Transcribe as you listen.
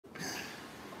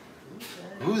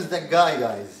Who's that guy,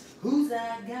 guys? Who's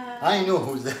that guy? I know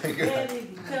who's that guy. Where did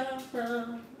he come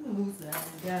from? Who's that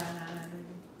guy?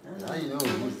 I know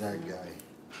who's that guy.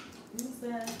 Who's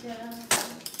that guy?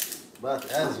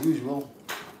 But as usual,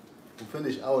 we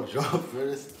finish our job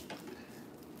first.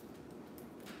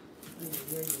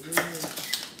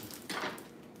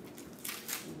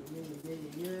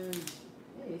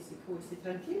 Hey, c'est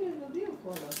tranquille aujourd'hui ou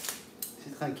quoi là?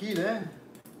 C'est tranquille, hein?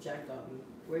 Jack got me.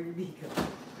 Where did he go?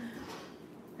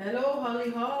 Hello,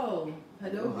 Holly Hall.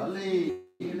 Hello, Holly.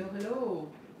 Hello, hello.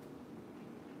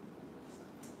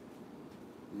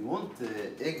 You want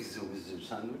eggs with your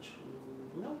sandwich?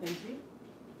 No, thank you.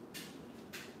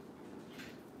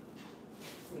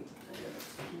 Wait,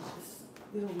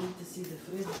 you don't need to see the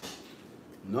fridge.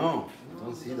 No,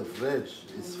 don't see the fridge.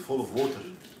 It's full of water.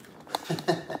 It's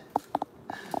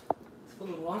full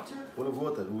of water? Full of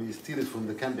water. We steal it from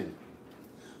the camping.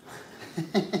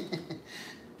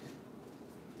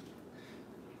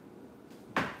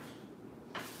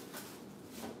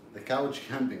 The couch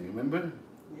camping, remember?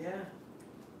 Yeah.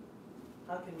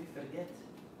 How can we forget?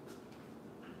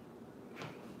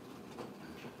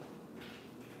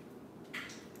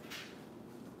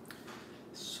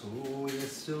 So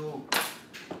yes, so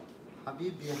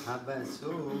Habibi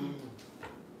Habaso.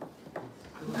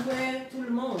 Où est tout le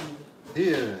monde?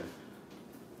 Here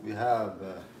we have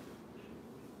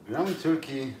ground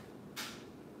turkey,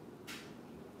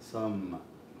 some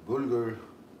bulgur,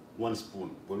 1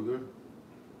 spoon bulgur,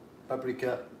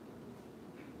 paprika,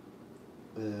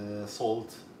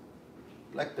 salt,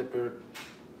 black pepper,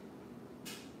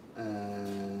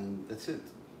 and that's it.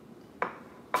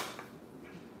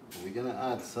 We're gonna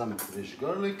add some fresh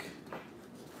garlic.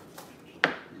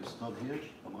 You stop here,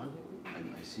 come on,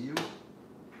 I see you.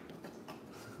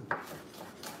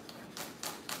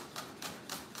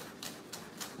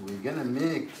 We're gonna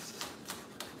mix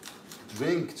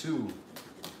drink too.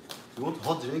 You want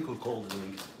hot drink or cold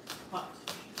drink? Hot.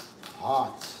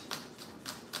 Hot.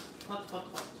 Hot, hot,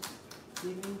 hot.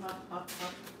 Give me hot, hot,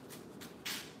 hot.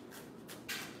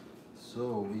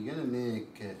 So we're gonna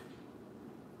make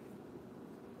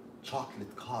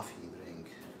chocolate coffee drink.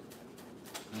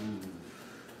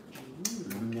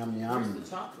 Yum yum. Where's the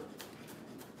chocolate?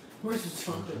 Where's the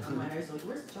chocolate? And my eyes like,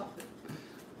 where's the chocolate?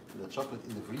 The chocolate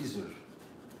in the freezer.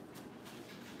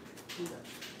 Do that.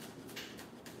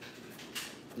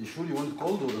 You sure you want it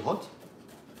cold or hot?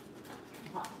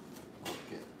 Hot.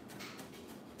 Okay.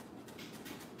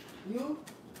 You?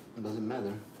 It doesn't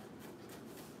matter.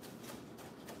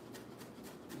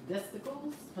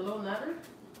 Desticles? Hello, Natter?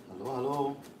 Hello,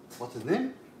 hello. What's his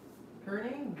name? Her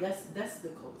name?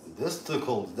 Desticles.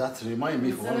 Desticles. That remind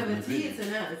me for one Instead of of my a T, it's videos.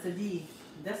 an L. It's a D.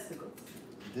 Desticles.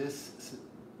 This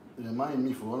remind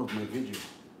me for one of my videos.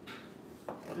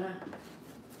 Ah.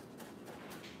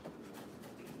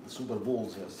 Super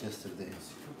Bowls yesterday.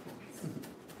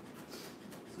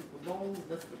 Super Bowl,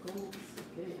 Desticles.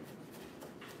 Okay.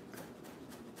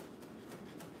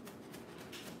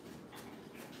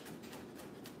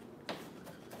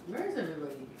 Where's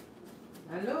everybody?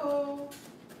 Hello?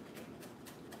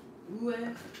 Où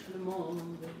est le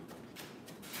monde?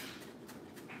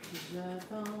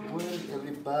 J'attends. Where's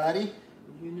everybody?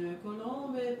 Une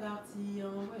colombe est partie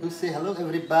en voyage. You say hello,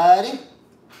 everybody.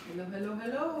 Hello, hello,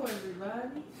 hello,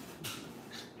 everybody.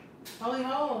 Holly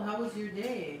Hall, how was your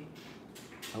day?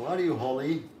 How are you,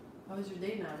 Holly? How was your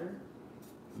day, Natter?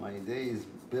 My day is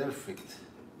perfect.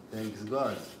 Thanks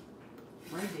God.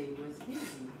 My day was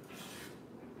busy.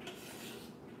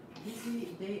 Busy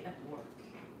day at work.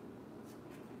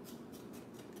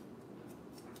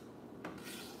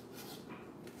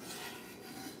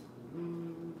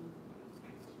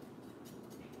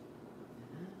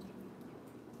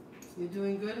 You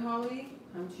doing good, Holly?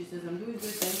 She says, I'm doing good,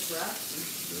 thanks for asking.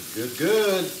 Good,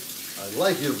 good. I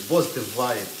like your positive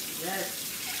vibe.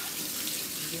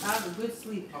 Yes. You have a good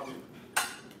sleep, Holly.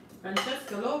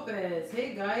 Francesca Lopez,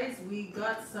 hey guys, we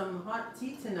got some hot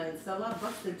tea tonight. Salah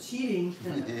busted cheating.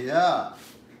 Yeah.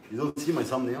 You don't see my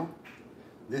thumbnail?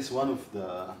 This one of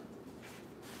the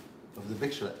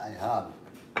picture I have.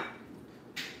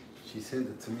 She sent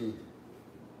it to me.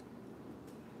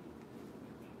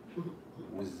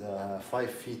 With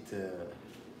 5 feet.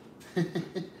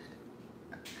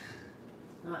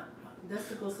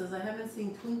 Desticle says, I haven't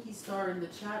seen Twinkie Star in the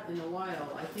chat in a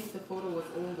while. I think the photo was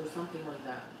old or something like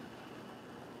that.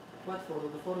 What photo?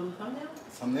 The photo in the thumbnail?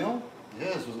 Thumbnail?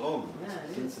 Yes, it was old. Yeah,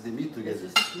 it Since is. they meet together.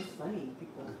 It's just it's funny,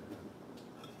 people.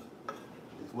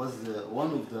 It was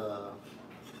one of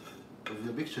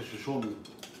the pictures she showed me.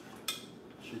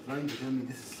 She trying to tell me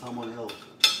this is someone else.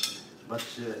 But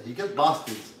he got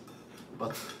busted.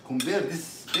 But compare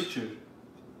this picture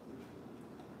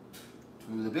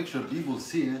the picture people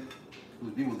see it,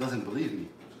 because people doesn't believe me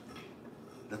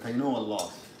that I know a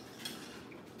lot.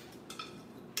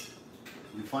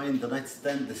 You find the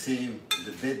nightstand the same,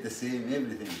 the bed the same,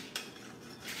 everything.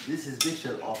 This is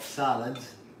picture of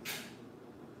salads,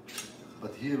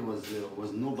 but here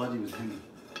was nobody with him.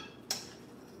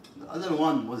 The other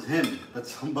one was him, but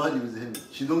somebody with him.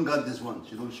 She don't got this one.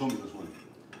 She don't show me this one.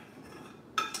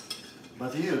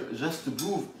 But here, just to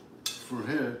prove for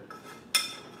her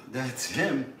that's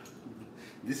him,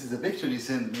 this is the picture he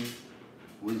sent me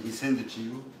when he sent it to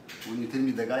you. When you tell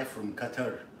me the guy from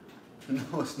Qatar.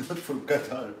 No, it's not from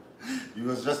Qatar. He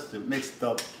was just mixed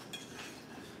up.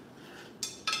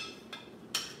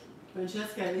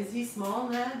 Francesca, is he small,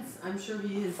 Nads? I'm sure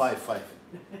he is. 5'5".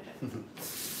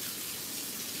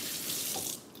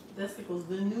 Testicles,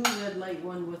 the new red light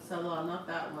one with Salah, not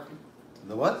that one.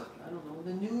 The what? I don't know.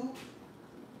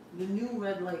 The new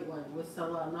red light one with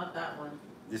Salah, not that one.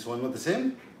 This one not the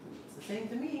same? It's the same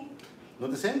to me.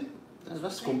 Not the same?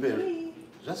 Just Same compare. to me.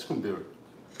 Just compare.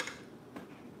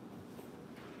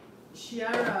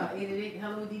 Shiara 88,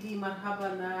 hello Didi,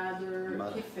 marhaba Nader,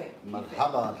 kifek.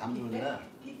 مرحبا الحمد لله.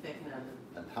 Kifek Nader.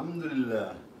 الحمد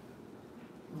لله.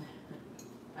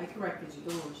 I corrected you,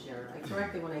 don't worry Shiara. I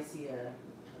correct it when I see a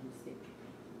mistake.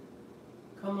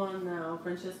 Come on now,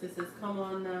 Francesca says, come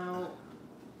on now.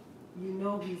 You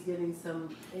know he's getting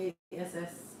some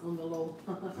ASS on the low.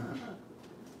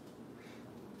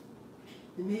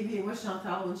 Maybe it was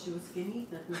Chantal when she was skinny.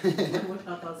 When was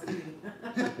Chantal skinny?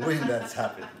 When that's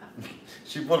happened.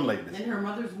 She born like this. In her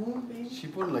mother's womb, maybe? She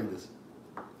born like this.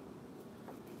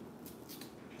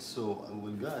 So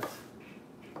we got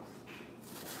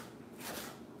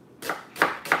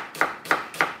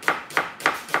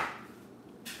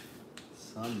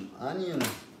some onion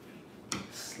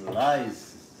slices.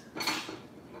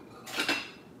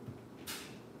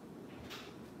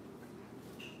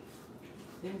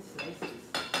 Thin slices.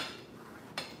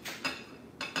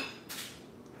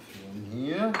 One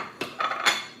here.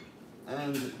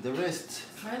 And the rest.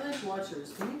 Silent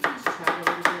watchers, can you please chat a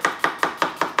little bit?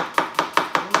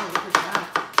 Oh, look at that.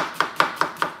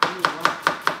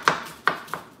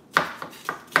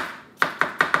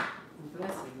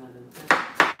 Impressive, not impressive.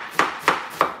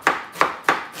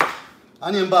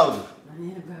 Onion powder.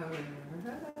 Onion powder.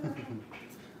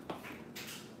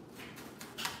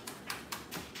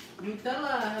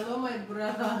 Nutella, hello my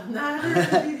brother. Nader,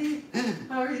 Didi.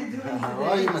 How are you doing today? How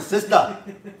are you, my sister?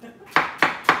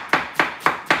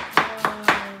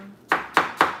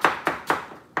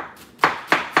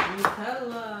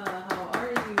 Nutella, how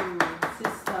are you,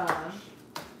 sister?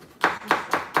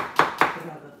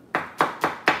 Brother.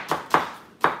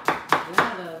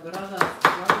 Yeah, the brother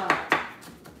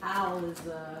Al is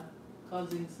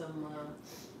causing some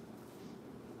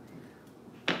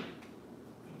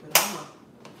drama.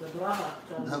 The brother.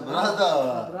 The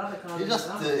brother. causing He just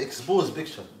drama. exposed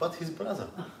picture, but his brother.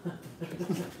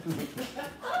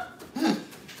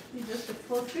 He just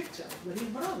exposed picture, but he's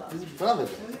brother. His brother.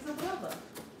 Well, he's a brother.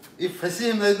 If I see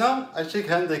him right now, I shake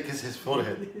hand, I kiss his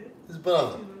forehead. His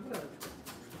brother. He's a brother.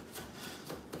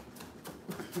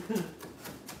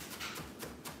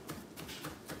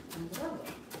 Brother.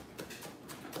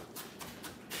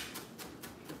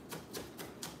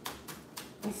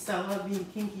 He's Salah being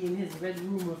kinky in his red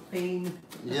room of pain.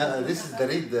 Yeah, this is the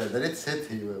red set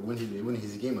when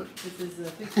he's a gamer. This is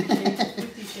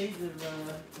 50 shades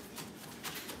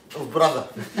Oh, brother.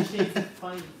 50 shades of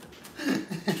fine.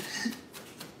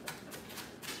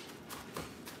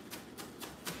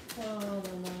 Oh,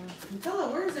 Nutella,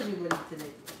 where is everybody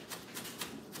today?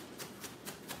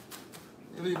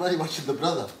 Everybody watching the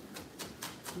brother.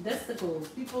 Testicles.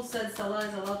 People said Salah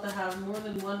is allowed to have more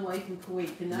than one wife in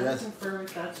Kuwait. Can I Yes. confirm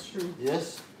if that's true?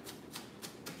 Yes.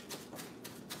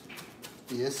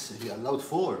 Yes, he allowed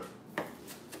 4.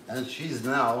 And she's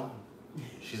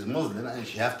Muslim and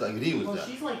she have to agree with Well, that.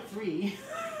 she's like 3.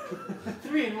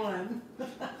 3 and 1.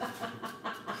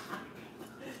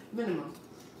 Minimum.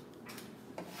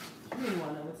 3 and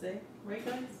 1, I would say. Right,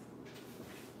 guys?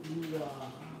 Yeah.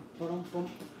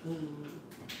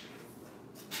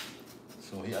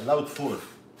 So he allowed 4.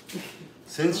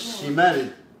 Since she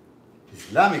married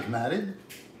Islamic married,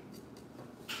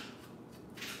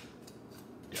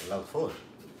 he allowed 4.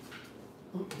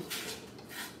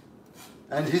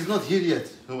 And he's not here yet,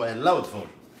 who I allowed 4.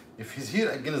 If he's here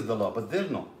against the law, but there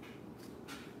no.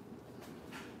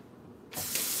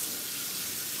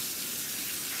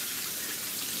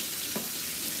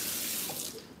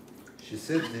 She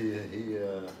said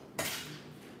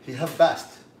he have past.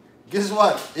 Guess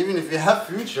what? Even if you have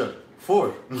future,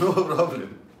 4, no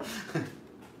problem.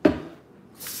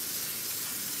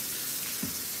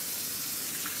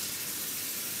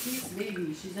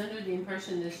 baby. She's under the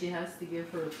impression that she has to give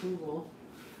her approval.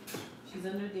 She's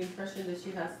under the impression that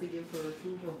she has to give her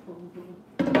approval.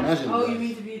 Imagine Oh, that. you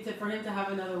mean for him to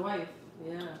have another wife?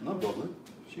 Yeah. No problem.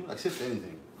 She will accept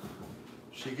anything.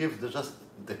 She gives just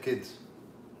the kids,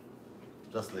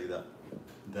 just like that.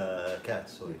 The cat,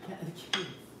 sorry. The kid.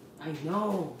 I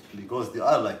know. Because they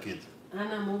are like kids.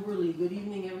 Anna Moberly. Good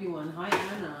evening, everyone. Hi,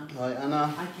 Anna. Hi,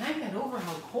 Anna. I can't get over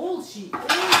how cold she is.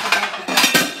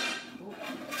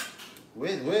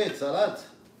 Wait, Salat.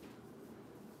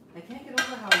 I can't get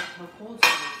over how cold she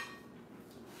is.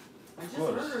 I just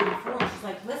heard her before. She's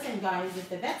like, listen, guys, if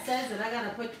the vet says that I gotta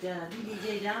put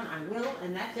BBJ down, I will,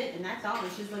 and that's it, and that's all.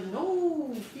 And she's like,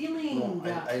 no feeling.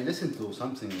 No, I listened to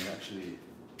something actually.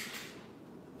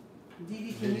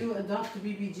 Didi, can you adopt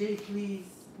BBJ, please?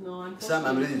 No, I'm. Sam,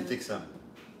 I'm ready to take Sam.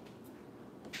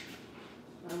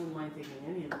 I wouldn't mind taking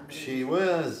any of them. She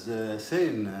was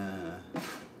saying,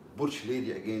 Butch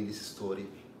lady again, this story.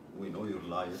 We know you're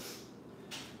lying.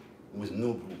 With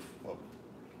no proof.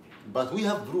 But we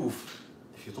have proof.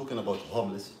 If you're talking about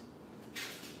homeless,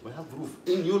 we have proof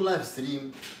in your live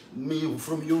stream,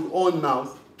 from your own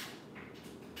mouth,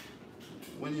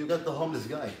 when you got the homeless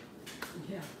guy.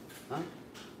 Yeah. Huh?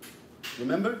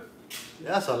 Remember?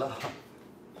 Yeah, Salah.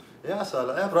 Yeah,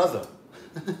 Salah. Yeah, brother.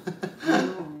 I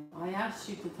know. I asked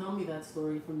you to tell me that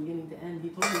story from beginning to end. He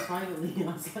told me privately.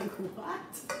 I was like,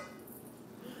 what?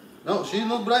 No, she's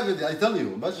not private, I tell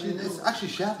you. But it's actually,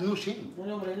 she has no shame. I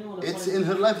know, but I didn't want to. It's in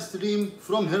her live stream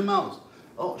from her mouth.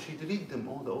 Oh, she deleted them,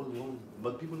 all the old ones.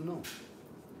 But people know.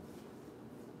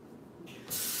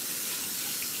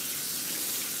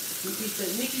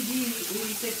 Nikki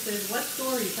D86 says, what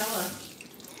story? Tell us.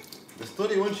 The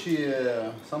story when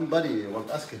somebody was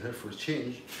asking her for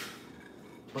change,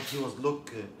 but he was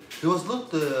look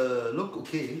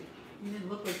okay. He didn't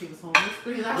look like he was homeless.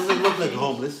 But he Doesn't look like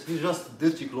homeless. He's just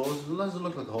dirty clothes. Doesn't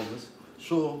look like homeless.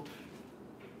 So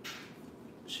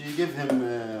she give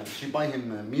him, she buy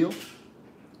him a meal,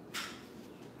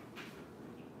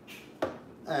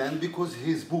 and because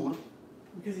he's poor.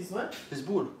 Because he's what? He's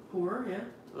poor. Poor, yeah.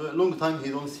 Long time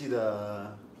he don't see the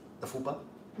fupa.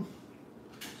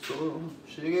 So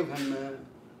she gave him a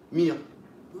meal.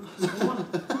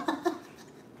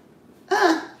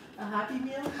 A happy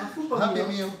meal? A fupa Happy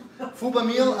meal. Fupa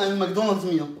meal and McDonald's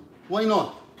meal. Why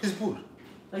not? He's poor.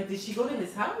 Like, did she go to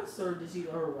his house or did she,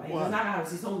 or Why? he's not a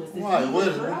house, he's homeless. Did Why? she go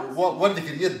to her house? What did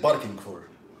he get barking for?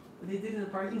 They did it in the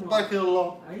parking lot. Barking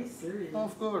law. Are you serious?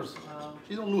 Of course. Wow.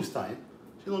 She don't lose time.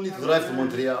 She don't need to drive to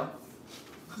Montreal.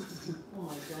 Oh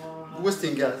my god.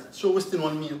 Wasting gas. So wasting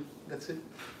one meal. That's it.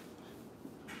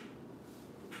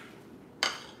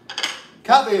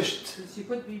 Cabbage. Did she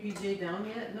put BBJ down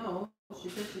yet? No. She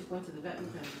said she's going to the vet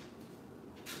with him.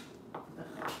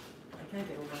 I can't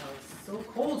get over how so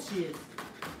cold she is.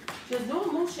 She has no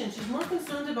emotion. She's more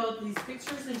concerned about these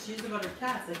pictures than she is about her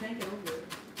cats. I can't get over it.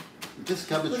 This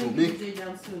cabbage will Putting make BBJ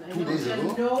down soon. I 2 know days she has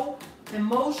ago. no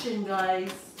emotion,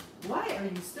 guys. Why are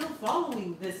you still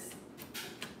following this?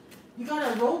 You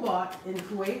got a robot in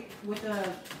Kuwait with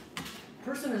a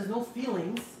person who has no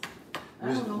feelings. I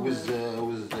don't know.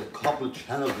 with the couple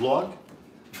channel vlog,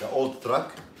 the old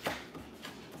truck,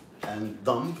 and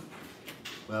dump.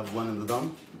 We have one in the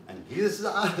dump, and here's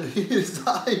the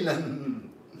island.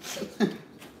 I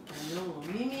know.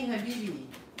 Mimi Habibi.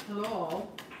 Hello.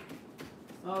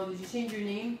 Oh, did you change your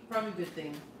name? Probably a good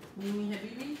thing. Mimi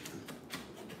Habibi?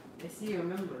 I see you're a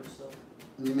member, so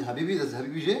Mimi Habibi, that's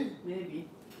Habibi J? maybe.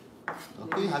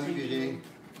 Okay, Habibi J.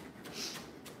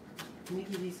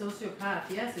 Nikki the sociopath.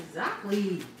 Yes,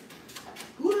 exactly.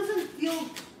 Who doesn't feel...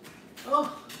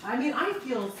 Oh, I mean, I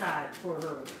feel sad for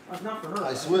her. Not for her. I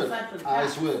feel swear, sad for the I cat.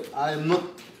 swear, I am not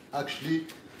actually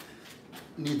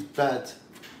need pet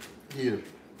here.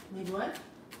 Need what?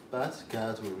 Pet,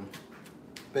 cat, or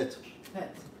pet.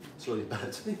 Pet. Sorry,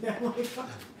 pet. Yeah, oh my God.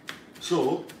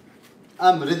 So,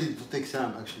 I'm ready to take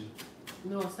Sam actually.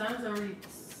 No, Sam's already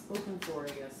spoken for, I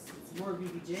guess. It's more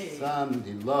BBJ. Sam,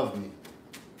 he loved me.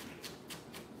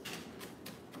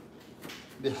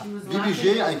 She was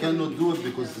BBJ, I laughing cannot at do it BBJ.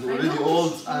 because he's I already know,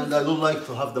 old she and was- I don't like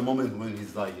to have the moment when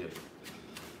he's dying here.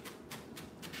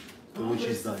 Oh, When but she's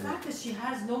it's the dying. fact that she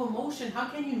has no emotion. How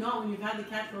can you not when you've had the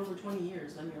cat for over 20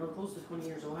 years? I mean, or close to 20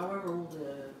 years, or however old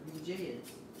BJ is.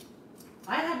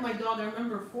 I had my dog, I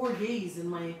remember 4 days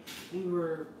in we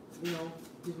were,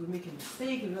 did we make a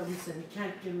mistake? And we said, we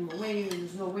can't give him away,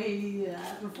 there's no way.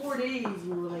 After 4 days,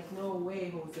 we were like, no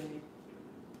way, Jose.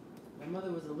 My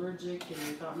mother was allergic, and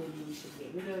we thought maybe we should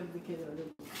get rid of the kid or the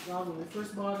dog when we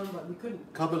first bought him, but we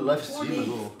couldn't. Couple live 4 stream days.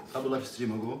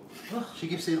 ago, Ugh. she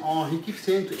keeps saying, oh, he keeps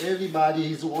saying to everybody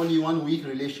he's only 1 week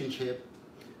relationship.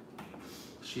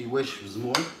 She wishes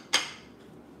more.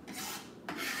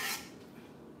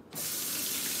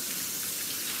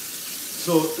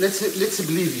 So let's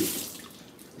believe you.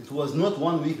 It was not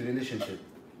 1 week relationship.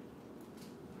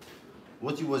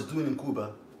 What you was doing in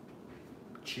Cuba,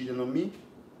 cheating on me.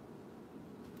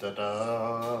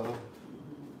 Ta-da!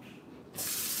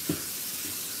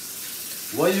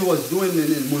 What you was doing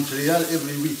in Montreal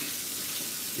every week,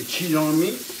 you cheating on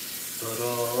me.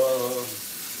 Ta-da!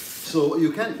 So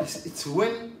you can, it's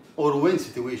win or win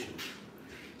situation.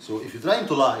 So if you're trying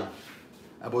to lie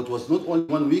about what's not only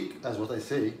 1 week, as what I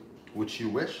say, which you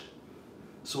wish,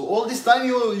 so all this time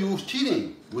you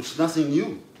cheating, which is nothing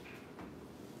new.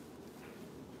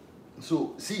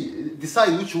 So see,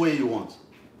 decide which way you want.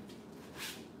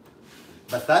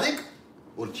 Pathetic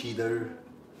or cheater?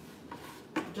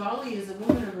 Dolly is a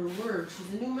woman of her word.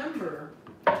 She's a new member.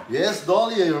 Yes,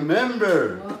 Dolly, I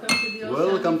remember. Welcome to the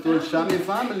Welcome to the Shami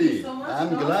family. Thank you so much, I'm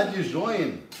Dolly. glad you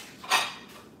joined.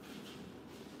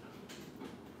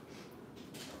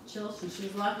 Chelsea, she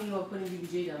was laughing about putting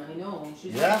BBJ down. I know.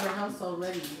 She's Yeah. out of her house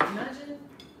already. Imagine.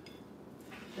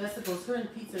 Vesicles, her and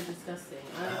Pete are disgusting.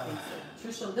 I don't think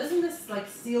so. Trisha, doesn't this like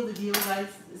seal the deal, guys?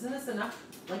 Isn't this enough?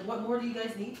 Like, what more do you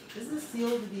guys need? Doesn't this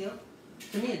seal the deal?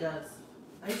 To me, it does.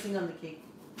 Icing on the cake.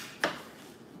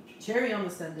 Cherry on the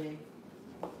sundae.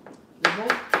 They're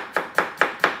both.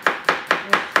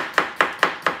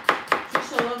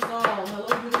 Trisha loves all.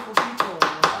 Hello, beautiful people.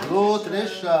 Hi, Hello,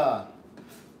 Trisha.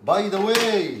 By the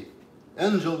way,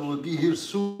 Angel will be here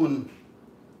soon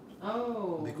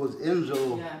Oh. because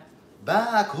Angel Yeah.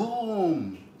 back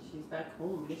home. She's back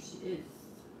home. Yes, she is.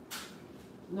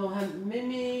 No,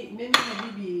 Mimi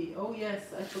Habibi. Oh yes,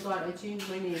 I forgot. I changed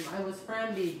my name. I was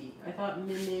Fran Baby. I thought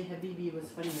Mimi Habibi was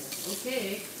funnier.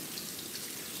 Okay.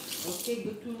 Okay,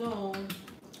 good to know.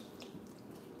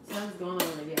 Sam's gone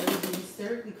already. I was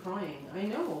hysterically crying. I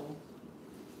know.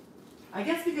 I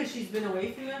guess because she's been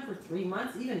away from them for 3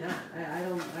 months. Even that, I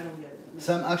don't get it.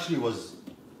 Sam actually was,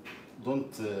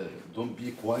 don't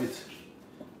be quiet,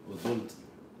 or don't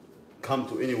come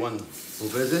to anyone who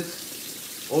visit.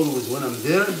 Always when I'm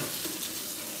there,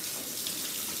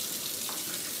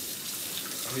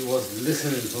 he was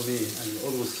listening to me and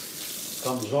always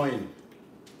come join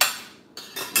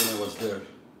when I was there.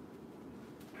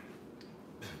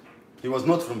 He was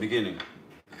not from beginning,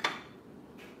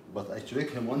 but I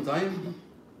tricked him one time.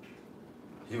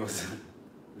 He was,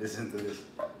 listen to this.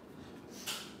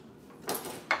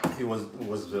 He was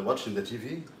watching the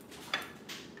TV.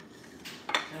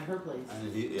 At her place.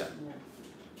 And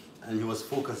and he was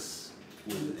focused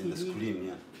in the screen,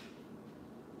 yeah.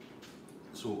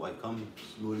 So I come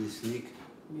slowly sneak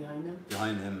Behind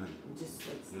him. and Just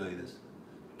like this.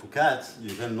 To cats,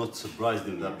 you cannot surprise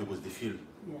them that Yeah. because they feel.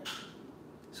 Yeah.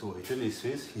 So he turned his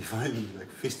face, he find me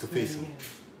like face to face. Yeah.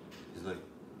 He's like,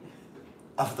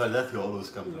 after that he always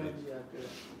come to me.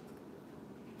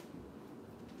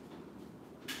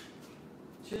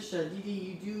 Trisha,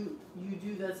 Didi, you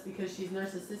do that's because she's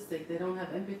narcissistic. They don't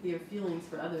have empathy or feelings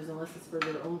for others unless it's for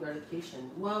their own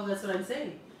gratification. Well, that's what I'm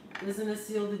saying. Doesn't it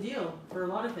seal the deal for a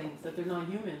lot of things? That they're not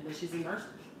human, that she's a narcissist,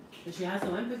 that she has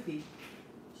no empathy.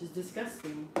 She's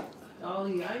disgusting.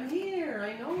 Dolly, I'm here.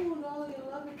 I know, Dolly,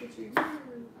 I love it that you're here.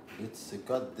 It's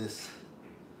got this.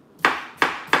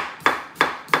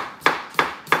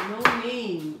 No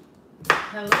name.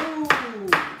 Hello.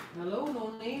 Hello,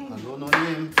 no name. Hello, no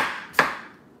name.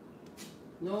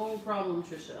 No problem,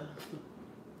 Trisha.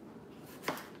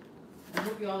 I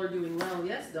hope you all are doing well.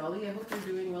 Yes, Dolly, I hope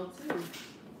you're doing well too.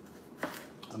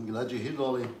 I'm glad you're here,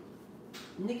 Dolly.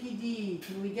 Nikki D,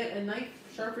 can we get a knife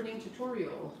sharpening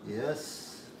tutorial?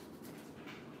 Yes.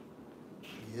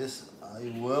 Yes,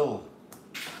 I will.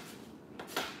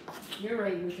 You're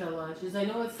right, Nutella. She says, I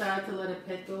know it's sad to let a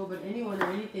pet go, but anyone or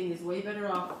anything is way better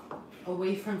off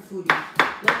away from foodie.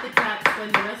 Let the cat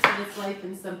spend the rest of its life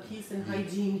in some peace and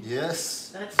hygiene. Yes.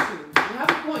 That's true. You have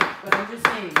a point, but I'm just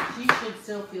saying, she should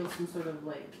still feel some sort of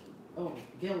like,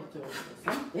 guilt or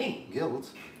something. Guilt?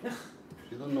 Ugh.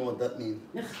 You don't know what that means.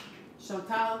 Ugh.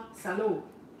 Chantal, salaud.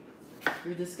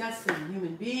 You're a disgusting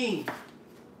human being.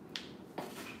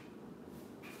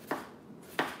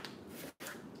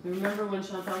 You remember when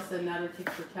Chantal said natter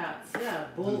kicks for cats? Yeah,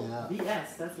 bull, Yeah.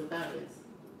 BS, that's what that is.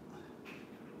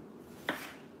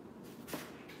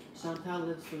 Chantal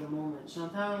lives for the moment.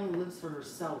 Chantal lives for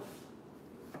herself.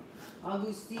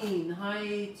 Augustine,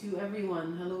 hi to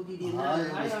everyone. Hello, Didi and Hi, Nana.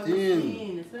 Hi, Augustine.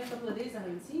 Augustine. It's been a couple of days I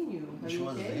haven't seen you. Are She you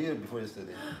was okay? here before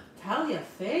yesterday. Talia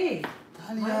Faye.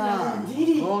 Talia,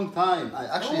 Didi. long time. I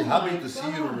actually Oh happy my to see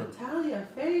God, your Talia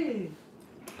Faye.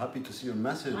 happy to see your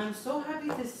message. I'm so happy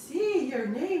to see your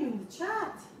name in the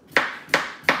chat.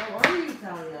 How are you,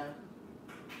 Talia?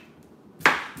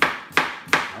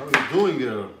 How are you doing,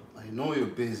 girl? I know you're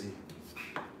busy.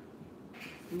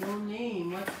 No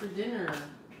name. What's for dinner?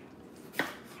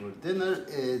 For dinner,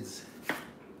 it's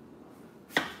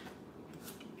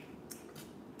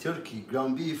turkey,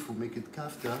 ground beef. We make it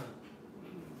kafta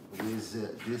with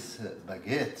this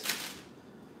baguette.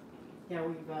 Yeah,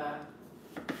 we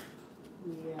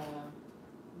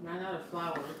ran out of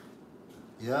flour,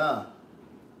 Yeah,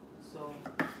 so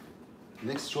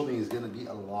next shopping is gonna be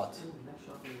a lot that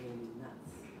shopping is gonna be nuts.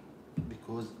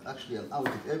 because actually I'm out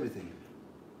of everything.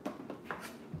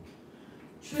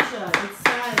 Trisha, it's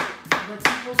sad, but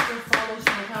people still follow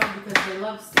Chantal because they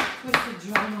love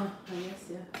twisted drama. I guess,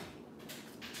 yeah.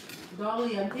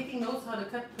 Dolly, I'm taking notes how to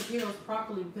cut potatoes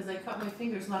properly because I cut my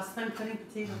fingers last time cutting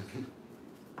potatoes.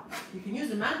 You can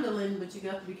use a mandolin, but you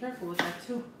got to be careful with that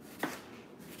too.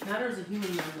 Natter is a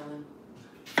human mandolin.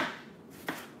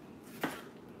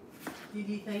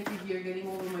 Didi, thank you, dear, getting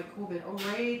over my COVID. All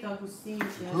right, Augustine.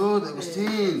 Good,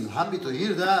 Augustine. Happy to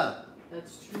hear that.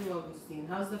 That's true, Augustine.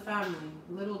 How's the family?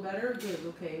 A little better? Good,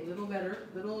 okay. Little better.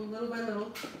 Little by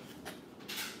little.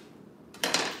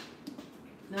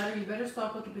 Natter, you better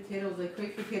stop with the potatoes. I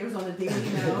crave potatoes on a daily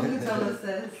now, Nutella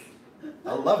says.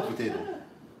 I love potato.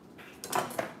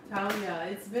 Talia,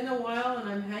 it's been a while and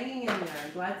I'm hanging in there.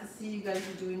 Glad to see you guys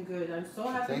are doing good. I'm so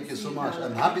happy Thank to you see so you, much. Talia.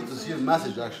 I'm happy Thank to you so see your much.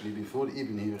 message actually before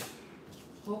even here.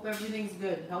 Hope everything's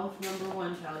good. Health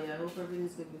 #1, Talia. I hope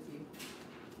everything's good with you.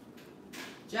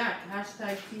 Jack,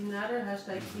 hashtag Team Natter,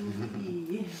 hashtag Team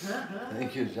TV.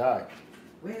 Thank you, Jack.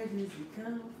 Where does he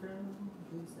come from?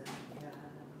 Who's that guy?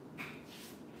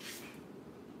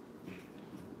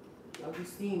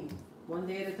 Augustine, one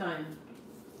day at a time.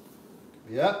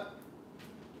 Yeah.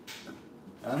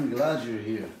 I'm glad you're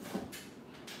here.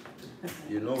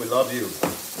 You know we love you.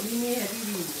 Mimi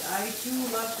Habibi, I too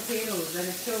love potatoes and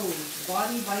it shows.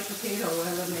 Body by potato,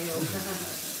 LMAO.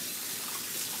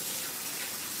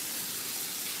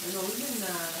 I know we've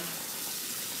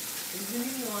been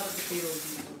eating a lot of potatoes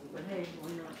recently, but hey,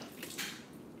 why not?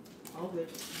 All good.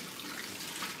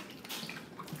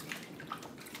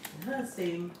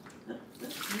 Same.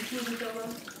 You too, Nutella?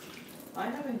 I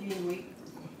haven't gained weight.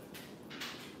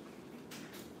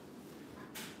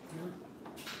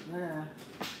 Yeah.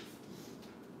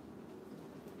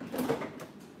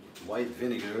 White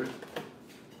vinegar.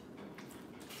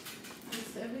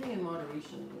 Just everything in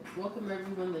moderation. Welcome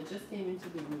everyone that just came into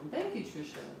the room. Thank you,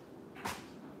 Trisha.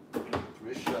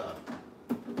 Trisha.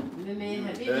 Mimi You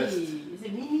best. Habibi. Is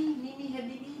it Mimi? Mimi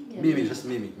Habibi? Yeah, Mimi, just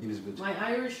Mimi. Mimi's good. My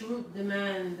Irish root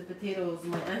demand the potatoes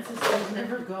my ancestors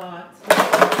never got.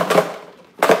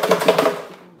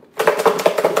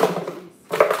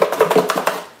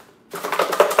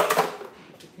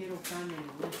 Potato famine,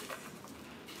 yes.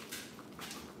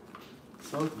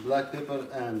 Salt, black pepper,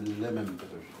 and lemon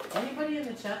pepper. Anybody in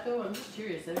the chat though? I'm just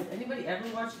curious. Anybody ever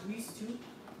watched Grease 2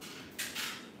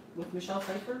 with Michelle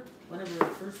Pfeiffer? One of her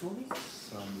first movies?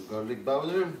 Some garlic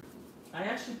powder. I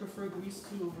actually prefer Grease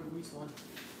 2 over Grease 1.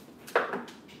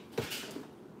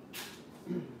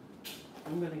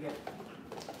 I'm gonna get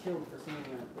killed for saying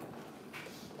that.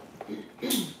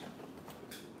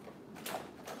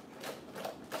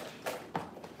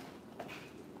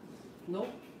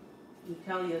 Nope.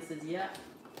 Talia says yeah.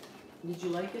 Did you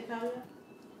like it, Talia?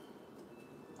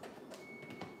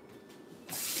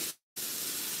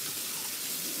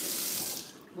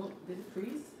 Nope. Did it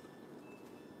freeze?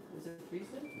 Was it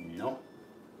freezing? No.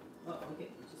 Oh, okay.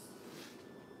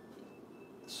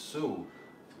 Just So.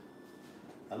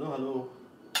 Hello.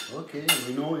 Okay,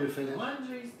 we know you're finished.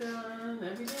 laundry's done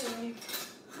every day.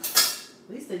 At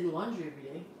least I do laundry every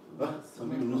day. Some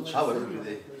people don't shower every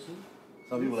day.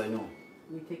 Some people I know.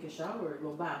 We take a shower,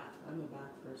 go bath. I'm a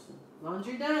bath person.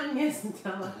 Laundry done, yes,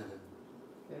 Nutella.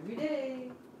 Every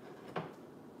day.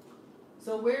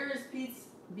 So where is Pete's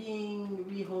being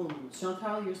rehomed?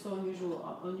 Chantal, you're so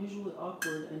unusually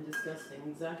awkward and disgusting.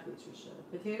 Exactly, Trisha.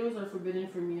 Potatoes are forbidden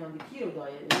for me on the keto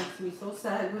diet. It makes me so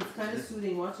sad, but it's kind of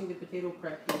soothing watching the potato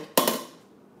prep here.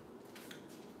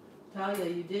 Talia,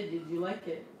 you did. Did you like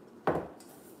it?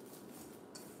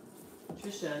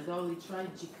 Trisha, Dolly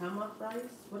tried jicama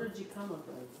fries? What are jicama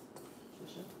fries?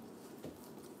 Trisha?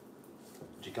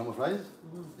 Jicama fries?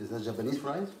 Mm-hmm. Is that Japanese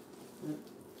fries?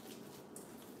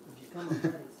 Jicama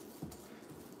fries.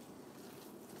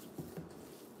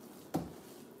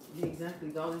 Yeah, exactly.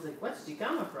 Dolly's like, what's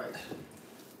jicama fries?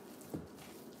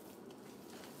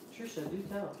 Trisha, do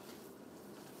tell.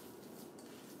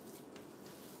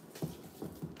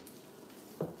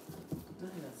 I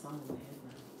have that song in my head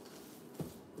now.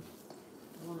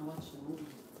 I want to watch the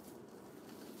movie.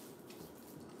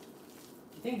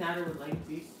 You think Nader would like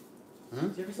Grease? Hmm?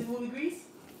 Did you ever see the movie Grease?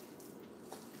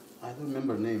 I don't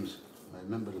remember names. I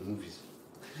remember the movies.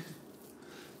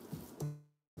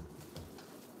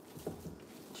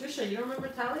 Trisha, you don't remember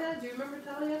Talia? Do you remember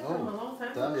Talia from a long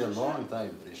time ago? Talia, Trisha? long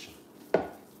time, Trisha.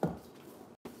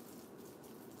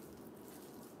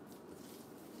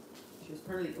 She was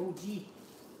part of the OG.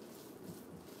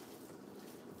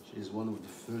 She's one of the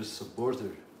first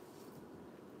supporters.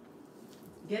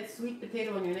 Get sweet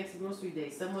potato on your next grocery day.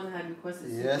 Someone had requested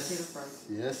sweet potato fries.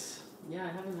 Yes, Yeah, I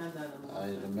haven't had that in a long I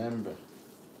time. remember.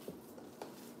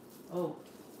 Oh,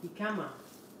 Hikama.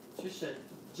 Trisha,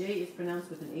 J is pronounced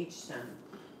with an H sound.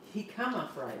 Hikama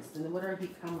fries. And what are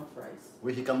Hikama fries?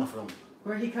 Where he coming from?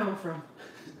 Where he coming from?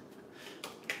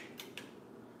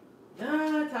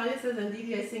 Talia says,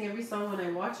 Ndidi, I sing every song when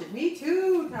I watch it. Me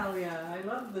too, Talia. I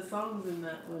love the songs in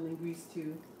that one in Greece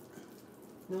too.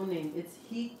 No name. It's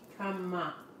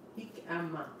Hikama.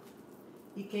 Hikama.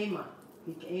 Hikema.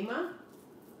 Hikema?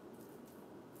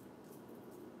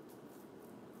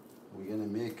 We're gonna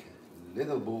make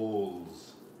little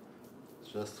balls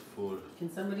just for,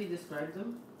 Can somebody describe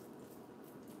them?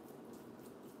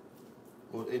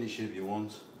 or any shape you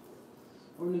want.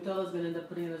 Or Nutella's gonna end up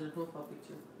putting it as her profile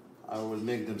picture. I will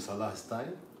make them Salah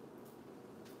style.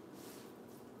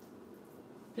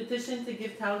 Petition to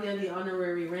give Talia the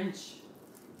honorary wrench.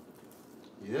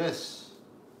 Yes.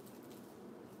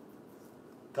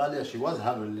 Talia, she was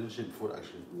having a relationship before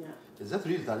actually. Yeah. Is that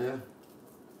real, Talia?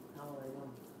 How will I know?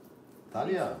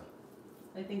 Talia?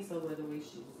 I think so by the way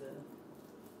she's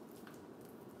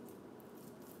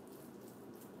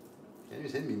Can you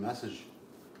send me a message?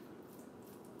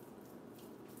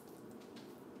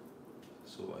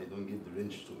 So I don't give the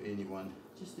wrench to anyone.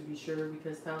 just to be sure,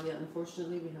 because Talia,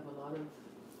 unfortunately, we have a lot of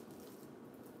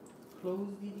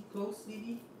close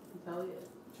Didi. Talia,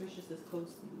 Trisha says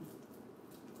close Didi.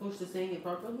 Close to saying it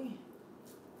properly.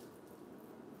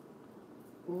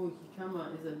 Oh,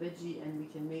 hikama is a veggie and we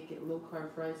can make it low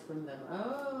carb fries from them.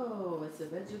 Oh, it's a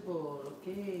vegetable.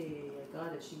 Okay, I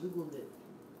got it. She Googled it.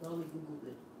 Dolly Googled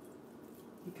it.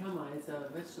 Hikama is a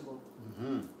vegetable.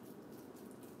 Mm-hmm.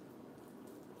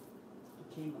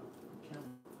 Hikama.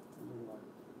 Hikama.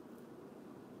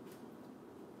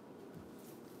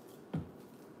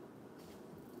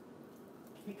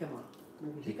 Hikama.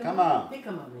 Maybe Hikama.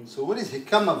 Hikama, maybe. So where is he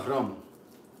coming from?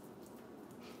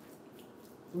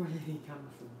 Where did he come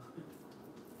from?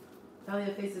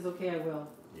 Talia face is okay, I will.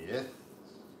 Yes.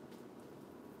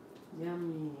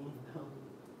 Yummy.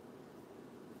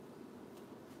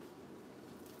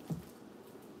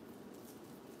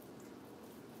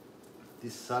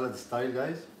 This salad style,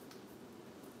 guys.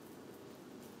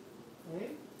 Hey?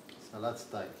 Salad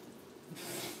style.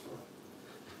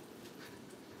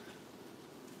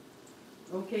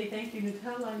 Okay, thank you,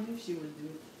 Nutella. I knew she would do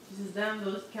it. She says, damn,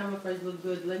 those camera fries look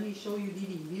good. Let me show you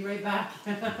Didi. Be right back.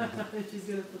 She's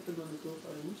going to put them on the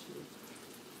profile. I knew she would.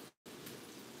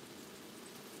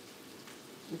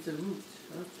 It's a root.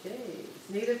 Okay. It's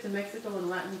native to Mexico and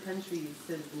Latin countries,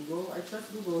 says Google. I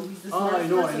trust Google. He's the smartest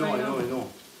person I know. I know.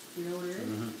 You know what it is?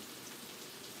 Mm-hmm.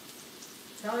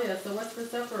 Talia, so what's for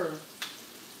supper?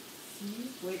 See?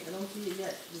 Wait, I don't see it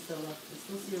yet, Nutella. I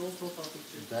still see your old profile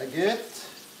picture. Baguette.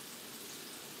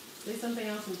 Say something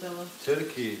else, Nutella.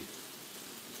 Turkey.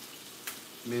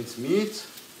 Minced meat.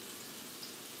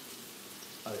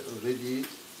 I already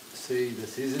say the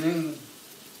seasoning.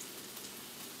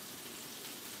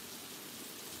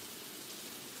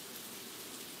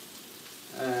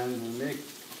 And we make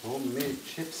homemade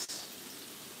chips.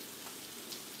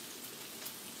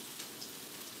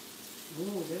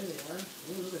 Oh, there they are.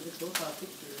 Oh, look at this profile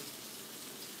picture.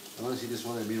 I want to see this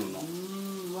one, I mean or not.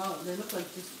 Wow, they look like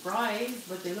just fries,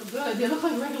 but they look good. They look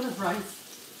like regular fries.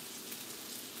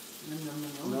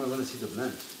 No. No, I want to see the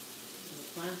blend. The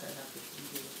plant I have to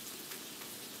do.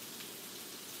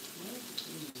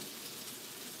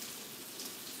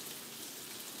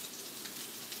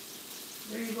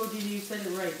 There you go, Didi. You said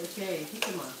it right. Okay,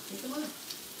 Hikama.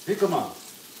 Jicama.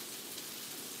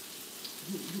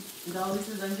 Dolly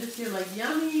says, I'm just here like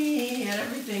yummy and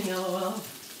everything, lol.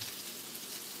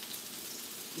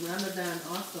 Ramadan,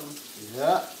 awesome.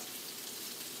 Yeah.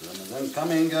 Ramadan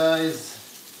coming, guys.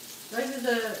 Guys,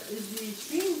 is the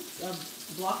stream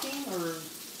blocking or?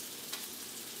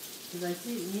 Because I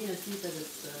see Nina sees that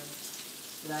it's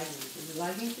lagging. Is it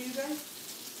lagging for you guys?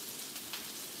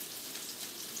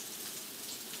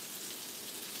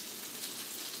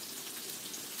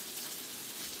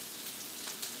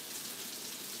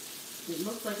 It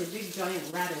looks like a big giant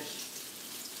radish.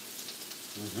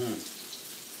 Mm-hmm.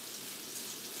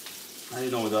 I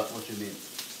know that, what you mean.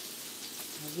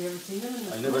 Have you ever seen them in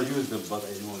the I store? never used them, but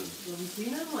I know them. Have you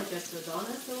seen them like at the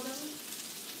Donuts or whatever?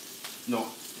 No.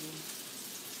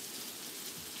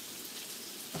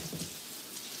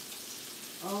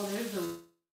 Oh, there's the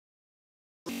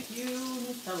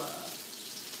Nutella.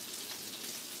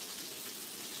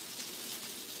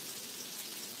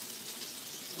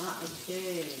 Ah,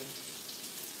 okay.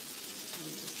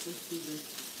 Let's do this.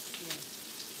 Yeah.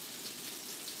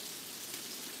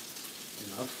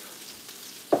 Enough.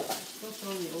 Still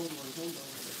throwing the old one. Hold on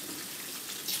a second.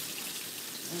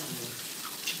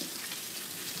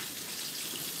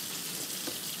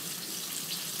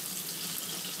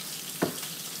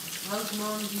 How's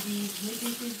Mom, Didi? Nikki,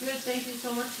 she's good. Thank you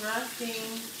so much for asking.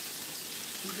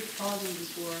 She just called me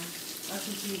before.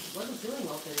 Actually, she wasn't feeling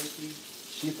well today.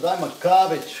 She tried my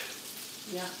cabbage.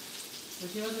 Yeah. But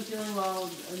she wasn't feeling well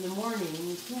in the morning.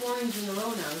 2 mornings in a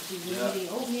row now. She's been eating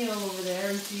oatmeal over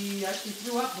there, and she actually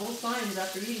threw up both times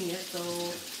after eating it. So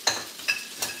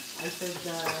I said,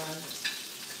 there's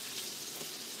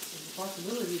a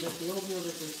possibility that the oatmeal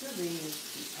that they're serving is,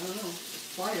 I don't know,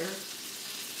 fire.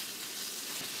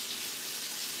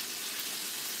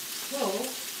 So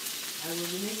I will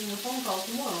be making a phone call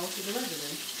tomorrow to the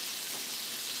residents.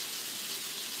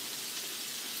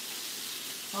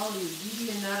 Holly,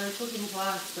 Didi and Nat are cooking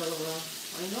class, so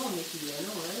I know, Nikki, I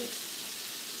know, right?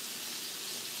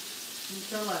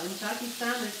 Inshallah, in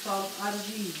Pakistan it's called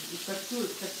arzi, it's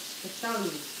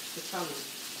kachalu.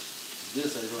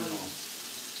 This I don't know.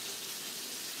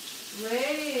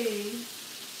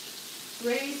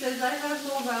 Ray says, I have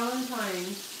no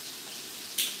Valentine's.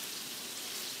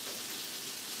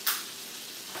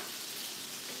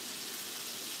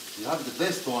 You have the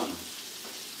best one.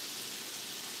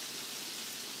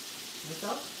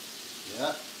 Myself?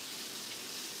 Yeah.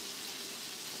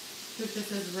 Trisha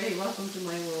says, Ray, welcome to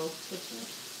my world.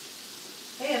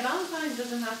 Hey, a Valentine's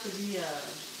doesn't have to be a...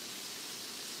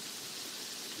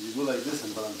 You go like this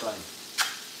and Valentine.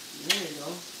 There you go.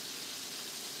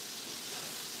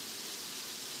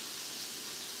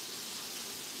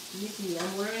 Nikki,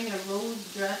 I'm wearing a rose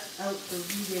dress out for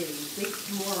V-Day. Date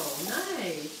tomorrow.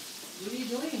 Nice. What are you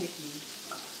doing, Nikki?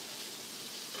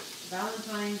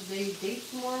 Valentine's Day date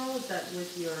tomorrow? Is that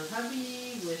with your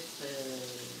hubby, with the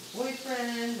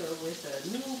boyfriend, or with a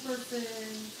new person?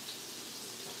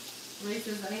 Ray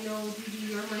says, I know,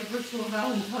 Didi, you're my virtual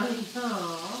Valentine.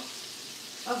 Aww.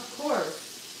 Of course.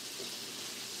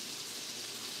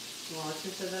 Well,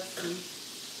 Trisha, that's sweet.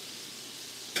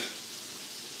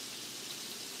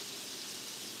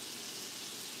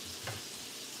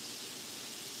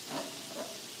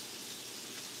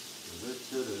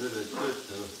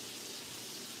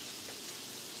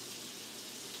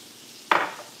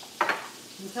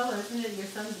 You tell her, isn't it your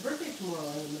son's birthday tomorrow,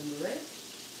 I remember, right?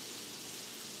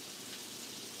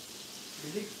 The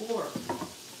big 4,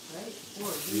 right? 4,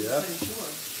 June 24.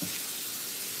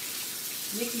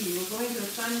 Nikki, we're going to a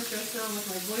Spanish restaurant with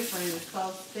my boyfriend. It's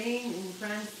called Spain in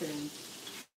Cranston.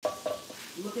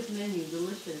 Look at the menu,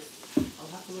 delicious. I'll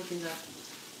have to look it up.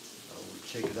 I will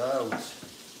check it out.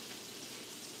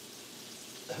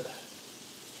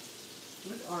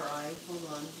 What's RI? Hold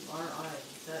on. RI.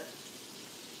 Is that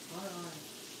RI?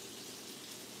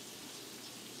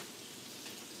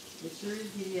 It sure is.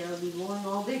 I'll be going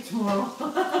all day tomorrow.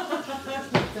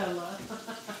 Stella.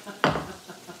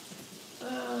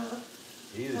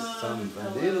 Here's some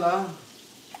vanilla.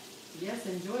 Yes,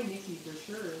 enjoy, Nikki, for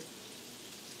sure.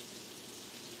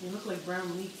 You look like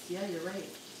brown leeks. Yeah, you're right.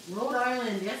 Rhode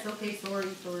Island. Yes, okay, sorry. I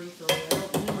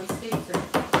don't know my states.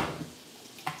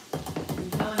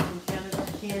 I'm telling from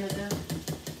Canada.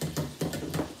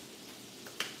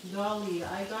 Dolly,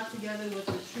 I got together with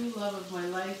the true love of my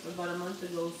life about a month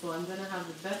ago, so I'm going to have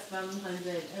the best Valentine's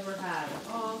Day I've ever had.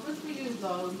 Oh, good for you,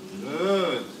 Dolly.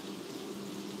 Good.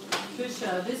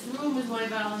 Trisha, this room is my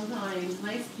Valentine's.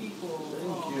 Nice people.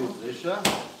 Thank you,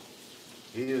 Trisha.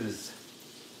 Here's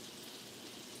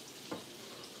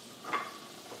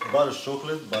butter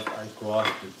chocolate, but I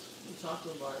crushed it. The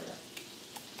chocolate bar, yeah.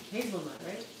 Hazelnut,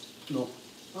 right? No.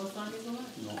 Oh, it's not hazelnut?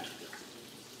 No.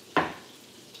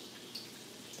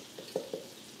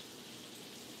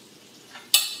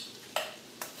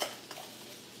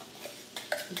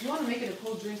 If you want to make it a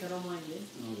cold drink, I don't mind it.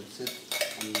 No, that's it.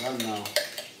 I'm done now.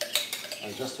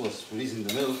 I just was freezing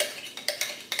the milk.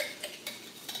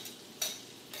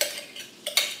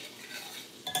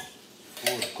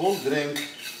 For a cold drink,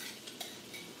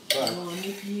 but Oh,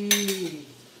 Nikki.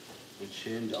 we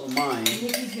change our mind.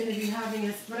 Nikki's going to be having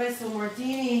espresso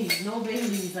martinis. No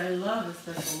Baileys. I love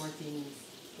espresso martinis.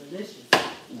 Delicious.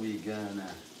 We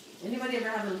gonna. Anybody ever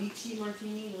have a lychee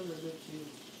martini? Those are good too.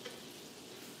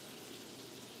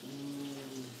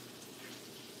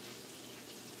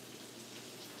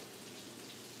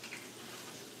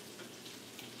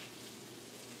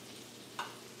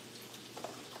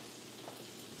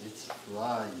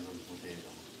 fries on potato.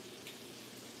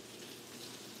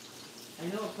 I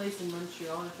know a place in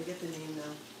Montreal, I forget the name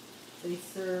now. They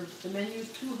serve, the menu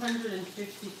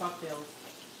 250 cocktails.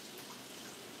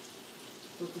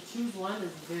 So to choose one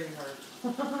is very hard.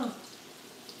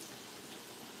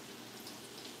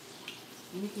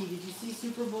 Nikki, did you see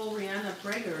Super Bowl Rihanna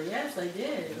Prager? Yes, I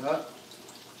did. Yeah.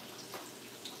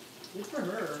 Good for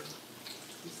her.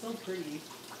 She's so pretty.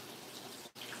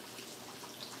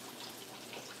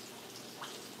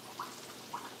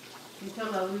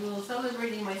 Nutella, we will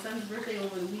celebrating my son's birthday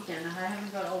over the weekend. I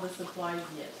haven't got all the supplies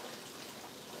yet.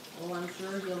 Oh, I'm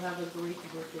sure he'll have a great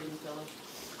birthday, Nutella.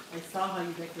 I saw how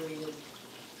you decorated.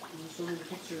 You showed me the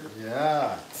picture.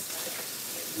 Yeah.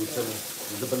 With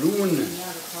the balloon.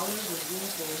 Yeah, the colors are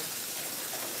beautiful.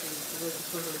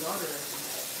 For her daughter, I think.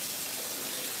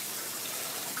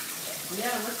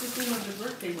 Yeah, what's the theme of the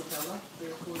birthday, Nutella? For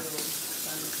your 4-year-old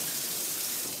son.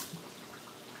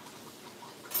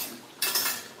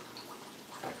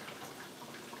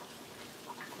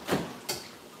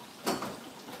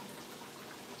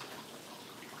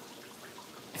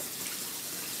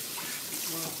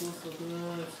 Wow, it smells so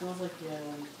good. It smells like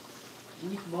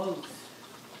meatballs.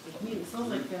 It smells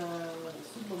like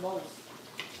Super Bowls.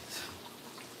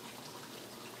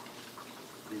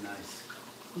 Be nice.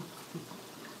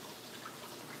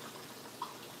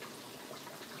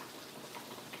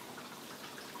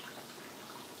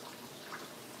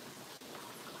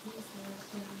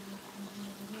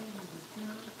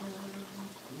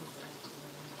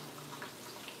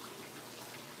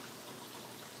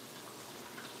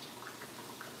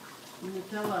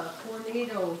 Nutella,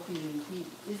 tornado theme. He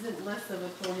isn't less of a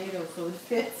tornado, so it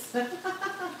fits. I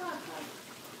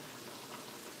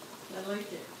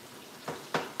like it.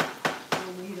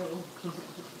 Tornado.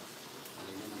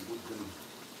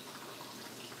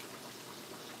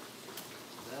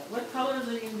 What colors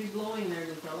are you going to be blowing there,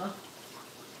 Nutella?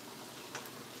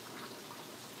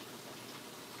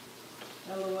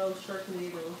 LOL,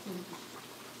 Sharknado.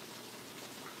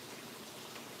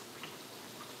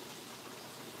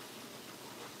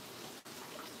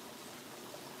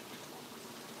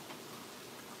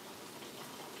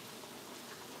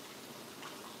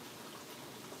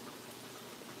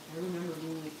 I remember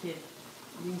being a kid,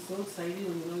 being so excited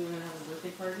when you know you're going to have a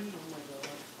birthday party. Oh my god.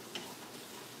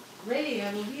 Ray,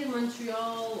 I will be in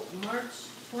Montreal March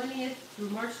 20th through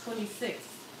March 26th.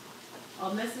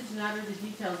 I'll message Nader the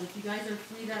details. If you guys are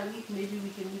free that week, maybe we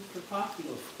can meet for coffee.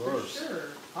 Of course. For sure.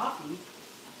 Coffee.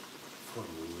 For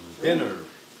dinner.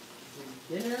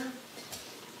 Dinner?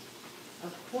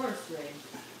 Of course, Ray.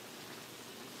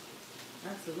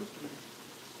 Absolutely.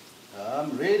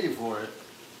 I'm ready for it.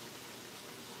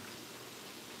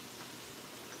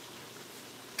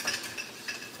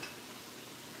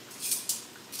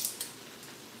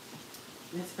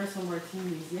 Espresso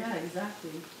martinis, yeah,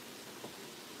 exactly.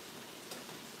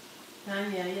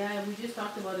 Tanya, yeah, we just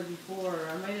talked about it before.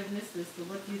 I might have missed this, but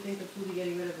what do you think of Foodie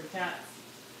getting rid of her cats?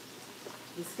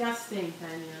 Disgusting,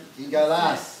 Tanya.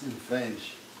 Dégueulasse in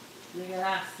French.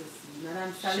 Dégueulasse,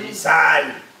 Madame Salou. C'est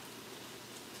sale.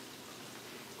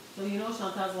 So you know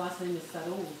Chantal's last name is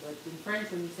Salou, but in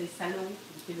French when you say Salou,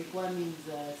 Québécois means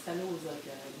Salou is like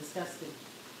disgusting.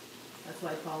 That's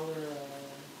why I call her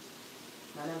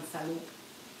Madame Salou.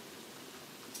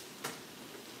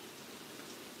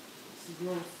 She's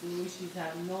gross. She's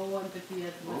had no empathy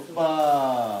at whatsoever.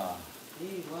 Opa.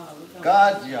 Hey, wow, look how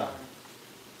Gadja.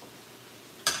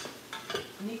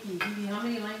 Nikki, Didi, how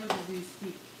many languages do you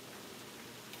speak?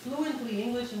 Fluently,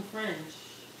 English and French.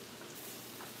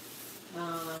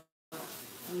 A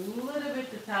little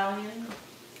bit Italian.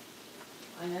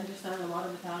 I understand a lot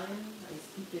of Italian. I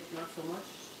speak it not so much,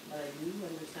 but I do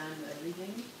understand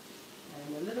everything.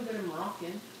 And a little bit of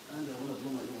Moroccan. And I want to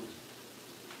blow my nose.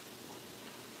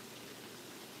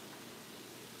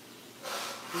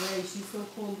 Ray, she's so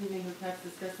cold giving her cat's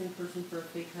disgusting person for a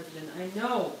fake husband. I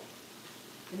know!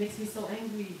 It makes me so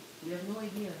angry. You have no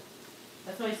idea.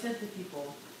 That's why I said to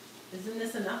people, isn't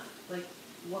this enough? Like,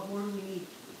 what more do we need?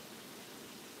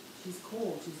 She's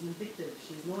cold, she's vindictive,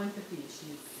 she's no empathy,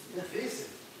 she's...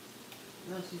 Invasive.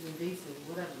 No, she's invasive,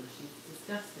 whatever. She's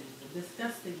disgusting. A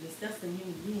disgusting, disgusting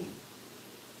human being.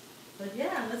 But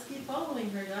yeah, let's keep following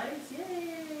her, guys.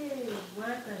 Yay!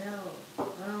 What the hell?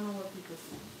 I don't know what people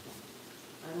say.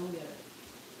 I don't get it.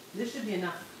 This should be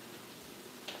enough.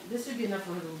 This should be enough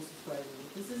for her to lose subscribers.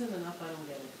 If this isn't enough, I don't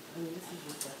get it. I mean, this is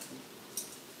disgusting.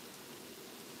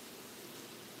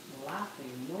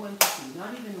 Laughing, no empathy,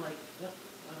 not even like, ugh,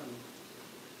 I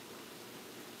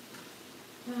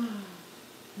don't know.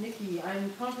 Nikki,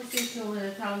 I'm conversational in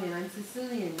Italian. I'm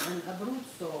Sicilian. I'm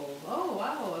Abruzzo. Oh,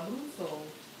 wow, Abruzzo.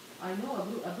 I know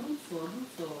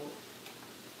Abruzzo.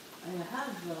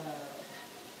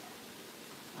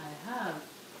 I have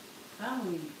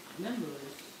family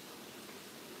members,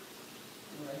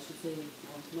 or I should say,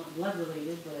 well, not blood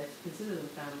related, but I consider them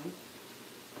family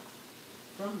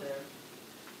from there.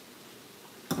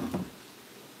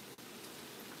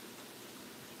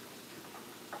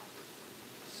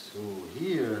 So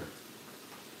here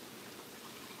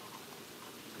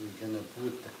we're gonna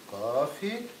put the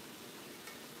coffee.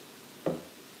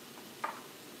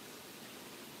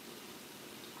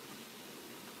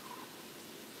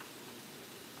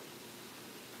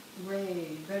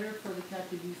 Ray, better for the cat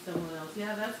to be someone else.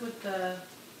 Yeah, that's what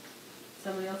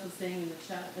somebody else was saying in the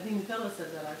chat. I think Nutella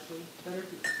said that actually.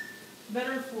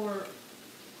 Better for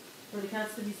the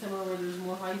cats to be somewhere where there's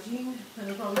more hygiene, and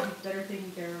they'll probably be better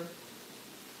taken care of.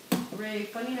 Ray,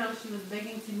 funny how she was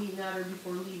begging to meet Natter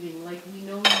before leaving. Like, we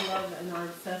know you love and are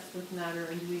obsessed with Natter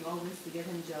and doing all this to get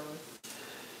him jealous.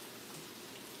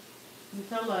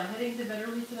 Nutella, heading to bed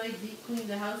early tonight, deep clean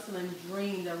the house, and I'm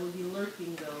drained. I will be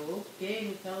lurking though.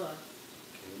 Okay, Nutella.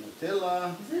 Okay,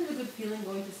 Nutella. Isn't it a good feeling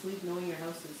going to sleep knowing your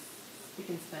house is spick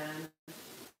and span?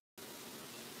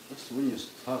 Just when you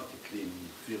start to clean, you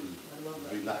feel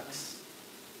relaxed.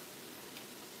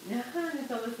 Yeah,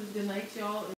 Nutella says good night,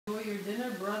 y'all. Enjoy your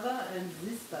dinner, brother and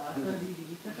Zista.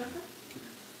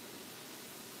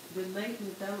 Good night,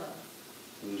 Nutella.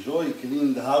 Enjoy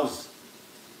cleaning the house.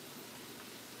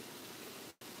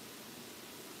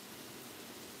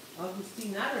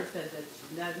 Augustine Natter said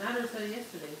that. Natter said it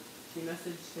yesterday. She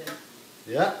messaged him.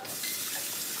 Yeah.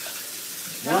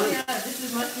 Talia,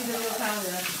 must be the real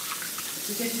Talia.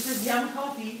 Because she says yum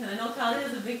coffee, and I know Talia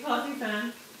is a big coffee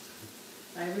fan.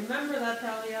 I remember that,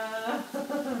 Talia.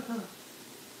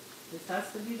 This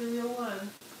has to be the real one.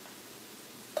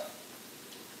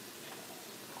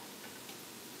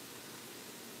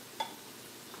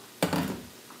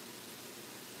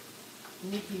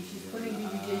 Nikki, she's putting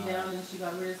BBJ down and she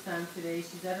got rid of Sam today.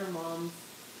 She's at her mom's.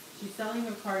 She's selling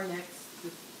her car next.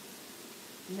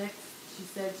 She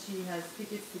said she has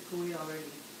tickets to Kuwait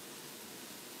already.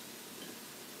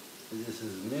 This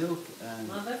is milk and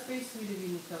Oh, that's very sweet of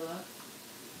you, Nutella.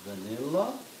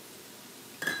 vanilla.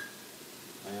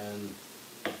 And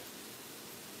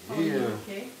Holly, here. you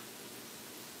okay?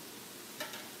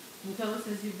 Nutella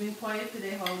says, you've been quiet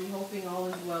today, Holly, hoping all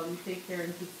is well. You take care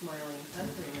and keep smiling. That's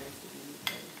very nice of you,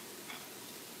 Nutella.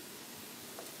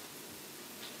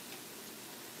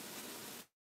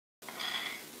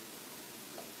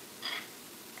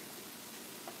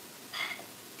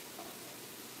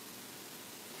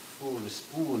 Full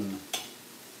spoon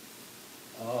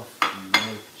of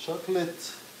milk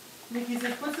chocolate. Nikki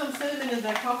says, put some cinnamon in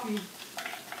that coffee.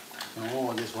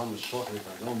 No, this one with chocolate.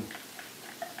 I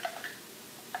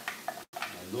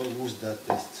don't lose that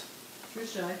taste.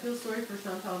 Trisha, I feel sorry for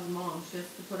Chantal's mom. She has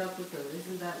to put up with her.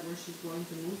 Isn't that where she's going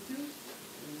to move to?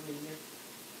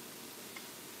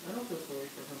 I don't feel sorry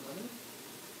for her mother.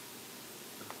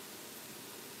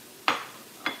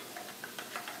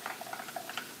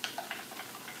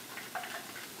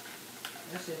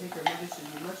 Actually, I think her mother should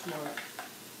be much more.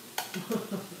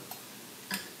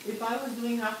 If I was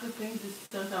doing half the things that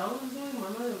Chantal was doing, my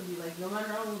mother would be like, no matter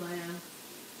how old I am,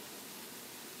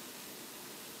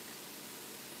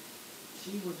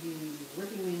 she would be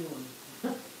ripping me a new one.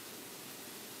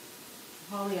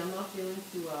 Holly, I'm not feeling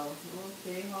too well.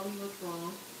 Okay, Holly, what's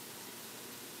wrong?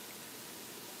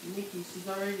 Nikki, she's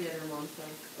already at her mom's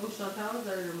house. Oh, Chantal is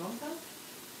at her mom's house?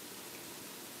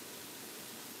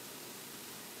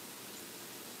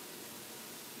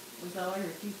 Was that why her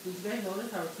teeth, did you guys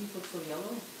notice how her teeth look so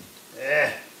yellow?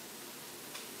 Eh.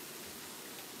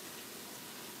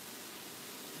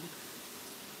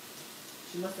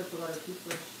 She must have forgot her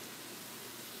toothbrush.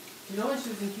 You know when she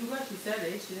was in Cuba, she said,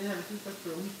 she didn't have a toothbrush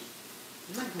for a week.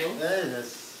 Isn't that gross?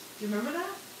 Yes. Do you remember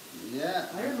that? Yeah.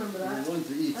 I remember that. We're going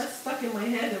to eat. That stuck in my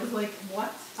head. It was like,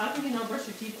 what? How can you not brush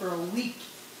your teeth for a week?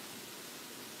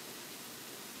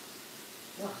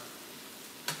 Ugh.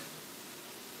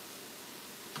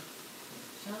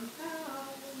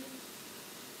 Chantal.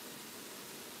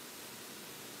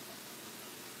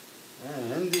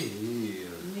 And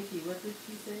here. Nikki, what did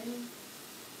she say?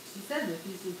 She said that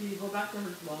if you go back to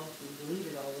her, well, she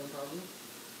deleted all of them probably.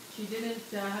 She didn't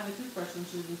have a toothbrush when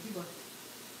she was in Cuba.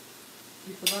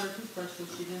 She forgot her toothbrush, so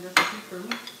she didn't brush her teeth for a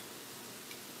week.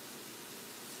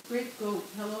 Great goat.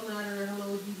 Hello, Natter.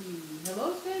 Hello, Didi.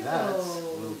 Hello, Space That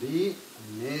Goat. will be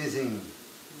amazing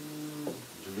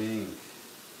drink.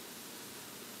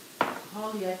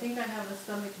 Holly, I think I have a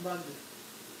stomach bug.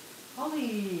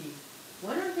 Holly,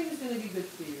 when are things going to be good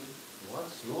for you?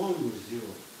 What's wrong with you?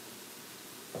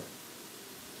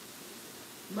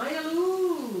 Maya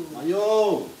Lou!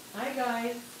 Mayo! Hi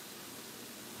guys!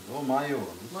 Oh, Mayo.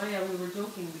 Maya, we were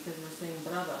joking because we were saying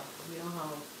brava. You know how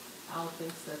Al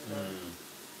thinks that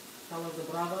Carlos de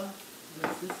Brava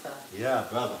is sister. Yeah,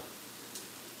 brother.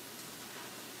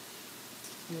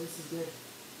 Yeah, this is good.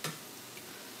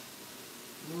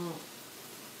 Mmm.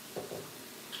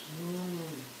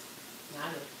 Mmm.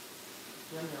 Nice.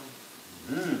 Yum yum.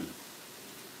 Mmm.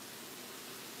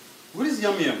 What is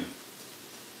yum yum?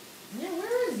 Yeah,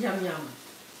 where is yum yum?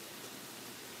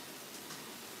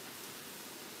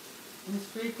 Miss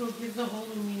Draco gives a whole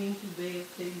new meaning to Bay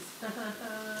of Taste.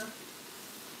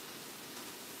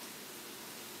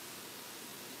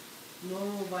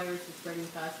 Norovirus is spreading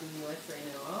fast in the US right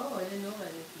now. Oh, I didn't know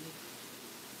that, Nikki.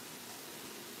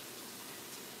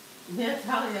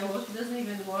 Natalia, well, she doesn't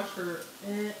even wash her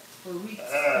for weeks.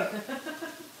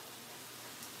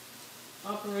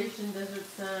 Operation Desert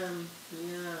Sam.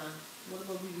 Yeah. What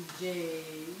about BBJ?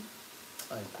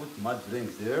 I put mud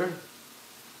drinks there.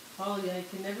 Holly, I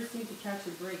can never seem to catch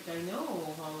a break. I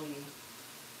know, Holly.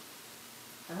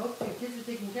 I hope your kids are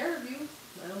taking care of you.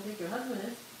 I don't think your husband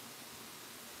is.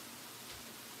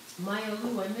 Maya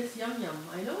Lou, I miss Yum Yum.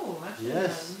 I know, actually.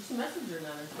 Yes. You should message her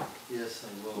now. Yes,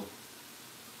 I will.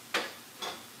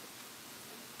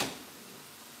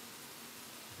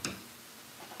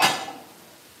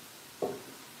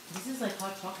 This is like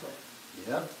hot chocolate.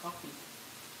 Yeah. Coffee.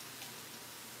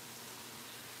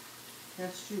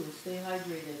 That's true. Stay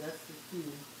hydrated. That's the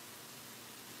key.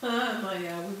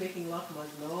 Maya, we're making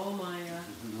lakmas. No, Maya.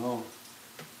 No.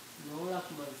 No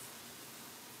lakmas.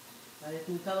 And if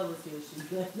Nutella was here, she'd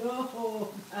be like, no,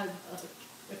 bad luck.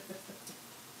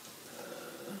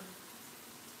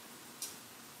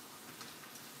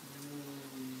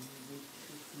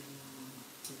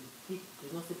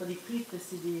 Non, c'est pas des frites,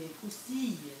 c'est des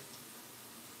croustilles.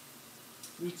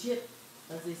 Les chips.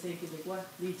 Ça, c'est québécois.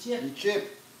 Les chips. Les chips.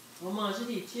 On va manger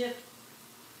des chips.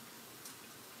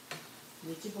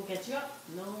 Des chips au ketchup?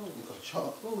 Non.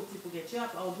 Ketchup. Pas aux chips au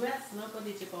ketchup. All dress? Non, pas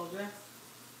des chips all dress.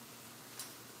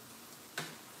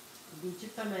 Des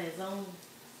chips à maison.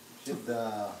 Chip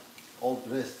the old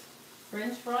dressed.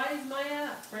 French fries, Maya?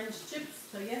 French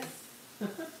chips, I guess.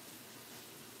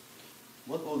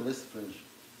 What old dressed French?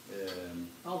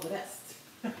 All dressed.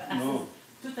 No.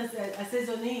 Tout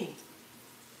assaisonné.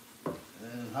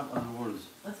 Have other words.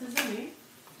 Assaisonné?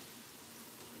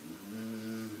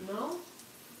 No?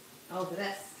 All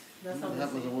dressed. That's how we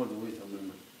Have say other it. word. Wait, I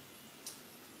remember.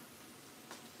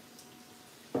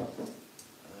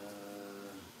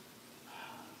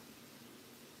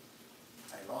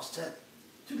 I lost it.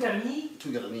 Tout garni.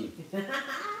 Tout garni.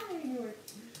 I knew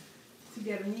it. Tout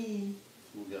garni.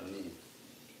 Tout garni.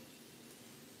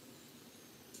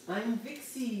 I'm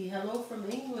Vixie. Hello from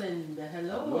England.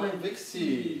 Hello, Hello, I'm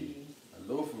Vixie.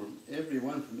 Hello from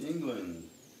everyone from England.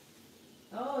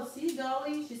 Oh, see,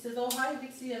 Dolly? She says, oh, hi,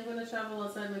 Vixie. I'm going to travel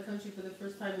outside my country for the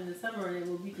first time in the summer, and it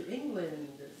will be to England.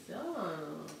 So,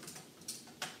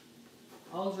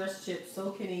 all dressed chips,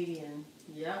 so Canadian.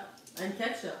 Yeah. And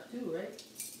ketchup, too, right?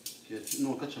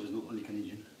 No, ketchup is not only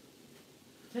Canadian.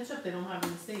 Ketchup they don't have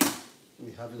in the States.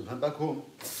 We have it back home.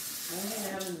 I don't think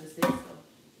they have it in the States, though.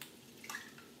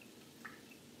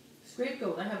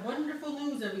 Scapegoat, I have wonderful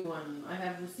news, everyone. I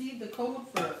have received the code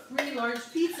for a free large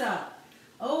pizza.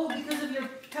 Oh, because of your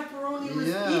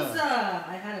pepperoni-less pizza.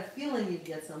 I had a feeling you'd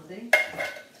get something.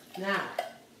 Now,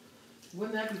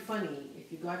 wouldn't that be funny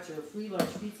if you got your free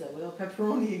large pizza without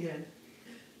pepperoni again?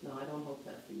 No, I don't hope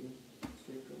that for you.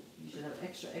 Scapegoat. You should have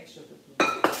extra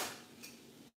pepperoni.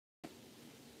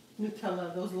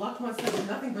 Nutella, those lakmas have been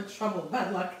nothing but trouble.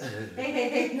 Bad luck.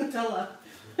 Hey, Nutella.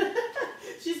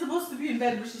 She's supposed to be in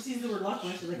bed, but she sees the word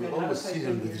lakma. She's like, We I gotta always type see her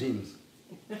in in the here. dreams.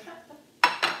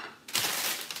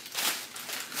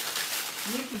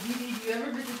 Nikki, Dee, do you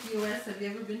ever visit the US? Have you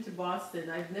ever been to Boston?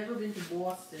 I've never been to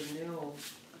Boston, no.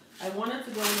 I wanted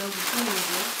to go when I was a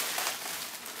teenager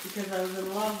because I was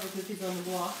in love with the kids on the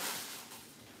block.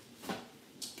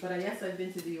 But yes, I've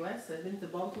been to the US. I've been to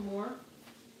Baltimore,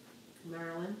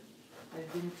 Maryland.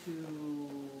 I've been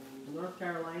to North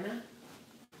Carolina,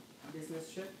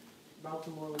 business trip.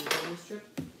 Baltimore was a business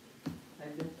trip.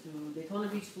 I've been to Daytona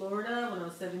Beach, Florida when I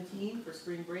was 17 for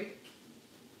spring break.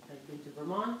 I've been to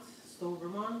Vermont, Stowe,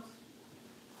 Vermont.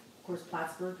 Of course,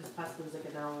 Plattsburgh, because Plattsburgh is like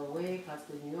an hour away.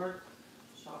 Plattsburgh, New York,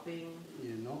 shopping,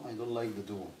 You know, I don't like the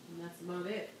dough. and that's about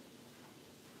it.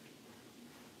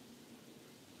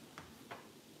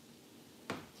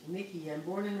 Nikki, I'm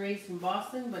born and raised in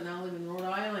Boston, but now live in Rhode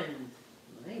Island.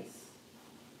 Nice.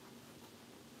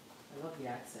 I love the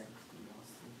accent in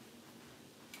Boston.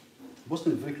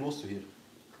 Boston is very close to here.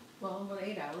 Well, about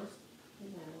 8 hours.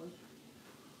 8 hours.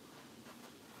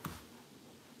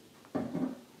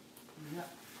 Yeah.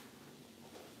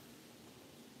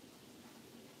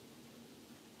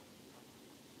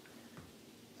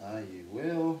 I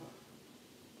will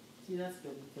See, that's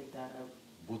good. We take that out.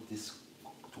 put this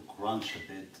to crunch a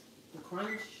bit. The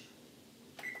crunch.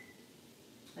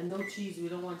 And no cheese. We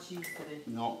don't want cheese today.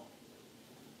 No.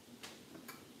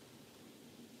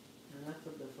 And that's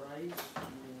with the fries.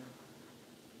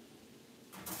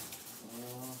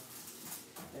 Yeah.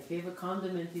 My favorite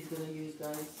condiment he's gonna use,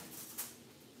 guys.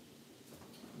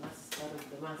 Mustard,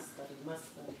 the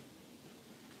mustard.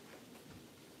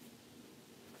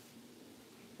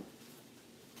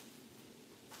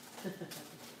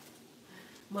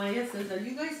 Maya says, are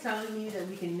you guys telling me that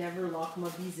we can never lock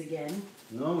mubbies again?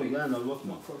 No, we gotta look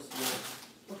more. Of course we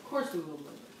will. Of course we will,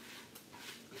 Maya.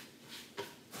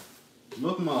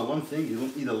 Look more, one thing you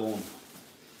don't eat alone.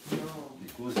 No.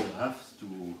 Because you have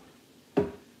to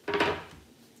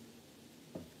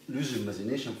lose your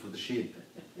imagination for the shape.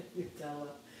 You tell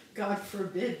her, God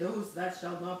forbid those that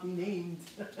shall not be named.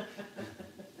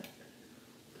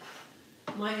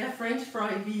 My French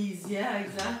fry bees, yeah,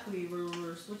 exactly.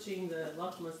 We're switching the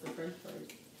lakmas to French fries.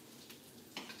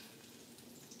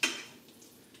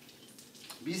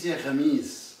 Busy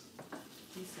Khamis.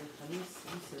 Mr.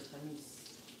 Khamis.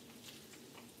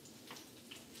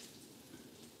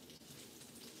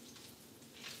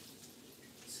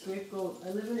 Scapegoat. I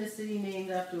live in a city named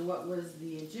after what was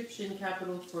the Egyptian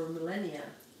capital for millennia.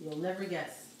 You'll never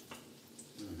guess.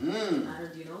 Matter,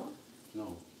 do you know?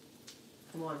 No.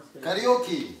 Come on, Scapegoat.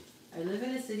 Karaoke. I live in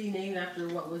a city named after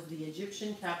what was the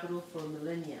Egyptian capital for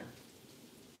millennia.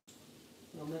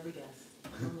 You'll never guess.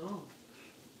 I don't know.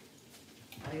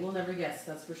 I will never guess,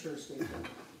 that's for sure, Scapegoat.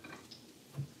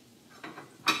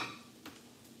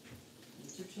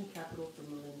 Egyptian capital for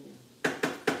millennia.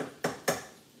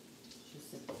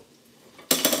 Just simple.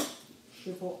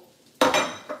 Simple.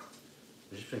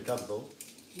 Egyptian capital.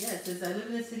 Yeah, it says, I live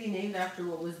in a city named after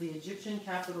what was the Egyptian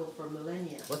capital for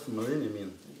millennia. What millennium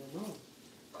mean? I don't know.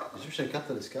 Egyptian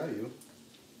capital is Cairo.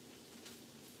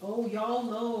 Oh, y'all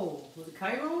know. Was it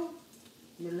Cairo?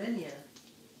 Millennia.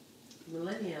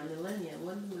 Millennia.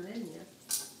 What is millennia?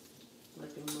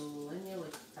 Like a millennia,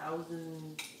 like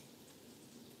 1,000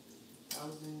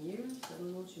 years? I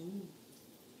don't know what you mean.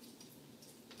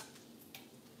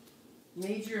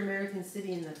 Major American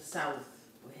city in the south.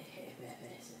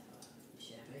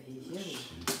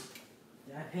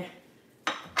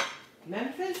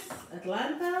 Memphis?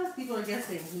 Atlanta? People are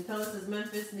guessing. Nutella says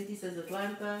Memphis, Nikki says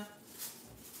Atlanta.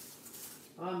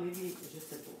 Oh, maybe it's just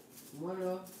simple.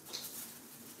 Moro.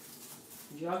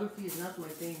 Geography is not my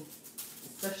thing,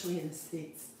 especially in the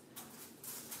States.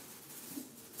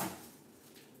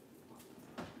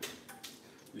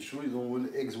 You sure you don't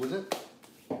want eggs with it?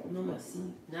 No merci.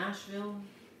 Nashville.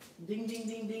 Ding ding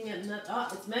ding ding at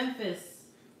it's Memphis.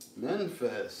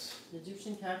 Memphis. The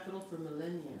Egyptian capital for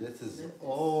millennia. That is Memphis.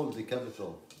 all the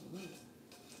capital.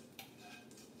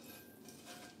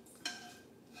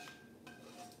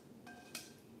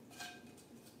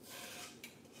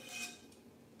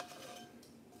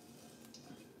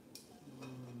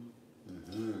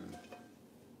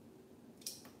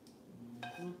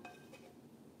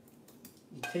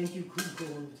 Thank you,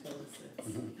 Google, Nutella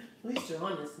says. At least you're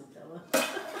honest, Nutella.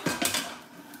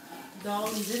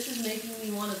 Dolly, this is making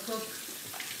me want to cook.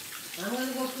 I'm going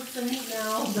to go cook some meat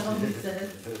now, Dolly says.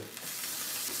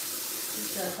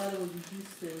 I thought it would be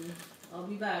Houston. I'll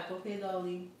be back. Okay,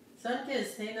 Dolly.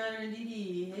 Sunkiss. Hey, Nana and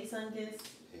Didi. Hey, Sunkiss.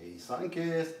 Hey,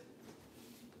 Sunkiss.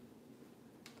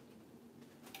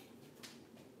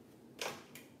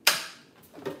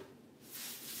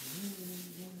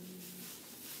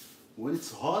 When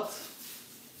it's hot,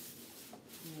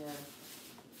 yeah,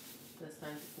 that's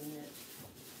time to clean it.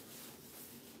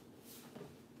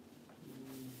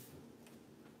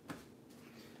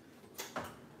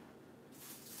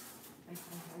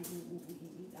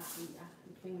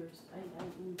 Fingers.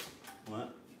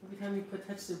 what? Every time you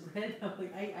touch the bread, I'm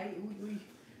like,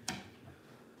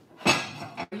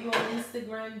 Are you on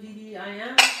Instagram, Didi? I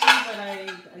am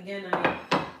actually,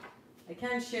 but I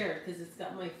can't share it because it's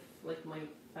got my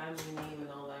family name and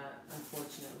all that,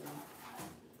 unfortunately.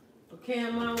 Okay,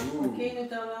 I'm out. Ooh. Okay,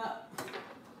 Nutella.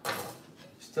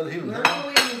 Still here Lurk now?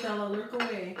 away, Nutella. Lurk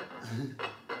away.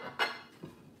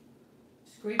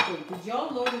 Scrapewood. Did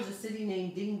y'all know there's a city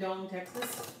named Ding Dong,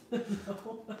 Texas?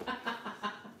 No.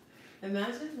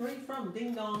 Imagine, where are you from?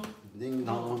 Ding Dong. Ding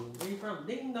dong. Where are you from?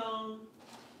 Ding Dong.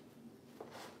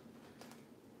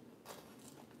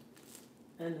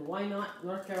 And why not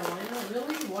North Carolina?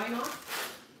 Really? Why not?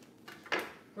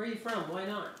 Where are you from? Why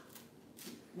not?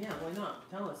 Yeah, why not?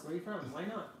 Tell us, where are you from? Why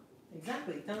not?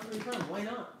 Exactly, tell us where you're from. Why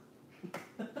not?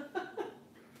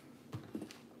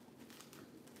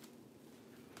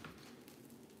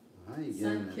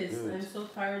 again. Sun-kissed. Good. I'm so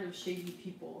tired of shady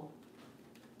people.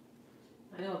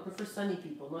 I know, I prefer sunny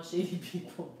people, not shady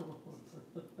people.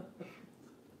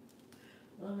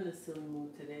 I'm in a silly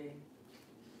mood today.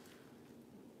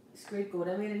 Scapegoat,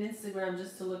 I made an Instagram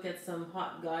just to look at some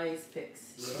hot guys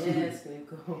pics. Yes,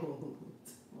 Scapegoat.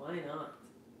 Why not?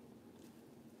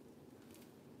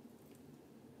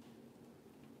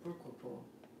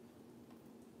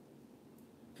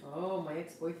 Oh, my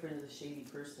ex-boyfriend is a shady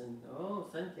person. Oh,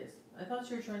 Sunkissed. I thought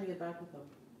you were trying to get back with him.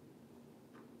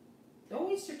 Don't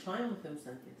waste your time with him,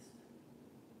 Sunkissed.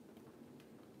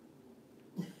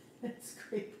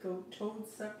 Scapegoat, Toad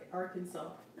Suck, Arkansas.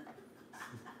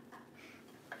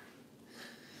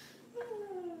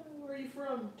 Where are you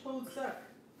from? Toad Suck.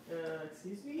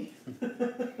 Excuse me?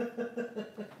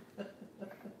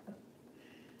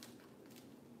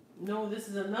 No, this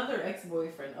is another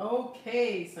ex-boyfriend.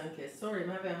 Okay, Sunkissed. Sorry, I'm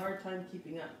having a hard time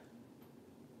keeping up.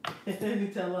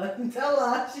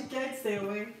 Nutella, she can't stay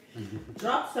away.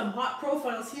 Drop some hot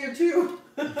profiles here too.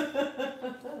 Oh,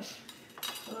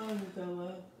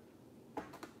 Nutella.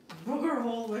 Booger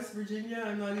Hole, West Virginia.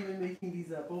 I'm not even making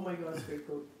these up. Oh my God,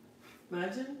 Scapegoat.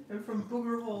 Imagine, I'm from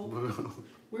Booger Hole.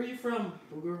 Where are you from?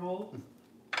 Booger Hole.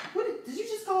 What did you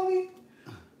just call me?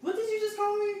 What did you just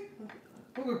call me?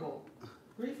 Booger Hole.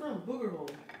 Where are you from? Booger Hole.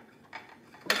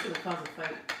 That's gonna cause a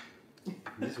fight.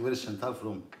 This where is Chantal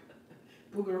from?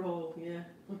 Booger Hole, yeah.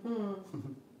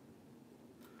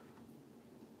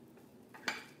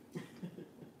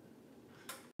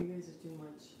 You guys are too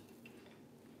much.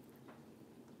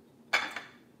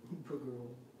 Booger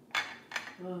Hole.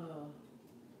 Oh.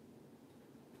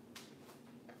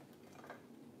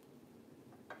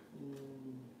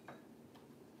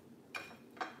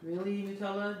 Really,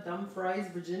 Nutella? Dumb Fries,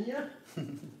 Virginia?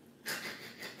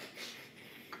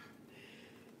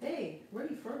 Hey, where are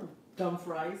you from? Dumb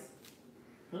Fries.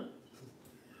 Huh?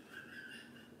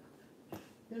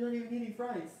 You're not even eating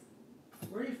fries.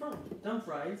 Where are you from? Dumb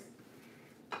Fries.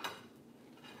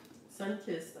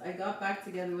 Sunkissed. I got back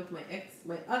together with my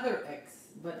other ex,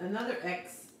 but another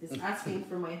ex is asking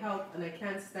for my help and I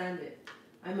can't stand it.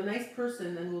 I'm a nice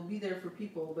person and will be there for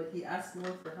people, but he asks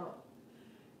more for help.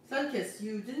 Sunkissed,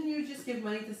 didn't you just give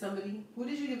money to somebody? Who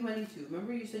did you give money to?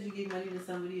 Remember you said you gave money to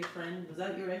somebody, a friend? Was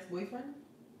that your ex-boyfriend?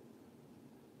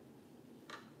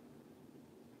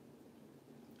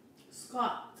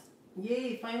 Scott,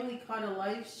 yay, finally caught a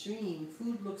live stream.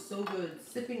 Food looks so good.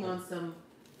 Sipping on some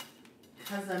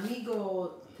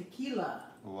Casamigo tequila.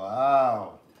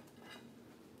 Wow.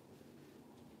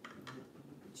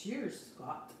 Cheers,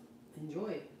 Scott.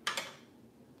 Enjoy.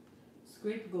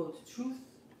 Scapegoat, truth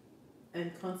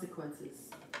and consequences.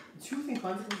 Truth and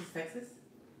Consequences, Texas?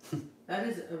 That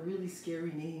is a really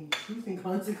scary name. Truth and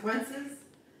Consequences?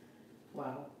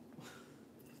 Wow.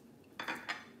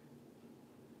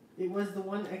 It was the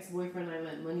one ex-boyfriend I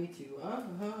lent money to.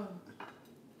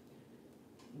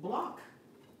 Block.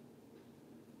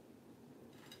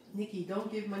 Nikki, don't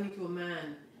give money to a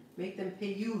man. Make them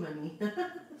pay you, honey.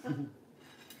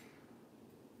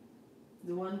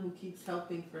 The one who keeps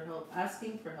asking for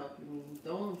help, you mean.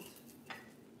 Don't.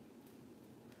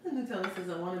 Nutella says,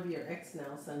 I want to be your ex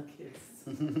now, Sunkissed.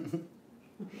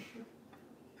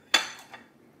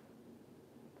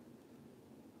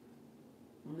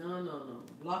 No.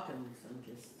 Block him,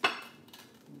 Sunkissed.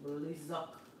 Burley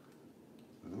Zuck.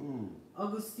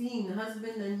 Augustine,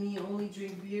 husband and me only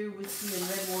drink beer, whiskey, and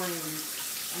red wine.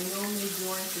 I know maybe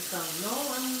wine for some. No,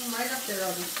 I'm right up there,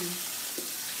 Augustine.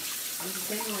 I'm the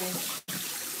same way.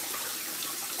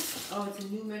 Oh, it's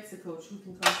in New Mexico, Truth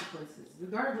and Consequences.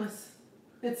 Regardless,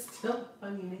 it's still a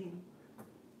funny name.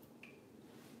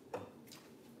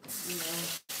 You know.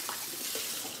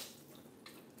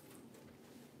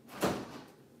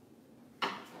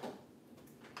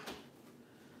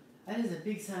 That is a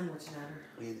big sandwich, Natter.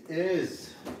 It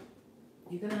is.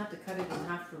 You're gonna have to cut it in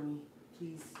half for me,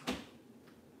 please.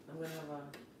 I'm gonna have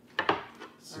a...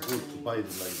 It's good to bite it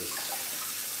like this.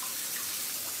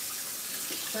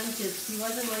 Sunkissed, he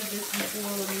wasn't like this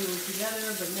before when we were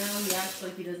together, but now he acts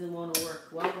like he doesn't want to work.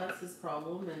 Well, that's his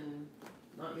problem and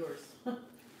not yours.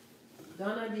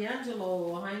 Donna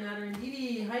D'Angelo, hi Natter and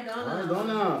Didi. Hi Donna. Hi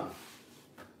Donna.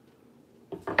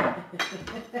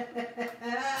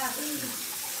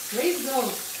 Race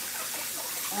Ghost.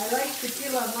 I like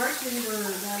Tequila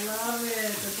Mockingbird. I love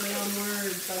it. The play on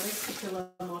words. I like Tequila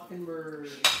Mockingbird.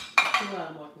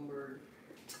 Tequila Mockingbird.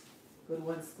 Good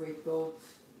one, Scapegoat.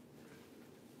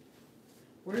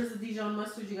 Where's the Dijon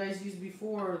mustard you guys used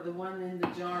before? The one in the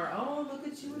jar. Oh, look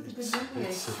at you with the good memory.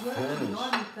 I swear to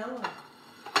God, Nutella.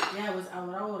 Yeah, it was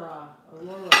Aurora.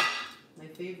 My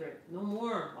favorite. No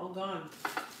more. All gone.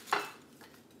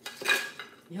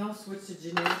 Yeah, I'll switch to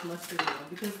generic mustard now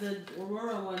because the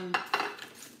Aurora one,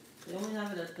 they only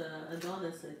have it at the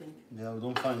Adonis, I think. Yeah, we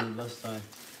don't find it last time.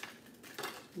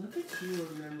 Look at you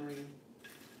remembering.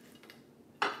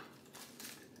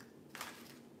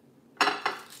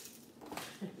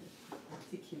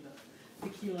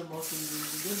 Tequila Mountain Dew.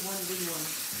 Good one, good one.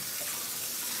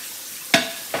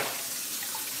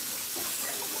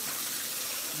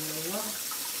 There we go.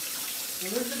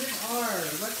 Elizabeth R.,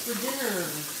 what's for dinner?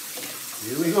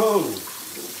 Here we go.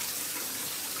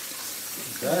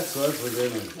 That's what's for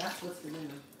dinner. That's what's for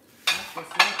dinner. That's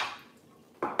what's up.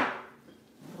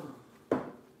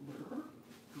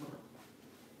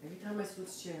 Every time I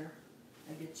switch chair,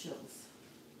 I get chills.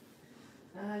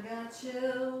 I got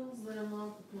chills that are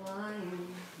multiplying,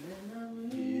 and I'm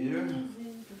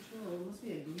losing control. It must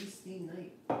be a greasy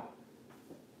night.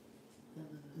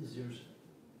 This is yours.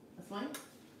 That's mine?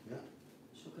 Yeah.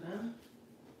 Shukran.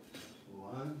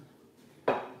 One.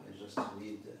 I just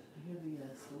need. I hear the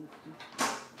smoke too.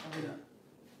 Yeah.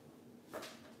 I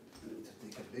need to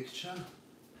take a picture.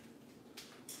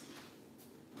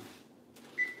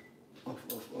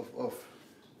 Off.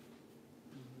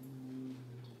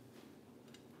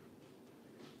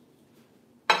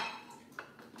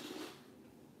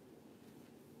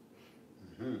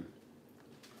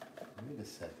 Wait a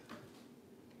sec.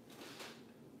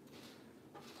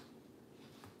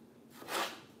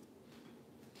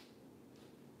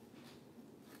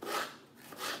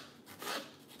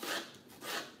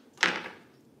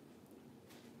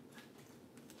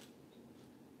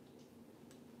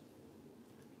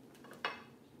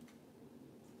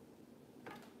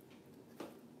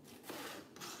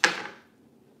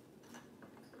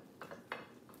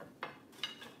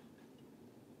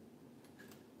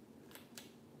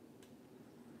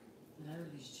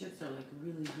 These chips are like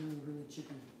really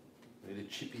chippy. Really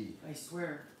chippy. I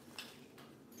swear.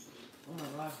 Oh my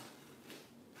god.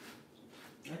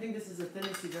 I think this is the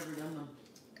thinnest you've ever done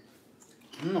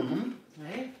them.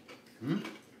 Right? Oh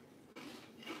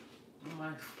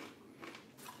my.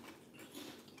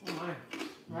 Oh my.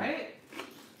 Right?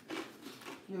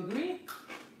 You agree?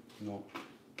 No.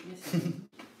 Yes, I do.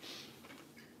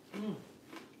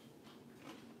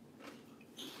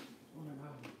 Oh my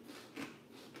god.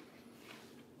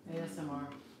 ASMR.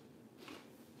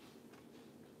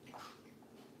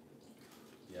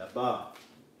 Yeah, bah.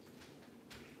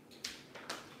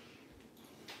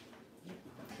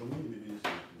 Show me the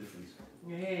difference.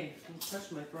 Hey, don't touch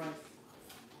my fries.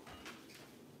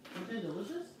 Aren't they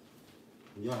delicious?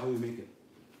 Yeah, how you make it?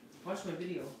 Watch my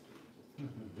video.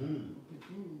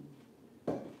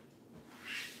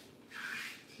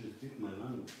 Should speak my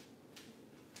language.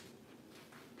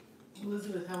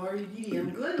 Elizabeth, how are you, Dee?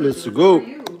 I'm good. Let's Elizabeth. go. How are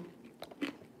you?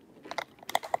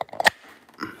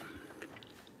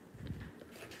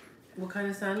 What kind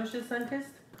of sandwiches,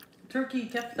 Sunkist? Turkey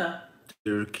kefta.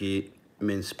 Turkey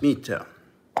minced meat.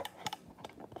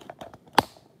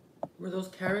 Were those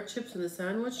carrot chips in the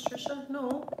sandwich, Trisha?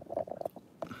 No.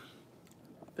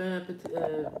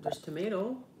 There's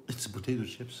tomato. It's potato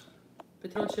chips.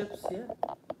 Potato chips, yeah.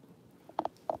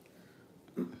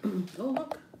 Oh,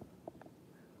 look.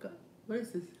 What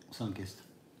is this? Sunkist.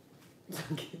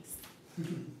 Sunkist.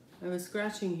 I was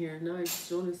scratching here. Now I just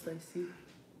noticed I see.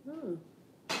 Oh.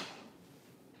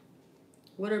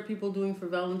 What are people doing for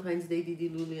Valentine's Day, Didi,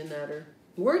 Luli, and Natter?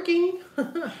 Working!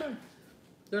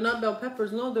 They're not bell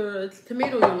peppers. No, it's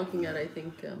tomato you're looking at, I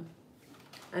think.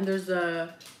 And there's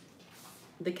the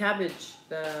cabbage.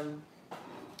 Yeah,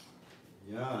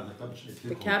 the cabbage.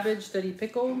 The cabbage that he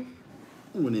pickled.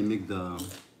 When they make the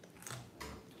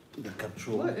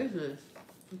capsule. What is this?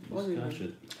 Scratch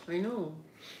it. I know.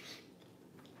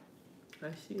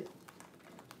 I see it.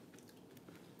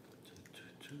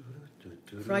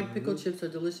 Fried pickle chips are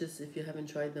delicious if you haven't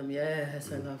tried them.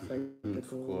 Yes, I love fried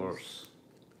pickles. Of course.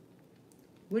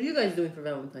 What are you guys doing for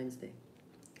Valentine's Day?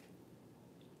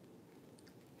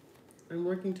 I'm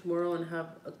working tomorrow and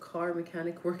have a car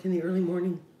mechanic work in the early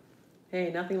morning.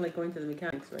 Hey, nothing like going to the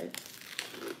mechanics, right?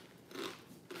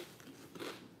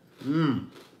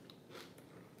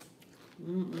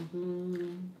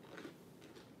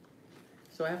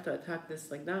 So I have to attack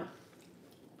this like that.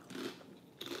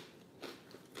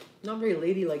 Not very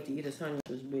ladylike to eat a sandwich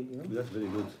this big, you know? That's very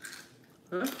good.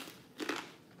 Huh?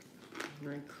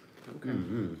 Right. Okay.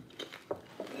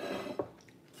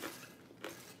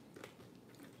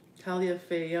 Talia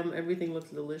Faye, yum, everything looks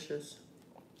delicious.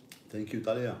 Thank you,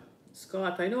 Talia.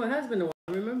 Scott, I know it has been a while.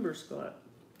 I remember Scott.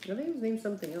 I think his name's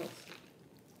something else.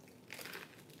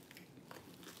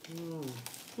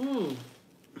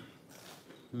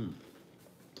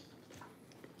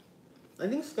 I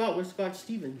think Scott was Scott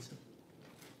Stevens.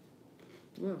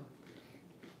 Wow.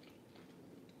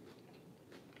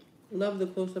 Love the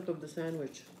close-up of the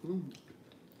sandwich. Mm.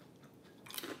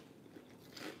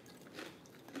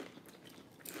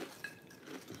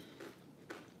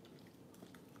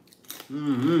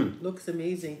 Looks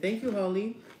amazing. Thank you,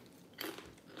 Holly.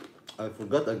 I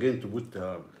forgot again to put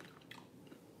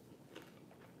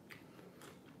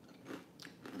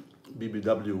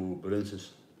BBW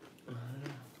Princess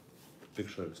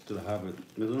picture. Still have it.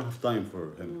 We don't have time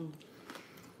for him.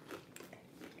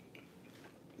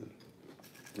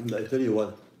 And I tell you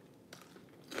what,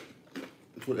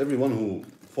 for everyone who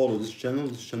follow this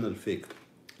channel fake.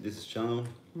 This channel,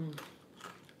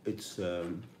 it's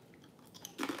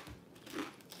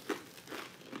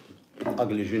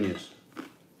ugly genius.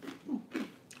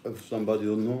 If somebody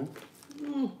don't know,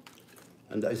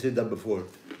 and I said that before,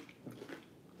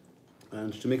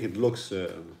 and to make it looks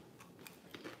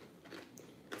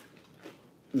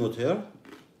not here,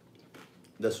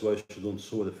 that's why she don't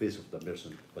show the face of the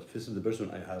person. But face of the person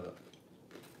I have.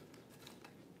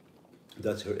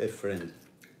 That's her F friend.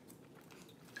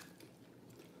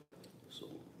 So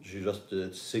she just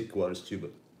sick or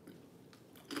stupid.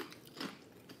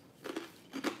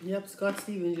 Yep, Scott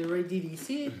Stevens, you're right,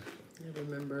 DDC. I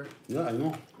remember. Yeah, I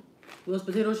know. Those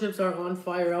potato chips are on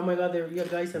fire. Oh my god, you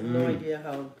guys have no idea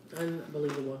how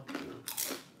unbelievable.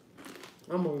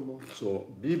 Unbelievable. So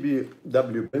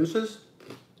BBW Princess,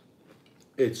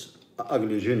 it's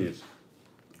ugly genius.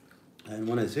 And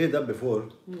when I said that before,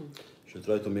 she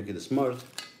tried to make it smart,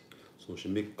 so she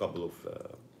make a couple of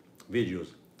videos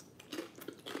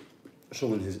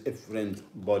showing his friend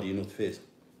body, not face,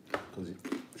 because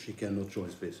she cannot show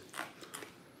his face.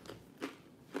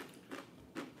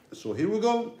 So here we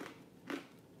go.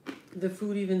 The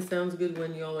food even sounds good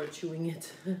when y'all are chewing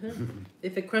it.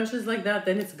 If it crunches like that,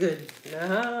 then it's good.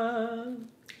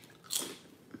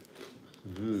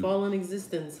 Fallen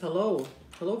existence. Hello.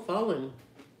 Hello, Fallen.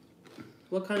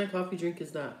 What kind of coffee drink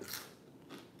is that?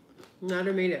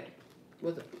 Nader made it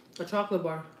with a chocolate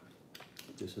bar.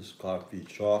 This is coffee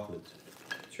chocolate.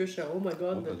 Trisha, oh my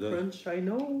god, the crunch. I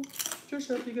know.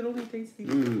 Trisha, if you could only taste these.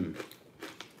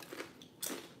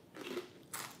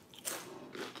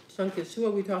 Sunkiss, who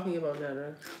are we talking about,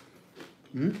 Nader?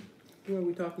 Who are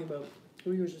we talking about?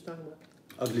 Who you were just talking about?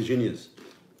 Ugly genius.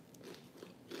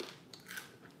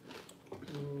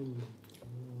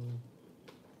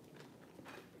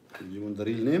 You want the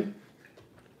real name?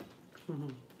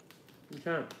 You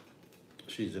can't.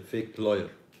 She's a fake lawyer.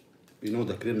 You know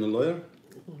the criminal lawyer?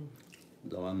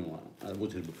 The one who I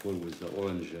put here before with the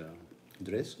orange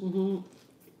dress?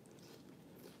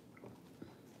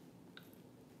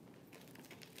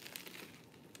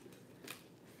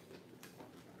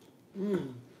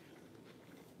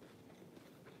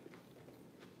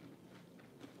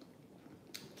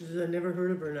 I never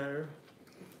heard of her, Nader.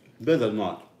 Better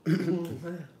not.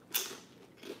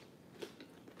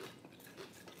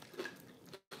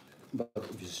 But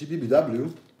if you see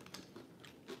BBW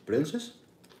Princess,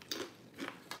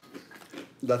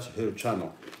 that's her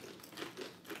channel.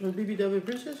 Or BBW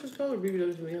Princess is called, or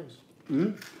BBW something else?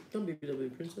 Not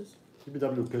BBW Princess.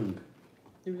 BBW King.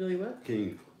 BBW what?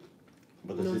 King.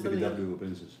 But No, I say something BBW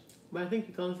Princess. But I think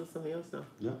he calls it something else now.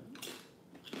 Yeah.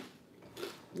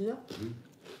 Yeah.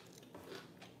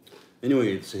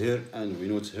 Anyway, it's her, and we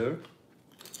know it's her.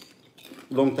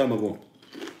 Long time ago.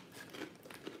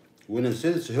 When I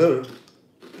said it's her,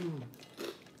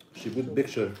 she put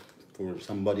picture for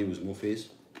somebody with no face.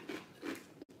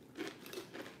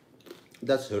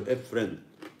 That's her F friend.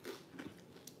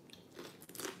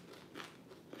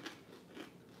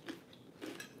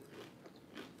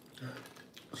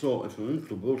 So if you want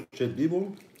to bullshit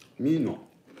people, me no.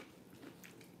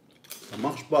 Ça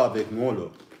marche pas avec moi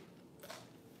là.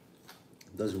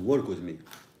 Doesn't work with me.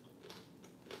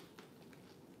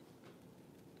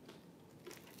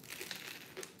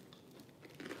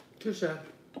 Trisha,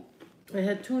 I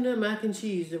had tuna, mac and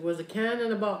cheese. It was a can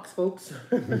and a box, folks.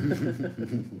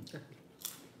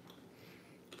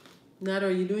 Nat,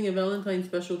 are you doing a Valentine's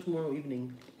special tomorrow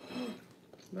evening?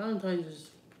 Valentine's is...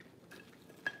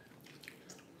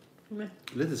 meh.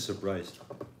 Little surprised.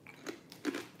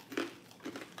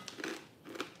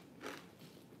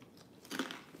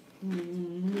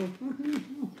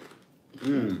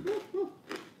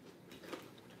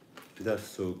 That's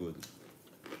so good.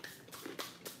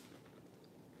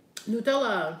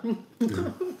 Nutella!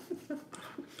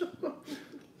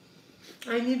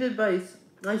 I need advice.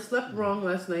 I slept wrong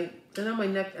last night, and now my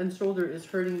neck and shoulder is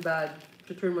hurting bad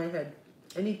to turn my head.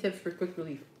 Any tips for quick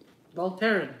relief?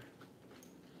 Voltaren.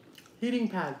 Heating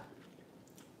pad.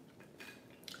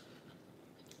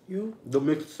 You? Don't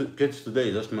make kids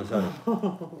today, that's massage.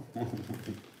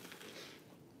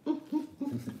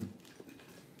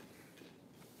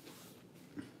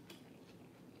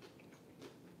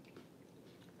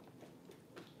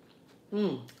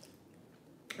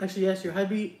 Actually, yes, your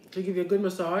hubby to give you a good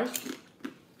massage.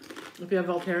 If you have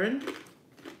Voltaren.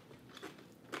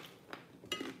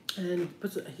 And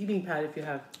puts a heating pad if you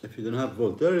have. If you don't have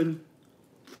Voltaren,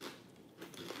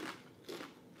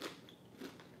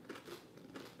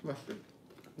 Mustard.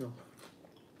 No.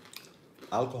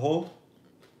 alcohol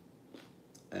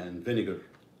and vinegar.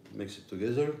 Mix it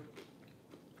together,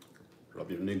 rub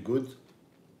your neck good,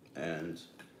 and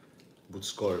put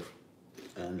scarf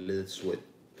and let it sweat.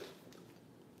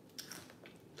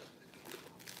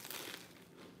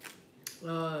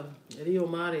 Rio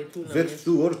Mare too. Vicks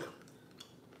do work.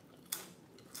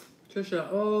 Trisha,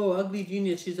 oh, ugly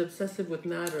genius. She's obsessive with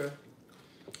Nader.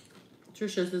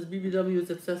 Trisha says BBW is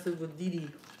obsessive with Didi.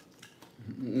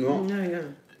 No, Yeah.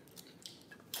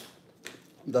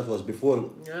 that was before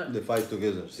Yeah. they fight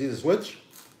together. See the switch?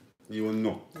 You will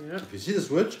know. Yeah. If you see the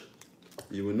switch,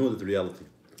 you will know the reality.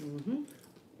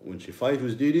 When she fight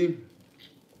with Didi,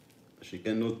 she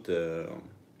cannot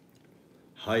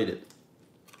hide it.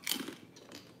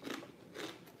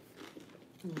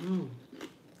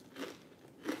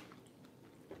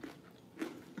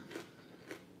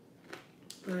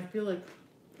 And I feel like,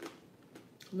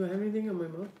 do I have anything on my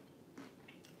mouth?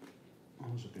 Oh,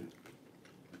 it's okay.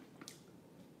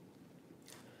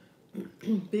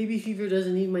 Baby fever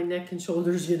doesn't need my neck and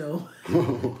shoulders, you know.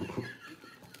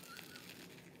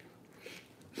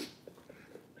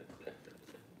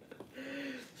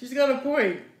 She's got a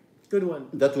point. Good one.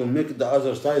 That will make the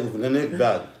other side of the neck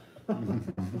bad.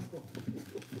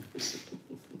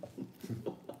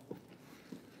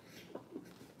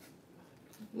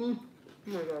 Oh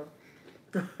my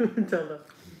god. Tell her.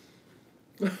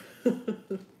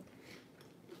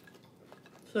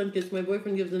 Son kiss, my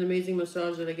boyfriend gives an amazing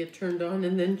massage that I get turned on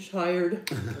and then tired.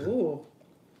 Oh.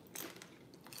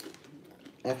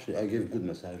 Actually, I give good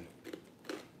massage.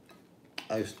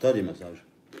 I study massage.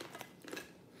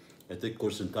 I take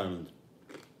course in Thailand.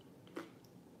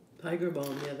 Tiger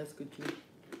balm, yeah, that's good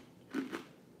too.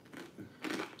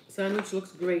 Sandwich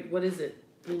looks great. What is it?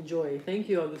 Enjoy. Thank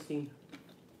you, Augustine.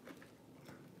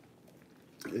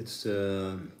 It's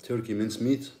turkey mince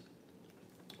meat.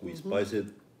 We spice it.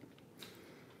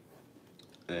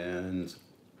 And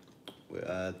we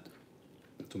add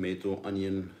tomato,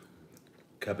 onion,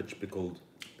 cabbage pickled,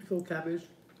 Pickled cabbage.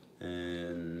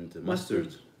 and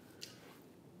mustard.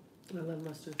 I love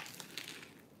mustard.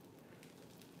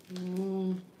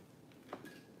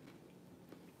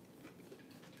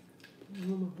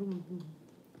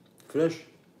 Fresh.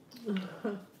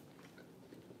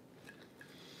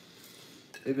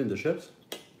 Even the chips.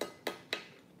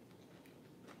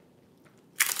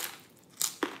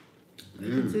 I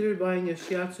considered buying a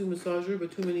shiatsu massager,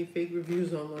 but too many fake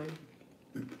reviews online.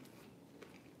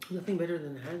 Nothing better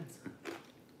than hands.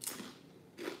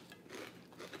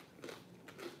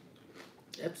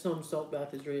 Epsom salt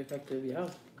bath is very effective, yeah.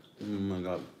 Oh my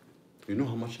god. You know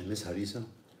how much I miss harissa?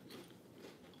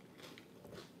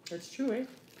 That's true, eh?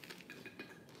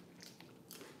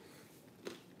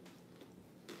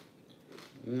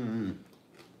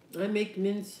 I make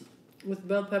mince with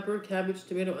bell pepper, cabbage,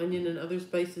 tomato, onion, and other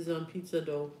spices on pizza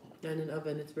dough and an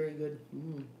oven. It's very good.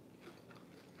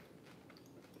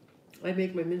 I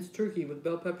make my minced turkey with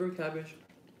bell pepper, cabbage,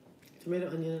 tomato,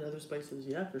 onion, and other spices.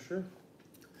 Yeah, for sure.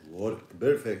 Work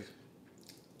perfect.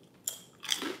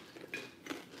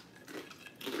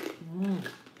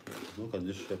 Look at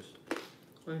these chips.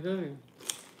 I'm telling you.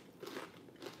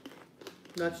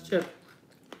 That's chip.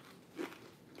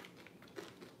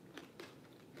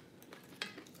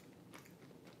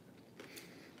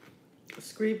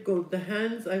 Scapegoat. The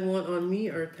hands I want on me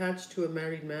are attached to a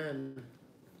married man.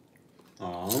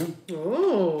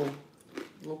 Oh,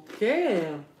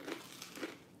 okay.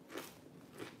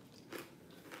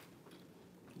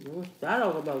 What's that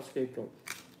all about, scapegoat?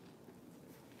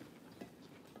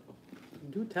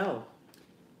 Do tell.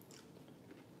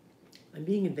 I'm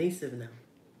being invasive now.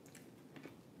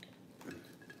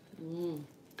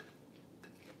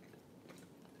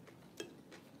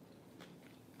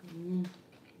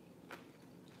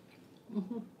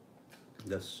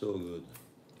 That's so good.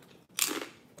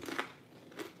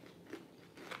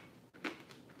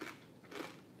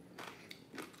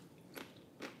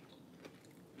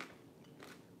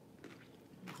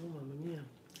 Oh, mamma mia.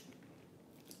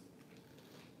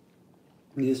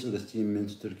 Yes, the steamed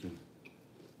minced turkey.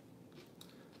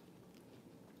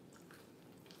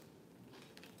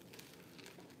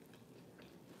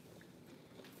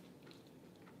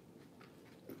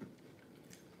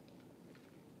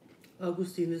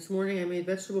 Augustine, this morning I made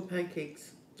vegetable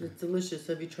pancakes. It's delicious.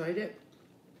 Have you tried it?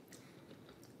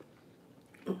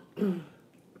 Do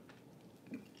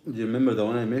you remember the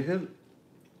one I made here?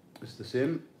 It's the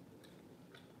same,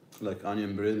 like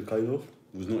onion bread kind of,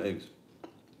 with no eggs.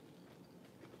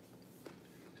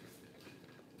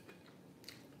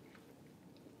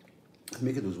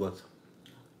 Make it with what?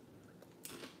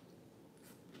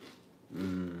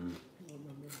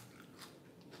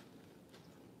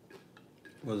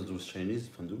 Was it with Chinese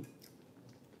fondue?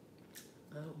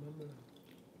 I don't remember.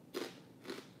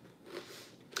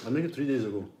 I made it 3 days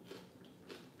ago.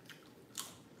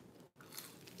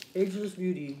 Ageless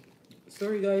Beauty.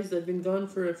 Sorry guys, I've been gone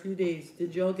for a few days.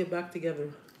 Did y'all get back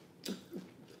together?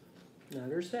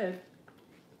 Nader said.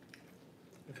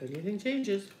 If anything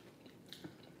changes,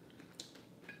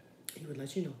 he would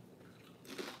let you know.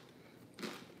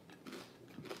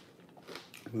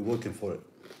 We're working for it.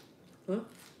 Huh?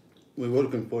 We're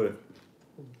working for it.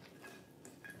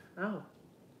 Ow.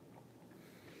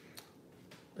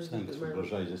 Thanks for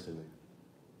apologize yesterday.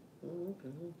 Oh,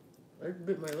 okay. I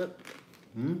bit my lip.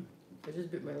 I just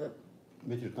bit my lip.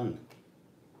 Bit your tongue.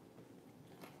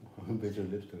 Bit your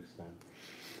lips to expand.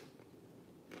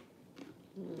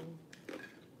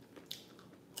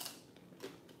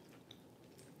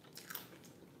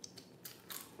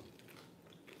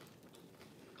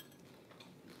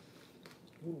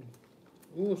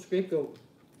 Ooh, scapegoat.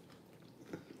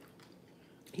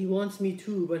 He wants me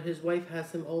too, but his wife has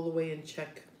him all the way in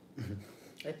check.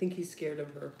 I think he's scared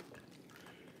of her.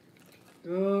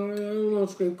 Oh, I don't know,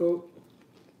 scapegoat.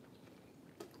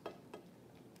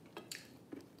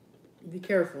 Be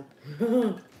careful.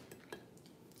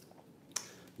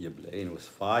 Your brain was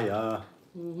fire.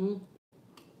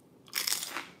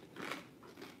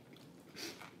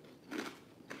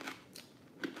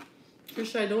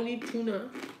 Trisha, I don't eat tuna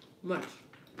much.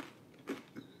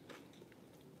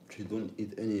 She don't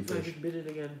eat any I fish. just bit it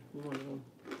again. Oh my God.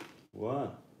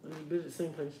 What? I just bit it the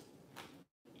same place.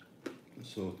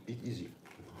 So eat easy.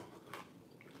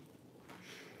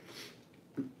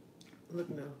 Look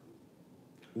now.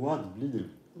 What? Bleeding?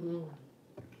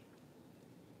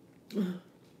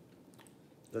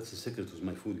 That's the secret with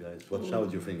my food, guys. Watch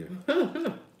out your finger.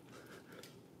 You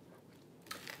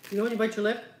know when you bite your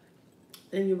lip,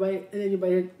 and you bite, and then you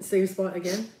bite it same spot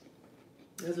again?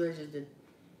 That's what I just did.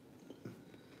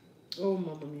 Oh,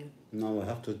 mamma mia. Now I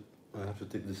have to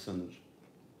take this sandwich.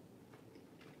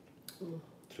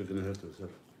 She's gonna hurt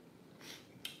herself.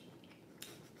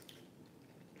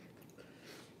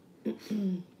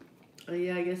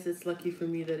 Yeah, I guess it's lucky for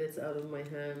me that it's out of my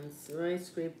hands. Right,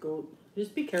 scapegoat?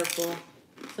 Just be careful.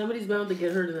 Somebody's bound to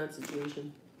get hurt in that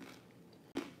situation.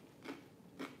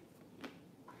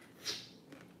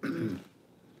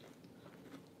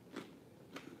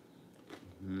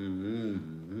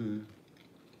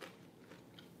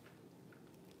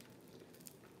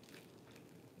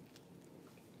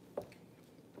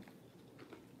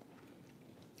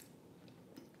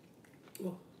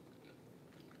 Oh.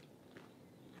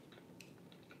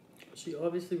 She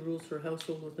obviously rules her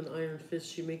household with an iron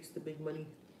fist. She makes the big money.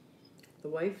 The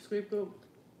wife, scapegoat?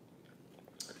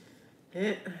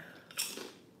 Eh.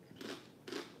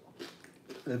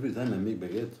 Every time I make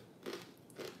baguette,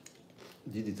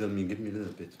 Didi tell me, give me a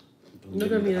little bit. Don't Look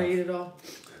give at me me, I half." eat it all.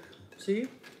 See?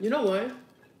 You know why?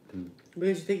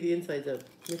 Because you take the insides out.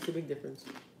 Makes a big difference.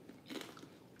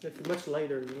 It's much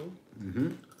lighter, you know?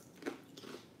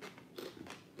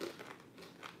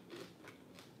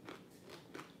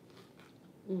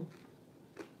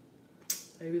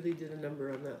 I really did a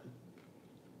number on that.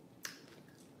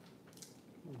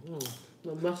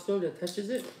 The mustard that touches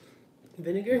it.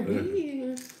 Vinegar.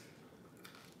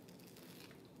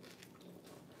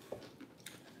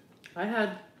 I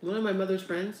had one of my mother's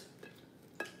friends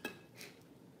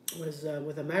was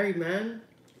with a married man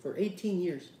for 18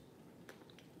 years.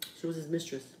 She was his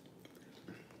mistress.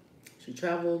 She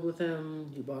traveled with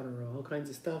him. He bought her all kinds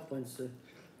of stuff. And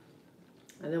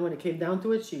then when it came down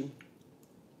to it,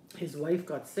 his wife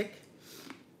got sick.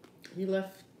 He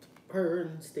left her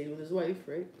and stayed with his wife,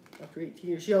 right? After 18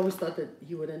 years. She always thought that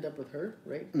he would end up with her,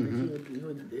 right?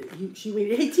 She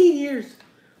waited 18 years.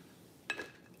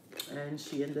 And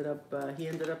he ended up,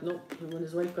 nope. When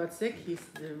his wife got sick, he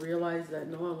realized that,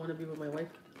 no, I want to be with my wife.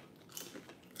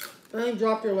 And he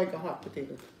dropped her like a hot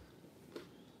potato.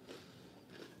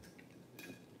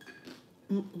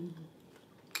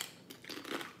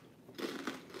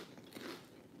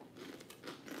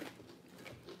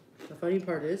 The funny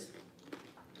part is,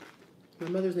 my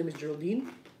mother's name is Geraldine.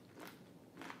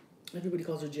 Everybody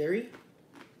calls her Jerry.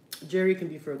 Jerry can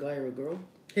be for a guy or a girl.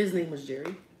 His name was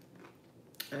Jerry.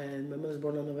 And my mother's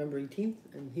born on November 18th,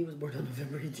 and he was born on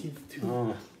November 18th too.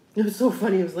 Oh. It was so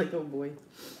funny. It was like, oh boy.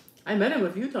 I met him a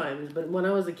few times, but when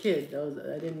I was a kid,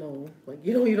 I didn't know. Like,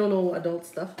 you know, you don't know adult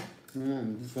stuff.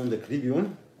 This one, the creepy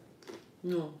one?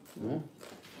 No. No?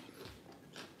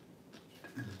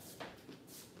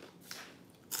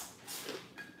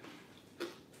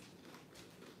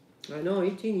 I know,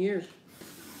 18 years.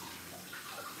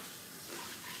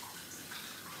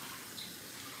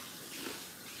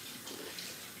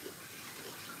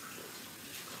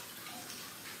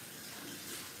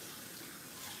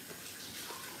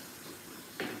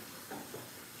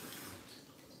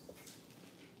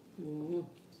 Mm.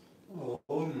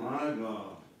 Oh my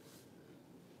God.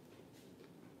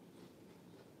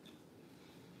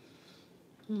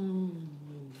 Mm.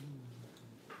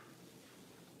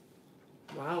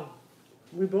 Wow.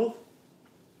 We both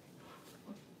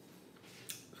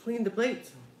cleaned the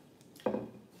plates.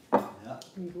 Yeah.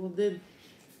 We both did.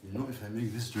 You know, if I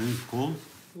make this drink cold,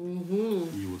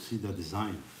 Mm-hmm. you will see the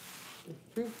design.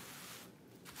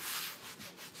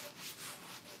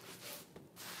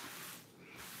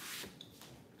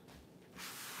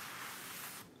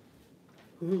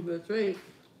 That's right.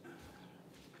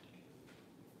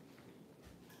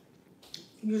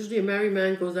 Usually a married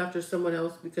man goes after someone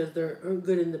else because they're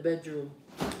good in the bedroom.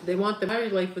 They want the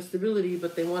married life with stability,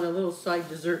 but they want a little side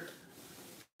dessert.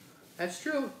 That's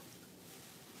true.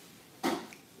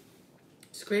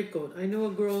 Scapegoat. I know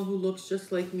a girl who looks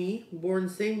just like me, born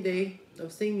same day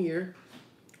of same year.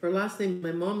 Her last name,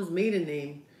 my mom's maiden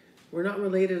name. We're not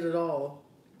related at all.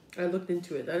 I looked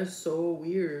into it. That is so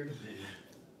weird.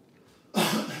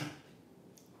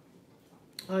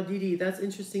 Didi, that's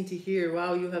interesting to hear.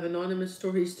 Wow, you have anonymous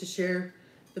stories to share.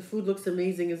 The food looks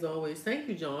amazing as always. Thank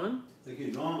you, John. Thank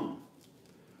you, John.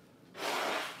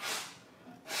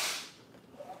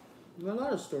 A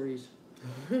lot of stories.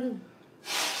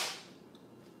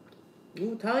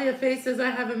 Ooh, Talia Faye says I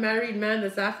have a married man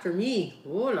that's after me.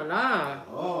 Oh la la.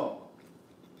 Oh.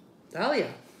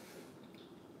 Talia.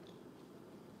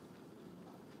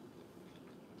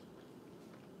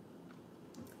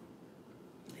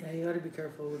 Yeah, you gotta be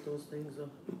careful with those things though.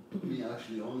 Me,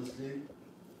 actually, honestly,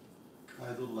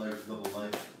 I don't like double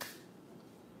life.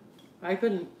 I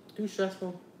couldn't. Too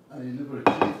stressful. I never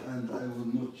cheat and I will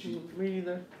not cheat. Me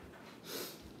either.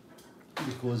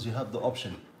 Because you have the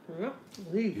option. Yep.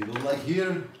 Leave. You don't like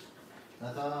here,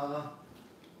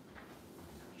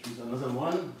 choose another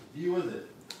one, be with it.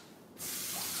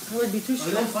 I would be too I don't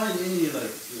stressed. find any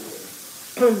like,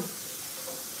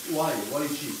 why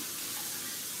cheat?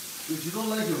 If you don't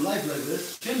like your life like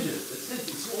this, change it. That's it.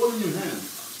 It's all in your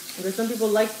hands. There's some people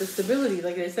like the stability,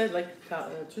 like I said, like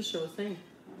Trisha was saying.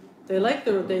 They like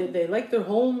their they like their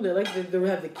home. They like they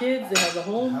have the kids. They have the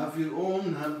home. Have your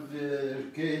own, have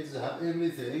kids, have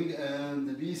everything,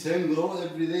 and be single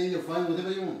every day. You find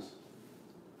whatever you want.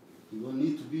 You don't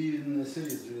need to be in a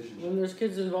serious relationship. When there's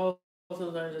kids involved,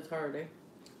 sometimes it's hard, eh?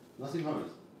 Nothing hard.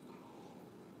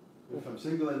 If I'm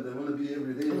single and I want to be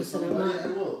every day with Listen, somebody, I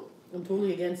will. I'm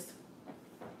totally against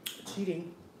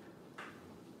cheating.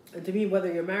 And to me,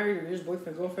 whether you're married or you're just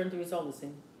boyfriend, girlfriend, to me, it's all the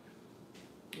same.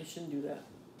 You shouldn't do that.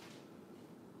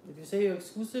 If you say you're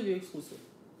exclusive, you're exclusive.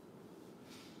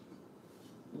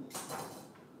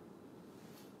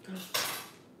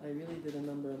 I really did a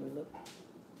number on my lip.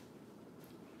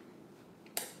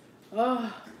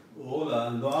 Ah,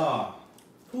 Hola, no.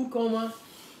 food coma.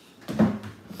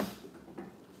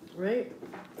 Right?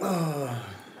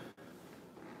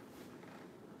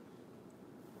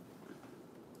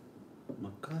 My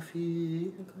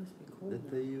coffee It must be cold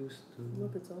that now. I used to.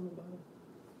 Look, it's on the bottom.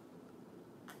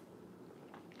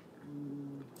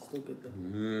 Still good though.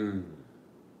 Mm.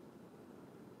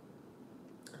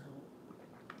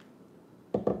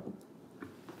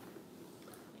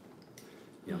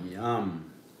 Yum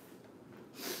yum.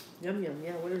 Yum yum,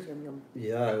 yeah, where's yum yum?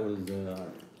 Yeah, I will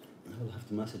have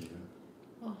to message her.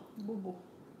 Oh, boo boo.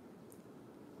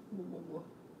 Boo boo boo.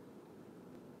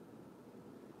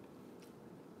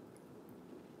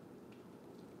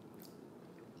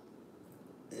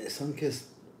 Sunkist,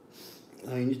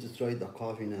 I need to try the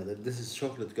coffee now. This is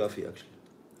chocolate coffee actually.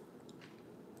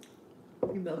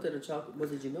 You melted a chocolate. What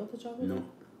did you melt the chocolate? No,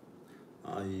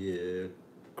 I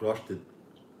crushed it.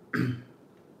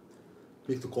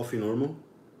 Make the coffee normal.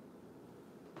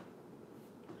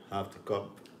 Half the cup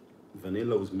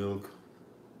vanilla with milk.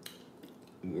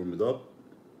 Warm it up.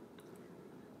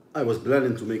 I was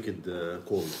planning to make it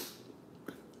cold,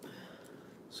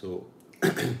 so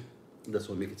that's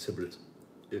why I make it separate.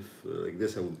 If like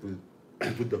this, I would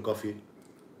put the coffee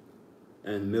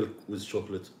and milk with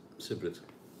chocolate separate,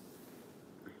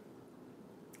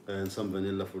 and some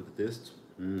vanilla for the taste.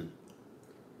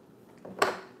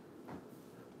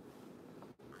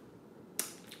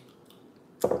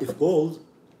 If cold,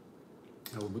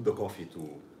 I will put the coffee to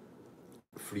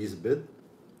freeze a bit.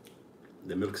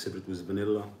 The milk separate with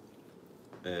vanilla,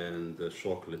 and the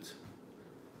chocolate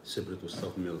separate with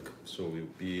soft milk. So we'll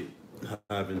be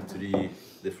having 3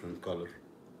 different color.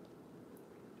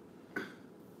 You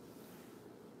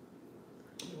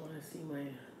want to see my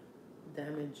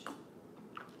damage?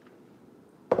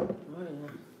 Oh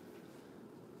yeah.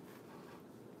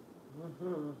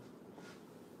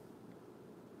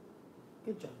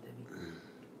 Good job, Debbie.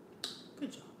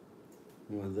 Good job.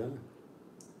 What was that?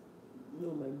 No,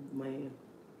 my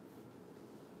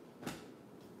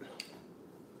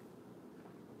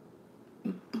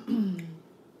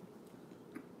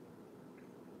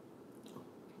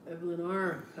Evelyn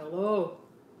R. Hello.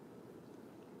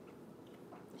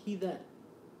 He that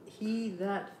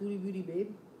foodie booty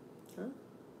babe. Huh?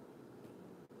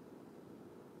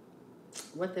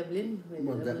 What, Evelyn? Wait,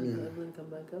 What that mean? Evelyn come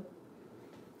back up.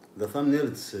 The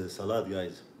thumbnail is salad,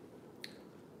 guys.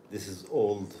 This is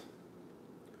old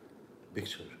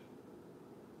picture.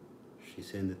 She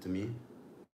sent it to me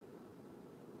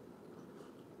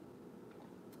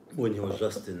when he was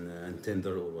just in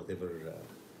Tinder or whatever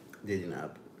dating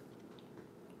app.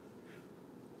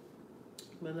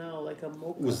 But now, like a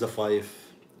mocha. With the 5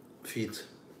 feet.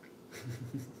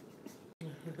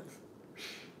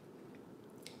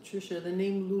 Trisha, the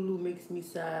name Lulu makes me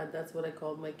sad. That's what I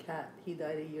called my cat. He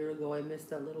died a year ago. I miss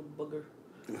that little bugger.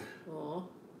 Aw.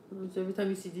 So every time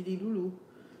you see Didi Lulu,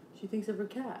 she thinks of her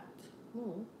cat.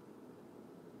 Oh.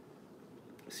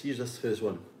 See, just first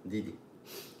one, Didi.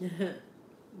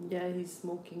 Yeah, he's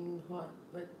smoking hot.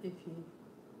 But if he...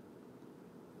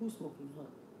 Who's smoking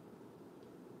hot?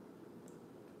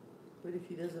 But if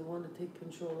he doesn't want to take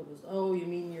control of his... Oh, you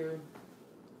mean your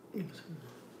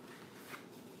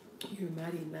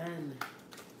married man.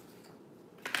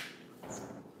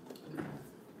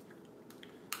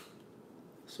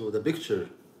 So the picture,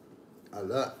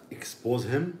 Allah expose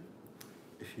him.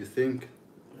 If you think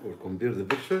or compare the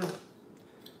picture,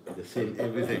 the same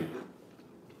everything.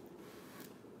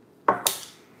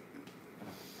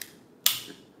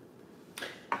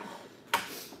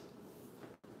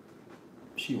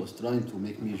 She was trying to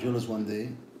make me jealous one day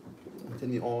and tell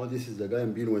me, oh, this is the guy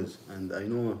I'm being with. And I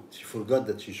know she forgot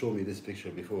that she showed me this picture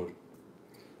before.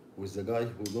 With the guy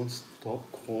who don't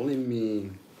stop calling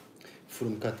me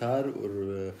from Qatar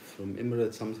or from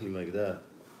Emirates, something like that.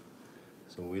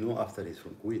 So we know after he's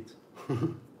from Kuwait.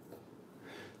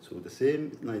 So the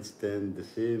same nightstand, the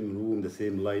same room, the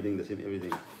same lighting, the same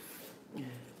everything.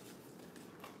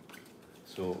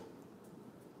 So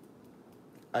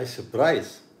I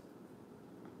surprised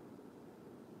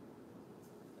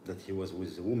that he was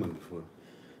with a woman before.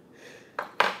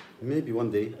 Maybe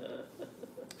one day.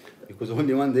 Because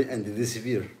only one day and they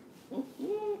disappear.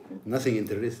 Nothing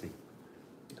interesting.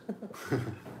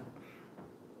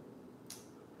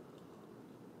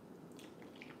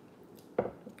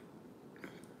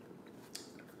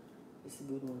 It's a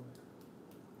good one.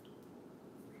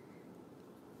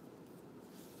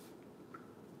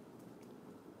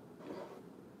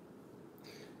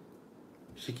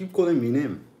 She keep calling me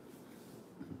name.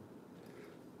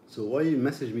 So why you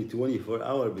message me 24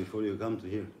 hours before you come to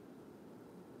here?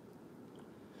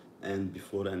 And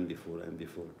before and before and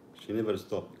before. She never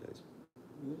stopped, guys.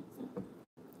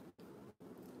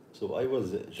 So I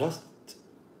was just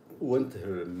went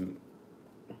her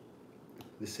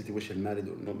this situation, married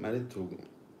or not married, to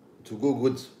go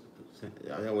good.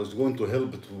 I was going to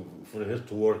help for her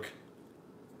to work.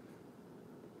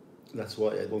 That's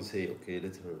why I don't say, okay,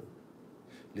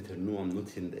 let her know I'm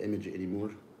not in the image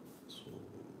anymore. So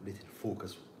let her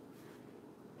focus.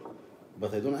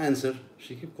 But I don't answer.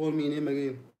 She keep calling me name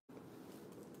again.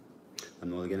 I'm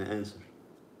not gonna answer.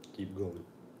 Keep going.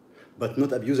 But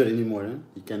not abuser anymore, eh?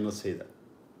 You cannot say that.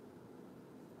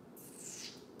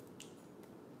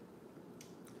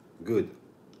 Good.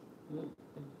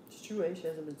 It's true, eh? She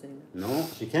hasn't been saying that. No,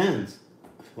 she can't.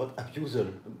 What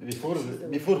abuser?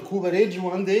 Before Cuba Age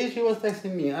one day she was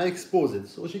texting me. I exposed it,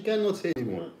 so she cannot say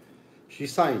anymore. She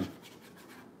signed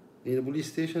in the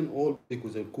police station all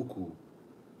because of cuckoo,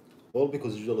 all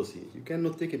because of jealousy. You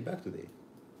cannot take it back today.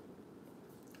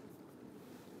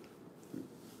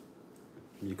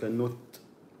 You cannot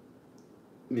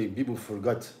make people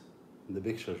forget the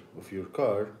picture of your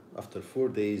car after 4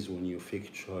 days when you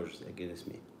fake charges against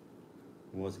me.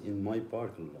 It was in my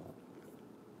parking lot.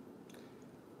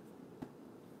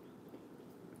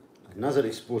 Another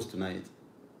exposed tonight.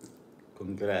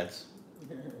 Congrats.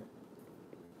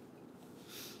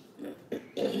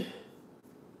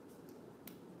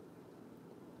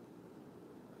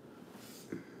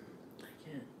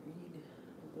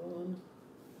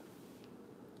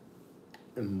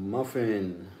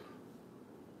 Muffin.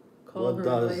 Call What her,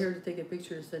 does- invite her to take a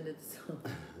picture and send it to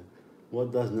someone.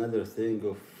 What does Nader think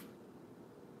of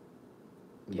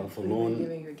Buffalo?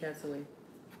 Giving her cats away.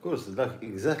 Of course,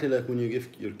 exactly like when you give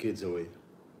your kids away.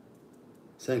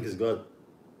 Thanks God,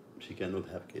 she cannot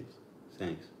have kids.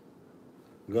 Thanks.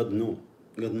 God know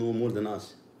more than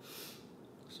us.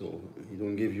 So he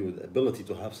don't give you the ability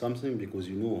to have something because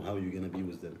you know how you're gonna be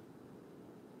with them.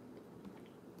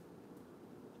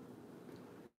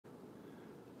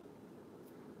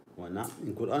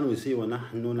 In Quran we say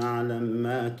وَنَحْنُ نَعْلَمْ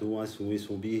مَا تُوَسْوِسُ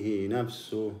بِهِ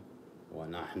نَفْسُهُ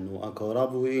وَنَحْنُ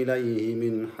أَقْرَبُ إِلَيْهِ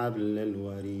مِنْ حَبْلِ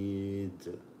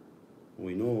الْوَرِيدِ.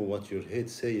 We know what your head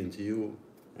saying to you,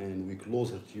 and we're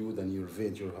closer to you than your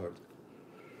vein, your heart.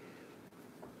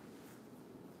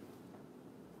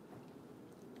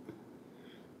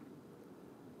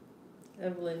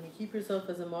 Evelyn, you keep yourself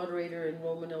as a moderator in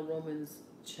Roman L. Roman's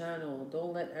channel.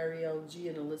 Don't let Ariel G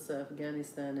and Alyssa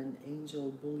Afghanistan and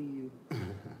Angel bully you.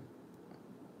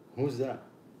 Who's that?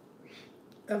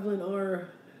 Evelyn R.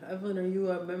 Evelyn, are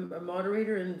you a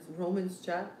moderator in Roman's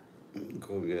chat?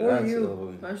 Congrats, Poor you.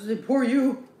 Evelyn. I should say, poor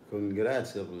you.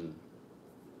 Congrats, Evelyn.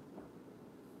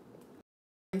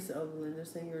 Nice, Evelyn. They're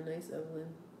saying you're nice, Evelyn.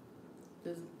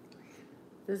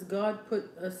 Does God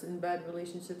put us in bad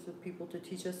relationships with people to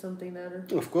teach us something,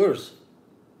 Nader? Of course.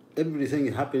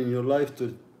 Everything happen in your life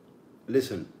to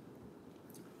listen.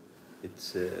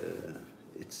 It's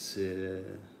the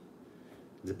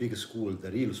big school,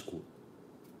 the real school.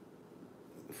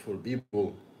 For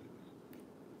people,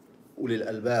 ulil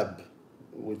albab,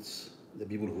 which the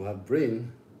people who have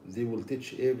brain, they will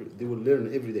they will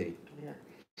learn every day. Yeah.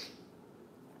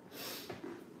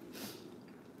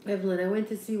 Evelyn, I went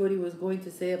to see what he was going to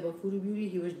say about Foodie Beauty.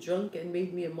 He was drunk and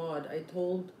made me a mod. I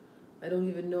don't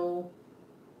even know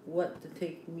what to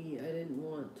take me. I didn't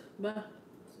want. But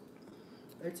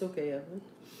it's okay, Evelyn.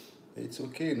 It's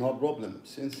okay, no problem.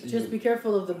 Since Just be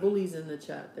careful of the bullies in the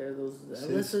chat there. Those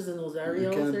Alyssas and those you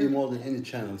Ariels cannot there. be more than any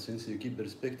channel. Since you keep the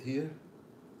respect here,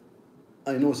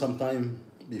 I know sometime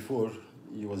before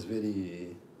you was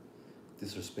very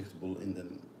disrespectful in the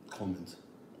comments.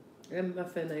 I'm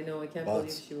Muffin, I know. I can't But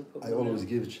believe she would put I one always down.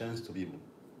 give a chance to people.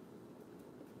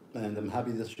 And I'm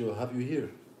happy that she'll have you here.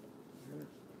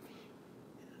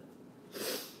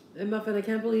 And Muffin, I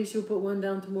can't believe she'll put one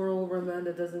down tomorrow over a man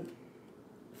that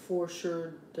for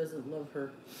sure doesn't love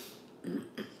her.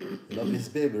 Love his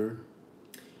baby.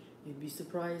 You'd be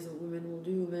surprised what women will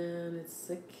do, man. It's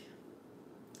sick.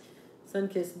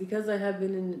 Sunkiss, because I have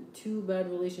been in 2 bad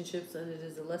relationships and it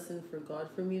is a lesson for God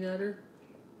for me, Nader.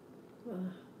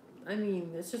 I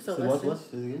mean, it's just a lesson. What?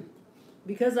 Say it again?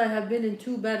 Because I have been in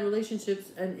 2 bad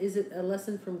relationships and is it a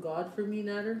lesson from God for me,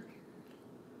 Nader?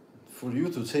 For you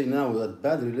to say now that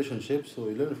bad relationship, so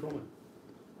you learn from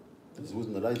it. This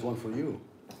wasn't the right one for you.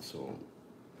 So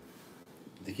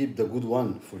they keep the good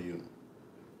one for you.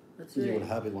 That's You will right.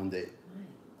 have it one day.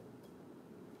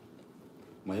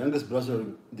 My youngest brother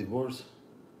divorced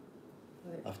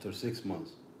Right. after 6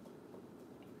 months.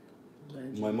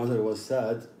 Imagine. My mother was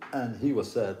sad and he was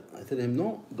sad. I tell him,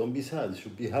 no, don't be sad. You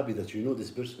should be happy that you know this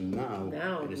person now.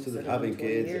 Now, and instead instead of of having 20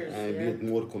 kids years, and yeah. be it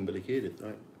more complicated,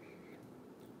 right?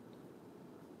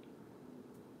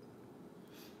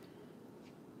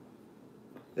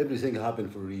 Everything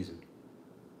happened for a reason.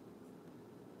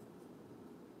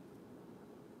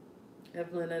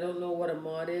 Evelyn, I don't know what a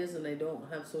mod is and I don't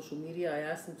have social media. I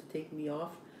asked him to take me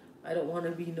off. I don't want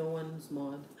to be no one's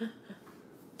mod.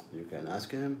 You can ask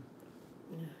him.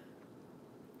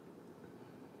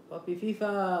 Papi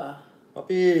FIFA.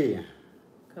 Papi!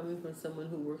 Coming from someone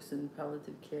who works in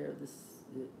palliative care,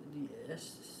 the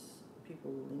S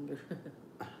people will linger.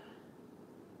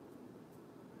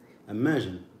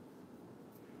 Imagine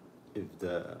if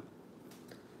the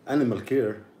animal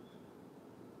care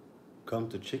come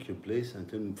to check your place and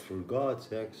tell them, for God's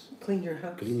sakes, Clean your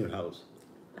house. clean your house.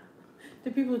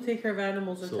 The people who take care of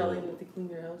animals are So- telling them to clean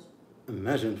your house.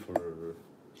 Imagine for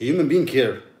human being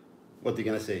care, what they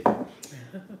gonna say?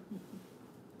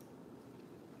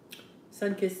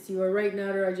 Sunkissed, you are right,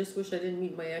 Nader. I just wish I didn't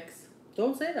meet my ex.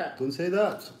 Don't say that. Don't say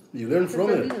that. You learn For from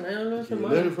some it. reason, I don't know You from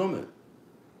learn mine. from it.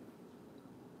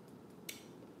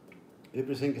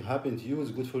 Everything happened to you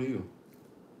is good for you.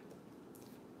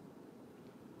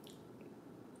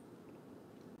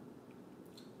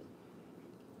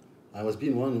 I was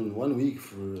being one week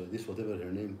for this whatever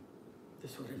her name,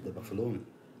 This one. the buffalo.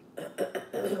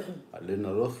 I learned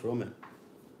a lot from it.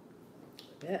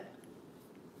 Yeah.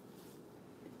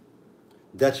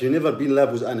 That you never be in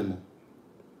love with animal.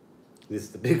 This is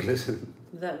the big lesson.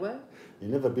 That what? You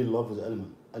never be in love with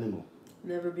animal.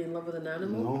 Never be in love with an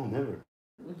animal? No, never.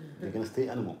 They're gonna stay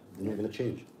animal. They're not gonna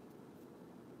change.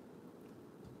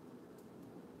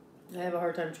 I have a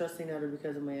hard time trusting Nader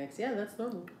because of my ex. Yeah, that's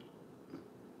normal.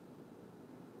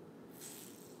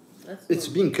 That's It's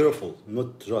normal. being careful,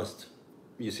 not trust.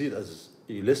 You see it as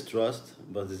less trust,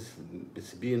 but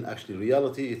it's being actually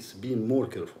reality. It's being more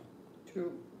careful.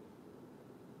 True.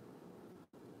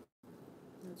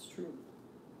 That's true.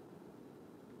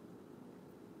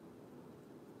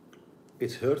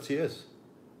 It hurts, yes,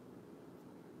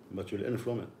 but you'll learn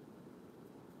from it.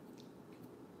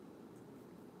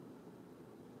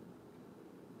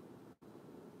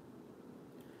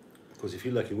 Because you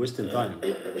feel like you're wasting time.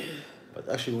 But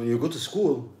actually, when you go to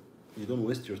school, you don't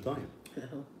waste your time.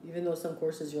 Even though some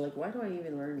courses you're like, why do I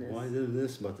even learn this? Why did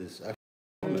this? But it's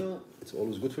actually, it's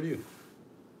always good for you.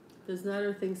 Does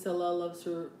Nader think Salah loves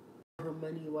her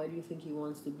money? Why do you think he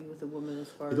wants to be with a woman as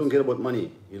far You as... don't care about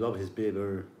money. You love his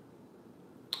paper.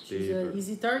 She's an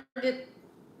easy target.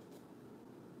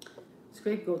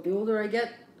 Scapegoat. The older I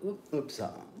get, Oops.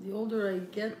 the older I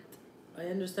get, I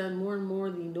understand more and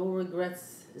more the no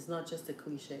regrets is not just a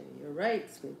cliche. You're right,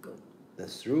 scapegoat.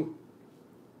 That's true.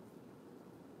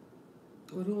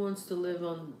 But who wants to live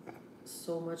on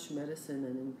so much medicine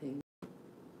and in pain?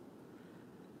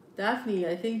 Daphne,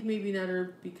 I think maybe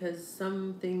Nader, because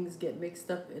some things get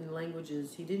mixed up in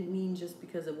languages. He didn't mean just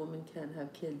because a woman can't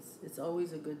have kids. It's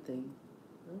always a good thing.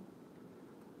 No?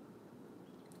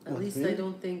 At least I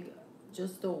don't think,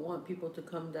 just don't want people to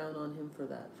come down on him for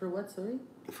that. For what, sorry?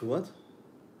 For what?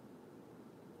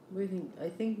 What do you think? I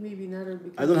think maybe Nader,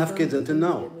 because I don't have some kids until things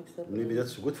now. get mixed up in Maybe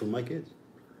languages. that's good for my kids.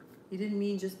 He didn't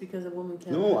mean just because a woman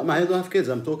can't No, have I don't have kids.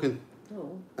 I'm talking,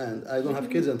 No. and I don't have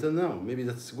kids until now. Maybe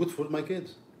that's good for my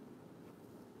kids.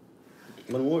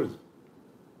 One word.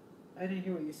 I didn't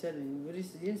hear what you said. What did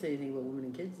you didn't say anything about women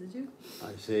and kids, did you?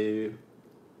 I say,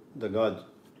 the God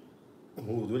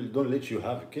who will don't let you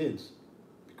have kids,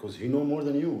 because He know more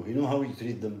than you. He know how you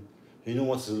treat them. He know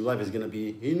what life is gonna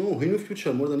be. He know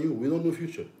future more than you. We don't know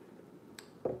future.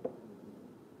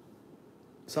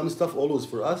 Some stuff always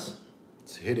for us,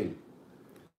 it's hidden.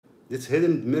 It's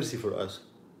hidden mercy for us.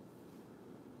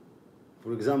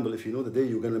 For example, if you know the day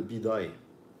you're gonna die,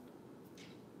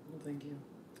 No, thank you.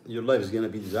 your life is gonna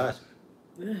be disaster.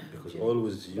 Because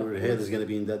always your head is gonna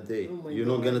be in that day. Oh my You're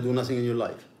not God. gonna do nothing in your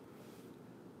life.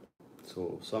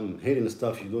 So some hidden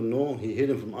stuff you don't know, He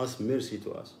hidden from us, mercy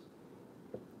to us.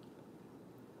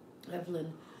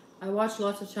 Evelyn, I watch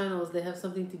lots of channels. They have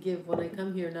something to give. When I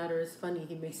come here, Nader is funny.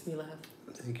 He makes me laugh.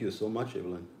 Thank you so much,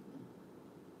 Evelyn.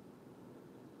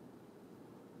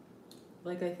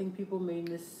 Like, I think people may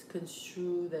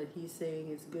misconstrue that he's saying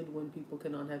it's good when people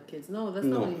cannot have kids. No, that's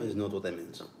No, not what it's not what I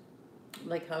meant.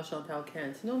 like how Chantal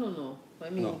can't. No. I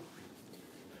mean, No.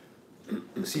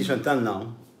 See Chantal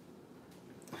now,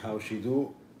 how she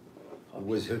do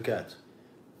with her cat.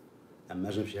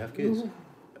 Imagine if she have kids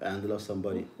and love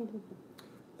somebody,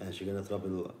 and she gonna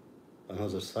travel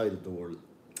another side of the world.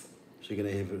 She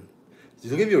gonna have her.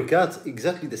 You give your cat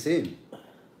exactly the same.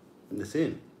 The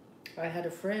same. I had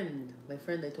a friend, my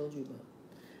friend I told you about,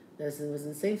 that was in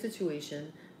the same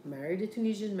situation, married a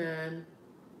Tunisian man.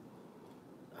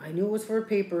 I knew it was for her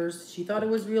papers. She thought it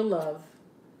was real love.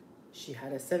 She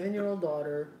had a 7-year-old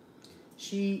daughter.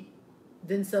 She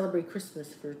didn't celebrate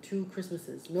Christmas for 2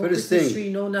 Christmases. No Christmas tree,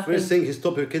 no nothing. First thing, he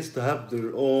stopped her kids to have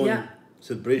their own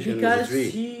celebration with the because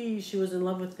tree. she was in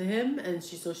love with him, and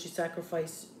she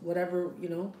sacrificed whatever,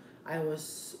 I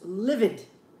was livid.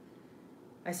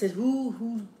 I said,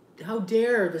 how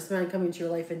dare this man come into your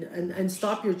life and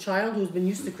stop your child who's been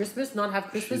used to Christmas, not have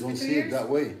Christmas She for don't 2 see years? it that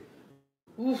way.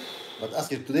 Oof. But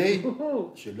ask her today,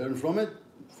 No. she learn from it,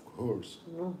 of course.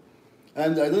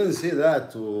 And I didn't say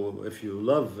that to if you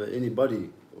love anybody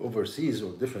overseas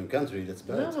or different country, that's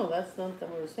bad. No, that's not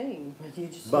what we're saying. But you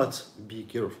just But be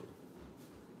careful.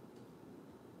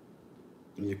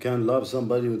 You can love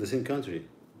somebody with the same country,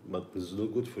 but it's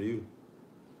not good for you.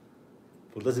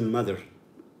 It doesn't matter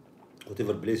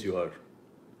whatever place you are.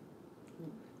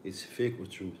 It's fake or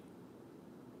truth.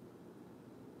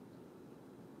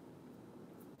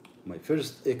 My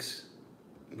first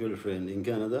ex-girlfriend in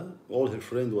Canada, all her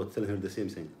friends were telling her the same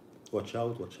thing. Watch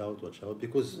out, watch out, watch out.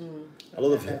 Because a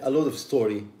lot of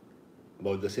story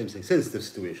about the same thing, sensitive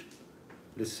situation.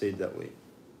 Let's say it that way.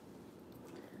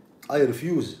 I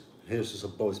refuse her to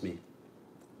suppose me.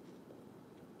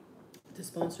 to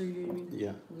sponsor you, you mean?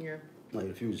 Yeah, Yeah. I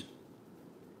refuse.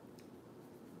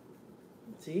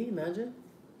 See, imagine.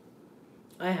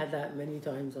 I had that many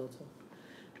times also.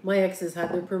 My exes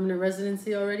had their permanent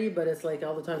residency already, but it's like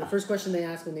all the time. The first question they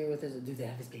ask when they were with us is, do they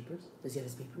have his papers? Does he have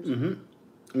his papers?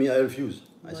 Me, I refuse.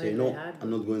 I say Mine, no, I had I'm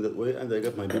not going that way, and I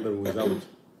got my paper without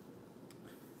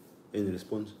Any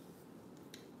response?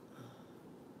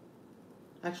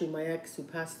 Actually, my ex who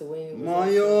passed away was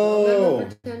Mayo! also on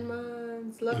for 10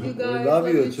 months. Love you guys. We love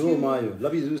you too, Mayo.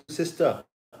 Love you, sister.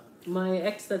 My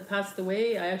ex that passed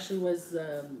away, I actually was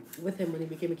with him when he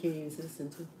became a Canadian citizen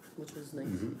too, which was nice.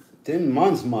 10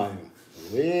 months, Mayo.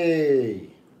 Way.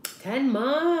 10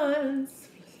 months.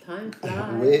 Time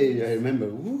flies. Way, I remember.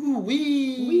 Woo,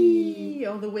 wee. Wee.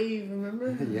 Oh, the wave,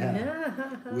 remember?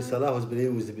 Yeah. With Salah was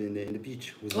in the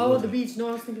beach. With Oh, the beach. No,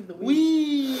 I was thinking of the wave.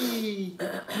 Wee.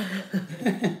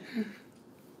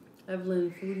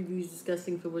 Evelyn, foodie views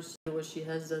disgusting for what she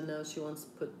has done now. She wants to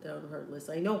put down Heartless.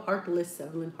 I know Heartless,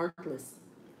 Evelyn, Heartless.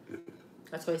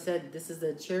 That's why I said this is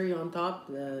the cherry on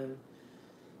top.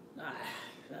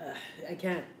 I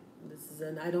can't. This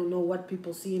is I don't know what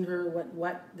people see in her.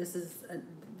 What this is.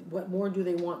 What more do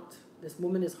they want? This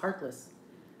woman is heartless,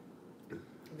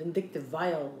 vindictive,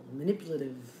 vile,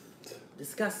 manipulative,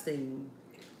 disgusting.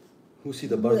 Who see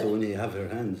the bird when he have her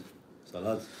hand?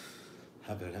 Salah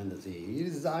have her hand and say,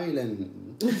 here's the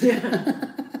island.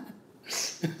 Yeah.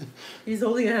 He's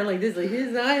holding a hand like this, like,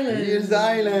 here's the island. Here's the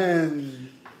island.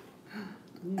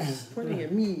 He's pointing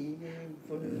at me.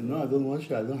 No, I don't want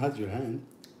you. I don't have your hand.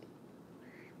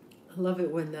 I love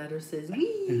it when Nader says,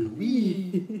 wee.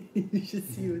 Wee. You should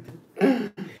see it.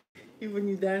 Even when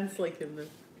you dance like him.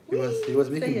 He was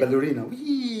making ballerina.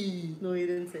 Wee. No, he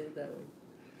didn't say it that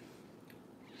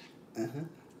way.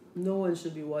 No one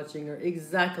should be watching her.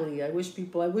 Exactly. I wish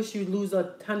you'd lose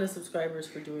a ton of subscribers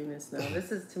for doing this now.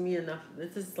 This is, to me, enough.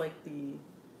 This is like the...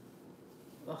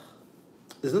 Ugh.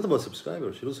 It's not about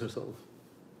subscribers. She loses herself.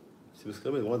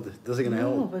 Subscribers, what? Doesn't gonna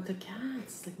help. No, but the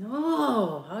cats. Like,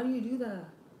 no. How do you do that?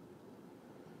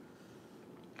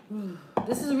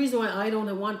 This is the reason why I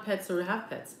don't want pets or have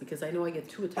pets. Because I know I get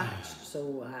too attached.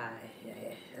 So,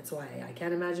 that's why I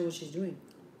can't imagine what she's doing.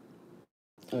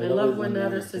 I love when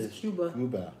Nader says Cuba.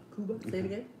 Cuba. Cuba? Say it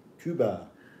again. Cuba.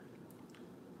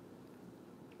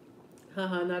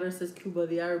 Haha, Nader says Cuba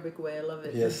the Arabic way. I love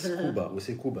it. Yes, Cuba. We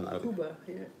say Cuba in Arabic. Cuba,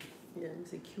 yeah. Yeah, you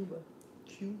say Cuba.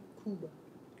 Cuba.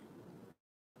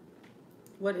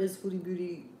 What is Foodie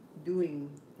Beauty doing?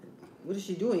 What is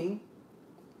she doing?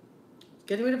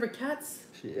 Getting rid of her cats?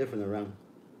 She effing around.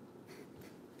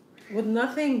 With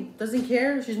nothing. Doesn't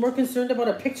care. She's more concerned about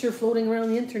a picture floating around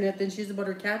the internet than she is about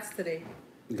her cats today.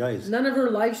 Guys. None of her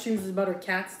live streams is about her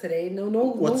cats today. No.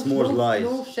 What's more lies?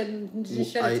 No shed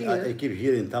a tear. I keep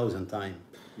hearing 1,000 times.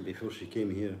 Before she came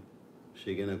here,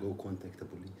 she gonna go contact the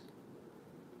police.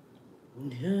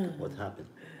 Yeah. What happened?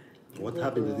 What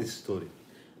happened to this story?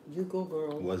 You go,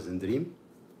 girl. Was in dream?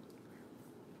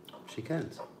 She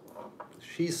can't.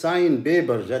 She signed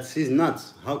paper that she's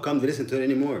nuts. How come they listen to her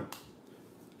anymore?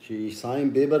 She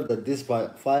signed paper that this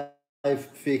five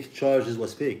fake charges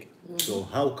was fake. So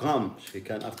how come she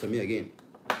can after me again?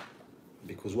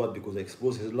 Because what? Because I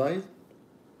exposed his lies?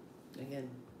 Again.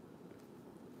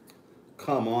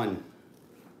 Come on.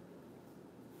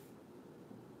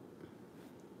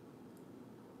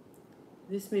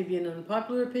 This may be an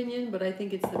unpopular opinion, but I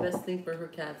think it's the best thing for her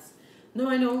cats. No,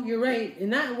 I know, you're right. In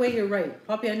that way, you're right.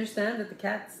 Poppy, I understand that the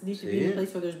cats need to be in a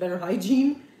place where there's better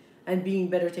hygiene and being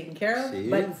better taken care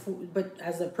of. But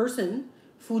as a person,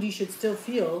 Foodie should still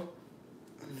feel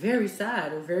very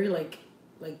sad or very like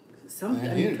something.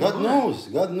 I mean, God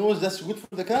knows that's good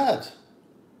for the cat.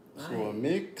 So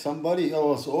make somebody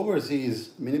else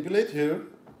overseas manipulate her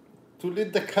to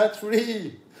let the cat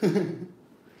free.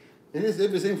 It is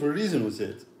everything for a reason, we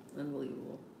said.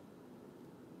 Unbelievable.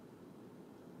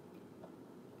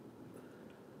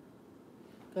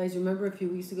 Guys, remember a few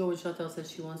weeks ago when Chantal said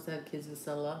she wants to have kids with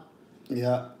Salah?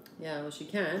 Yeah. Yeah, well, she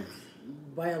can't.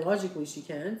 Biologically, she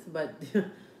can't, but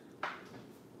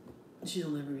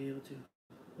she'll never be able to.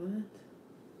 What?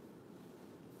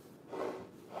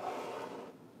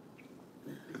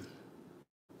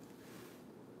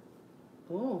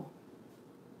 Oh.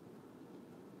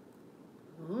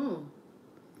 Oh.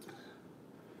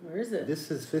 Where is it?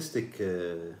 This is Fistic.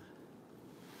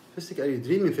 Fistic, are you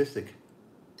dreaming, Fistic?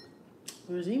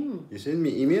 Where's him? You send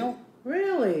me email?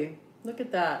 Really? Look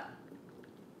at that.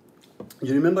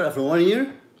 You remember after 1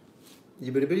 year?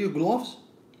 You prepare your gloves?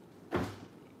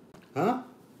 Huh?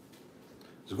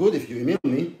 It's good if you email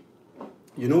me.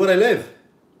 You know where I live.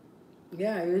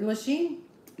 Yeah, you're in Lachine?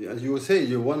 As you will say,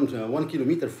 you're 1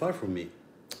 kilometer far from me.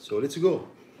 So let's go.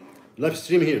 Live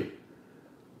stream here.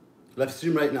 Live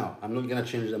stream right now. I'm not gonna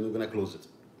change it. I'm not gonna close it.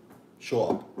 Show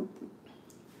up.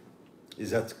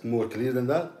 Is that more clear than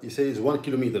that? You say it's 1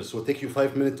 kilometer, so it'll take you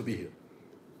 5 minutes to be here.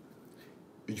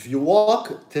 If you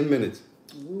walk, 10 minutes.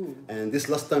 Ooh. And this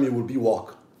last time you will be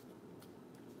walk.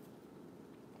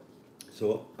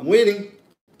 So I'm waiting.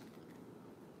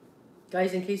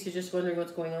 Guys, in case you're just wondering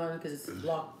what's going on, because it's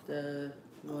blocked.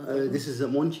 This is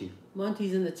Monchi.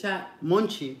 Monty's in the chat,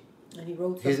 Monchi. and he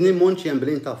wrote His something. name Monchi and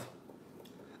Brain Tough.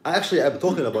 Actually, I'm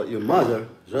talking about your mother.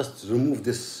 Just remove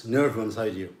this nerve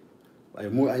inside you. I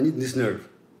need this nerve.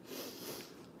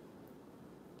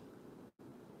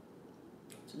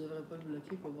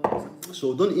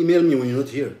 So don't email me when you're not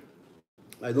here.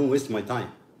 I don't waste my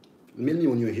time. Email me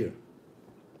when you're here.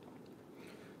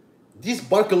 This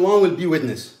bark alone will be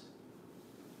witness.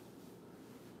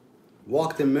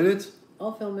 Walk 10 minutes.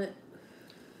 I'll film it.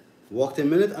 Walk 10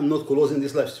 minutes. I'm not closing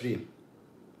this live stream.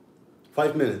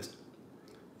 5 minutes.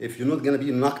 If you're not gonna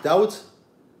be knocked out,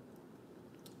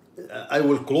 I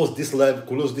will close this live,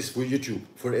 close this for YouTube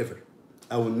forever.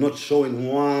 I will not show in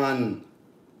one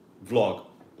vlog,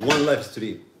 one live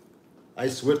stream. I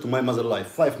swear to my mother life,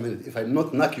 5 minutes. If I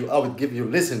not knock you out, give you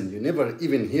listen, you never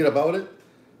even hear about it.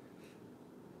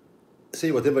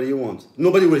 Say whatever you want.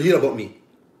 Nobody will hear about me.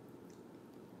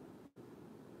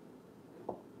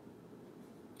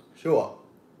 Show up.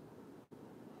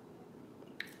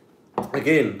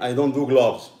 Again, I don't do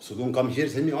gloves, so don't come here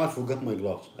and tell me, oh, I forgot my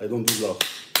gloves. I don't do gloves.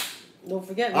 Don't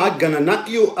forget. I'm gonna knock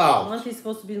you out. Monty's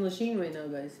supposed to be in Lachine right now,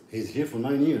 guys. He's here for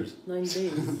 9 years. 9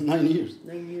 days. 9 years.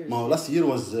 9 years. My last year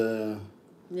was.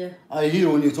 Yeah. I hear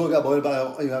when you talk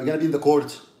about you're gonna be in the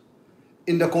court.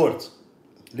 In the court,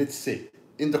 let's say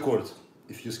in the court.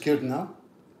 If you're scared now,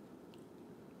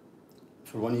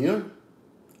 for 1 year,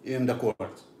 in the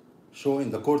court. Show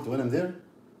in the court when I'm there.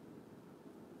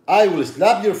 I will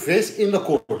slap your face in the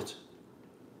court.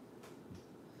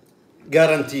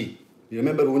 Guarantee. You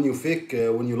remember when you fake,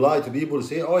 when you lie to people,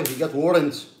 say, oh, he got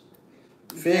warrants.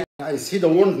 Fake. I see the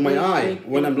warrant in my eye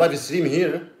when I'm live stream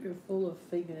here. You're full of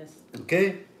fakeness.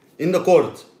 Okay? In the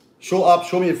court. Show up,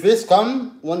 show me your face.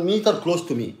 Come 1 meter close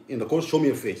to me. In the court, show me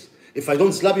your face. If I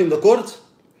don't slap you in the court,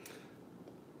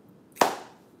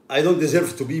 I don't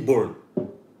deserve to be born.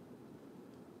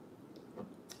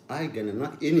 I gonna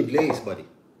knock any place, buddy.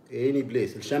 Any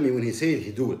place. El Shami, when he said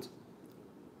he do it.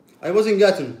 I was in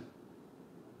Gatton.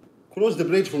 Cross the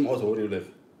bridge from Ottawa where you live.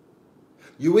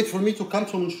 You wait for me to come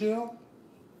to Montreal?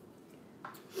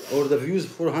 Or the views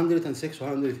 400 and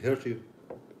 600 hurt you?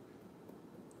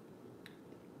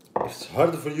 If it's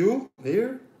hard for you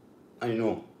here, I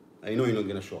know. I know you're not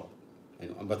gonna show up. I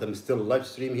know. But I'm still live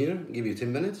stream here. Give you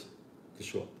 10 minutes to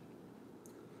show up.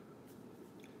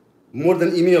 More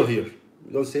than email here.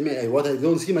 Don't say me, what I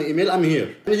don't see my email, I'm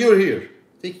here. And you're here.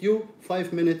 Take you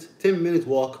 5 minutes, 10-minute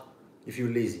walk if you're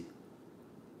lazy.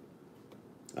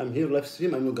 I'm here live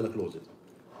stream, I'm not gonna close it.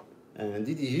 And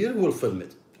Didi here will film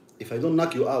it. If I don't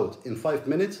knock you out in 5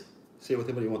 minutes, say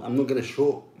whatever you want. I'm not gonna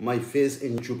show my face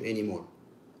in YouTube anymore.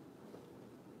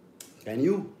 Can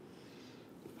you?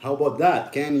 How about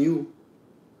that? Can you?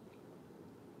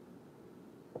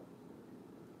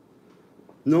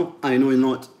 No, I know you're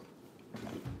not.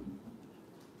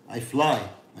 I fly,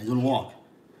 I don't walk.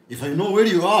 If I know where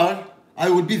you are, I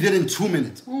will be there in 2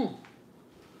 minutes. And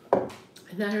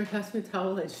now you passed me a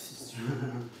towel. I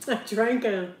drank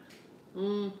it.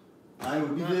 I will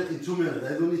be there in 2 minutes.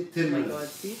 I don't need 10 Oh my minutes. God,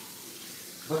 see?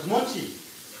 But Monchi,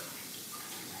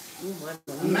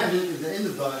 imagine at the end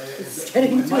of It's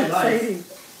getting too my exciting.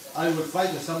 life, I will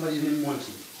fight with somebody named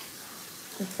Monchi.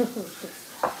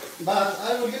 But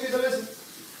I will give you the lesson.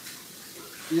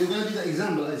 You're going to be the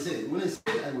example, I say. When I say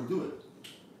it, I will do it.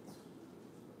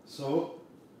 So,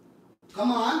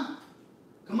 come on.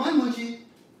 Come on, Monchi.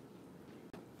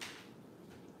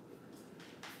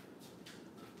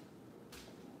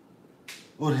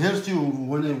 Or hurt you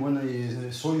when I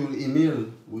saw your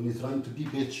email when you're trying to be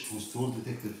bitch who's told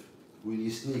detective when you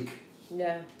sneak.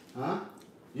 Yeah. Huh?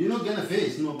 You're not gonna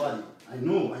face nobody. I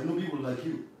know people like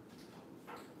you.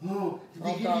 Oh,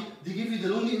 they give you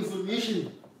the wrong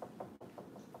information.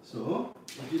 So,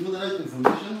 if you know the right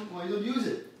information, why don't you use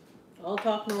it? All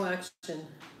talk, no action.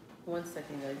 1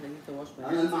 second, guys. I need to wash my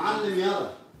أنا hands. المعلم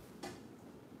يلا.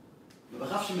 ما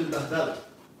بخافش من البهدلة.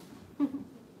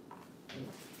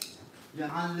 يا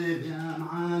معلم يا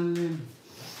معلم.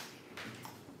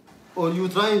 Or you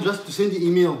trying just to send the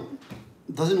email.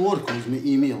 It doesn't work with my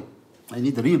email. I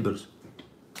need the real person.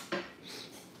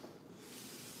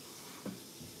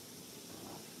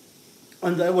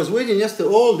 And I was waiting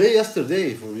all day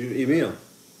yesterday for your email.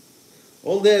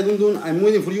 All day I'm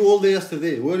waiting for you all day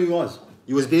yesterday. Where you was?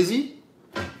 You was busy?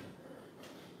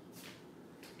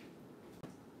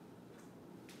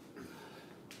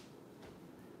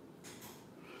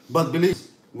 But believe,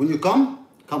 when you come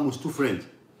with 2 friends.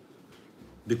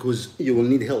 Because you will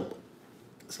need help.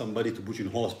 Somebody to put you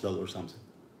in hospital or something.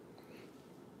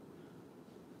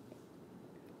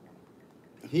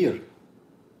 Here.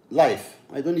 live.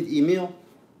 I don't need email.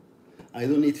 I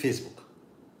don't need Facebook.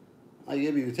 I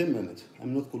gave you 10 minutes.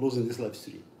 I'm not closing this live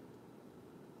stream.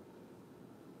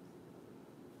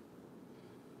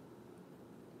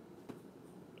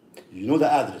 You know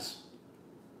the address.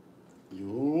 You're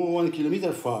 1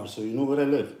 kilometer far, so you know where I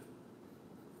live.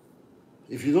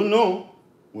 If you don't know,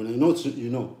 when I know, you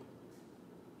know.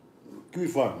 Kiwi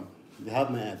Farm, they have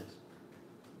my address.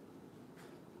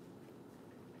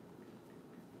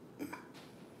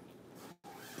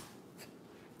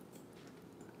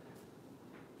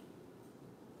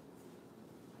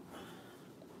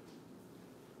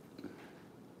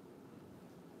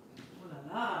 Oh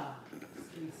la la, it's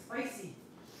getting spicy.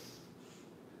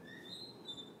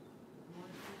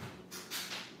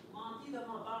 Monty the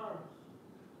Montar.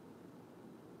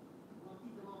 Monty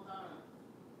the Montar.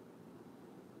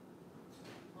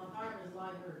 Montar is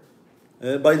live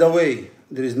heard. By the way,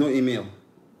 there is no email.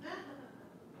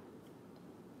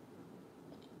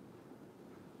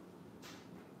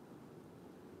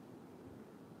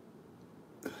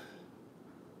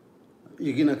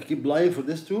 You're gonna keep live for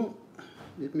this too?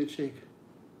 Let me check.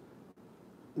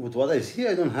 With what I see,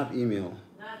 I don't have email.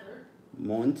 Neither.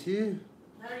 Monty?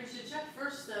 Now you should check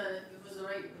first if it was the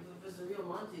right, if it was the real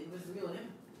Monty, if it was the real him.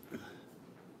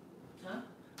 Huh?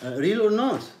 Real or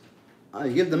not? I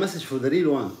give the message for the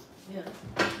real one. Yeah.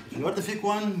 If you are the fake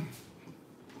one,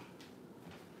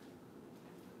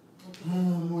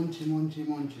 Monty, Monty,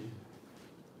 Monty.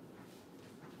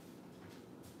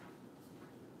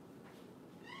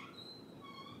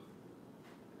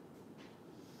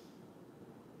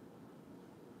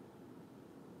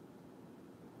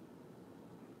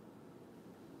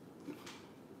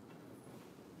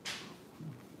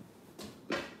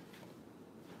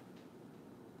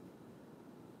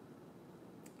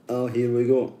 Oh, here we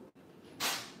go.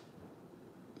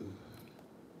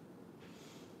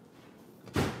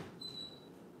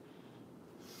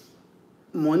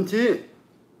 Monty.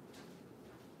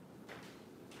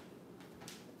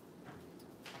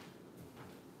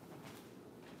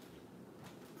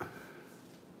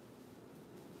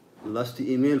 Last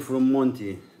email from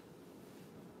Monty.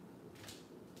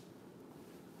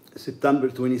 September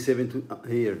 27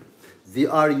 here. They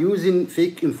are using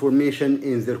fake information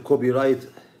in their copyright.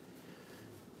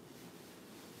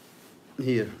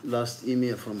 Here, last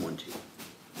email from Monty. Yeah,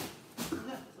 so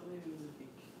maybe it was a fake.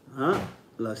 Huh?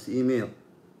 Last email.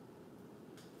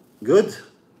 Good?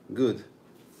 Good.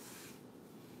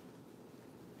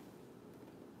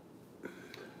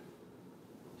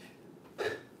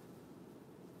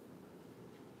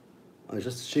 I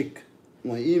just check.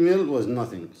 My email was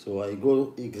nothing. So I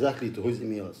go exactly to his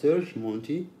email. Search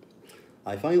Monty.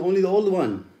 I find only the old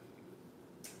one.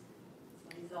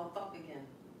 So he's all up again.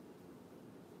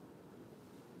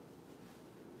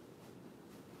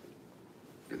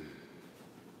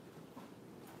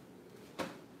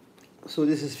 So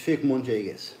this is fake Monty, I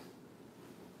guess.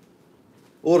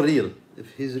 Or real.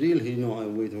 If he's real, he know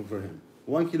I'm waiting for him.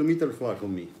 1 kilometer far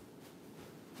from me.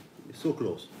 It's so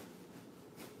close.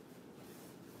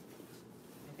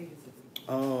 I think it's a fake.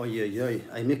 Oh, yeah, yeah.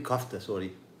 I make kafta,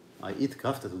 sorry. I eat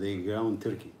kafta today, ground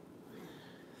turkey.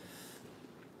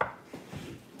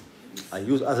 I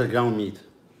use other ground meat.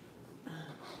 I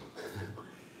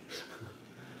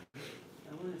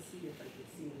want to see if I can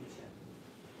see in the chat.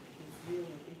 It's real, I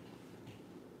think.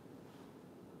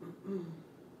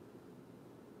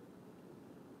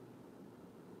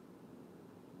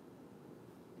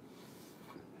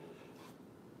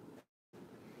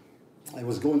 I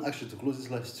was going actually to close this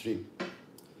live stream.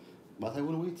 But I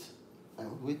will wait. I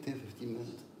will wait 10, 15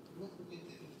 minutes.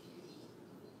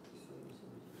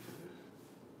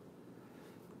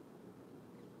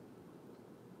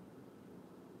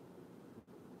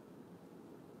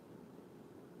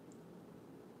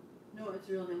 No, it's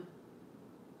real him.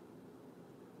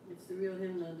 It's the real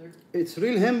him, Nader. It's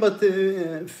real him, but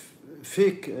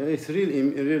fake. It's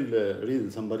real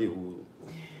somebody who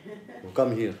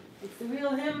come here. It's the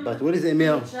real him. But what is the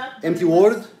email? Chat, Empty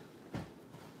word?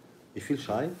 You feel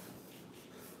shy?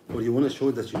 Or you want to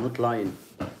show that you're not lying?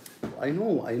 I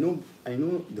know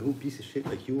the whole piece of shit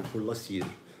like you for last year.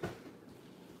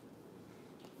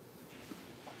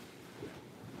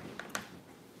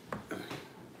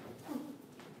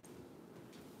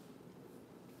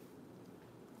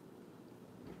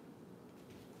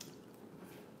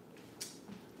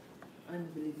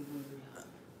 Unbelievable.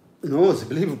 No, it's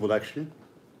believable actually.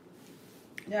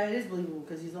 Yeah, it is believable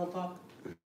because he's all talk.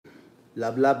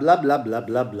 Blah blah blah blah blah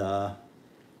blah blah.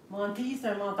 Montis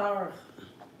or Montar?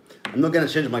 I'm not gonna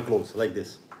change my clothes like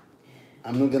this.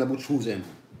 I'm not gonna put shoes in,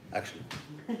 actually.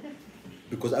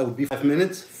 Because I will be 5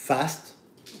 minutes fast.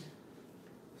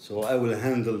 So So I will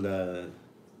handle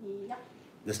Yeah.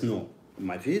 the snow on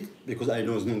my feet because I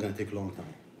know it's not gonna take a long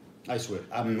time. I swear,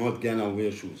 I'm not gonna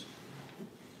wear shoes.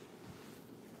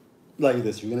 Like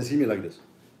this, you're gonna see me like this.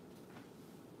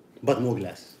 But no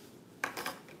glass.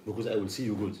 Because I will see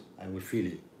you good. I will feel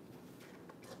you.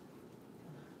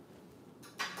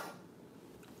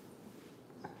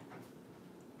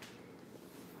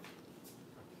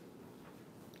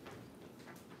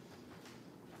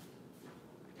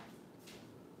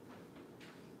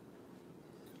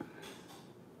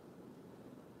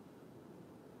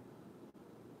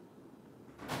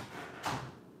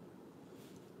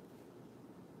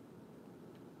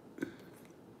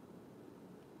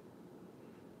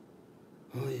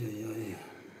 Ay, ay, ay.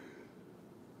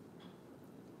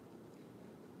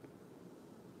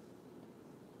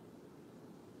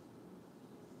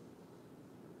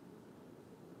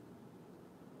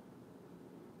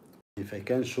 If I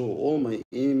can show all my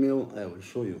email, I will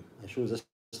show you. I show just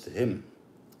him,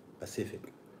 Pacific,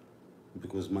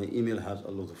 because my email has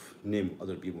a lot of name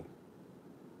other people.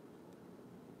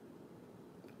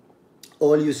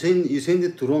 Oh, you send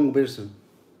it to wrong person.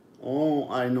 Oh,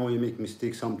 I know you make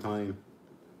mistakes sometime.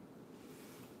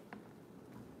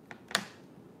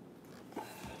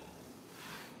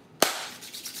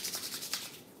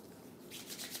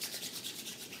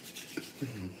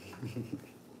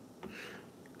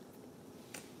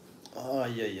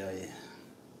 Ay, ay, ay.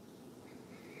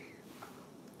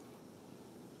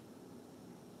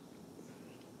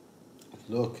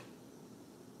 Look,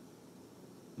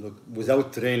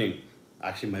 without training,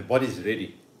 actually my body is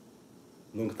ready.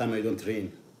 Long time I don't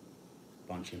train.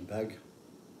 Punching bag.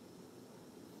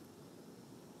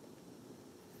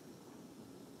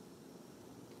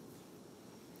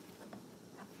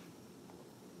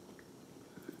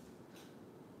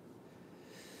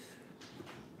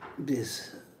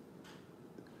 This.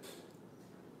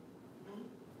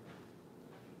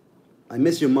 I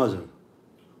miss your mother.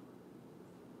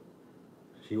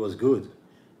 She was good.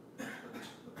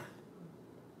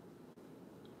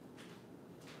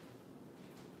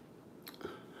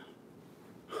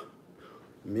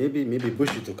 Maybe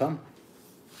push you to come.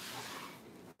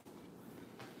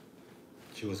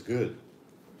 She was good.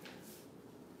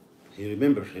 He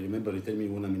remember he tell me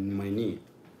when I'm in my knee.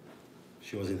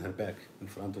 She was in her back, in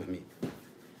front of me.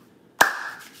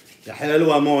 يا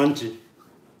حلوة مو أنت.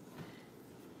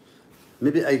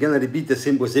 Maybe I gonna repeat the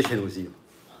same position with you.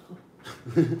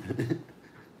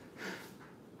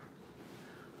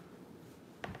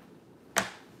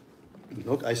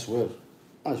 Look, I swear,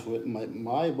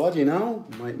 my body now,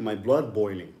 my blood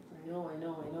boiling. I know.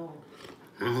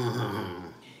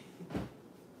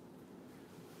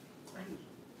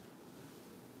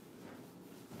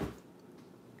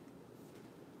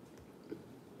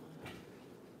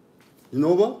 You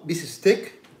know what? This is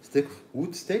stick,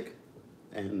 wood stick,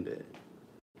 and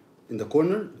in the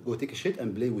corner, go take a shit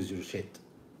and play with your shit.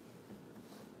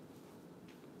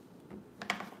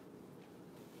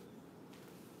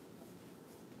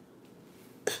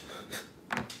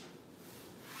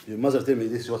 Your mother tell me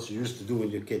this is what you used to do when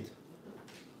you're a kid.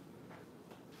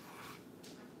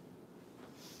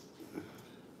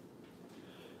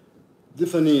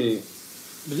 Tiffany,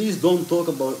 please don't talk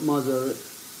about mother.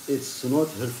 It's not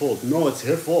her fault. No, it's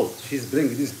her fault. She's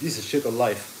bringing this piece of shit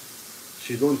alive.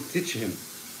 She don't teach him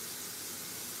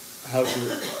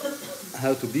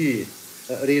how to be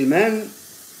a real man.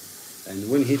 And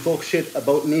when he talks shit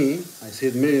about me, I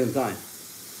said a million times.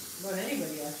 About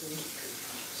anybody, actually.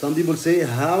 Some people say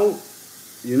how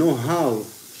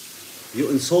you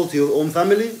insult your own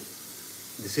family?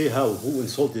 They say how? Who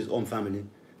insult his own family?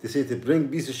 They say to bring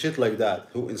piece of shit like that,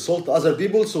 who insult other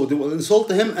people, so they will insult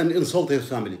him and insult his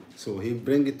family. So he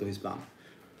bring it to his family.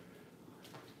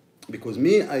 Because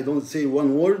me, I don't say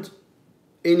one word,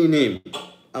 any name,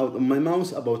 out of my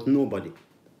mouth about nobody.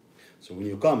 So when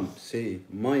you come, say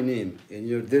my name in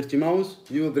your dirty mouth,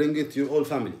 you bring it to your whole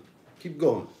family. Keep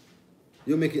going.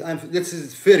 You make it, this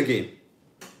is fair game.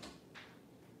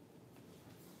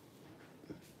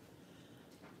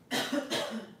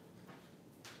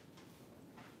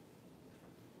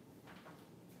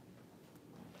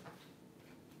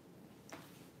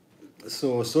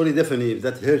 So sorry, definitely, if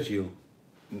that hurt you.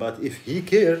 But if he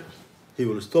care, he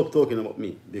will stop talking about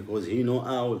me because he know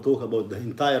I will talk about the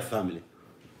entire family.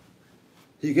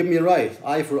 He give me right,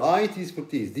 eye for eye, teeth for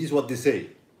teeth. This is what they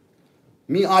say.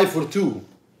 Me, eye for two,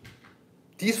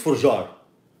 teeth for jar.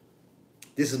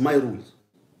 This is my rules.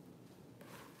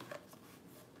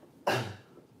 I'm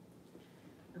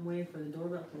waiting for the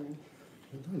doorbell to ring.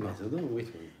 Don't matter, don't wait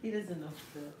for me. He doesn't know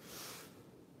the.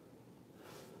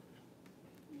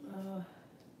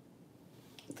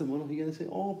 Tomorrow he gonna say,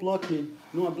 oh, block me.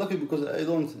 No, I block you because I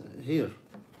don't. Here.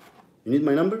 You need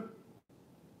my number?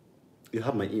 You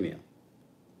have my email.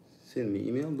 Send me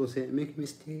email. Don't say, make a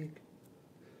mistake.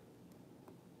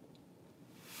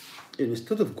 And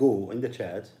instead of go in the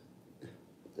chat,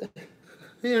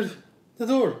 here's the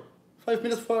door. 5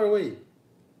 minutes far away.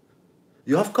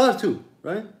 You have car too,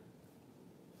 right?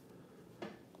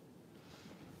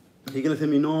 He gonna tell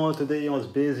me, no, today I was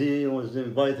busy, I was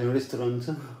invited to restaurants.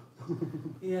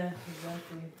 Yeah,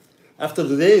 exactly. After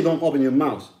the day, don't open your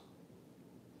mouth.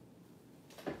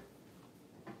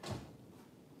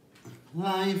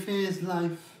 Life is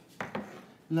life.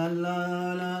 La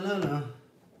la la la la.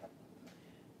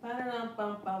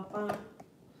 Ba-da-dum-bum-bum-bum.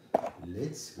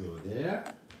 Let's go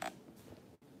there.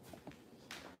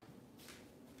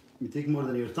 You take more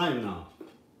than your time now.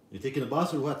 You taking a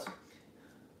bus or what?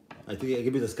 I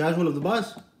give you the schedule of the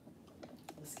bus.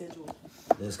 The schedule.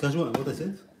 The schedule, what I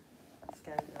said?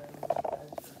 Schedule.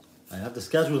 I have the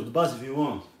schedule of the bus if you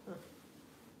want.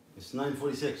 It's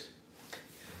 9:46.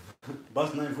 Bus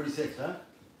 9:46, huh?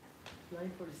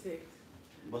 9:46.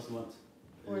 Bus what?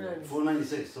 496.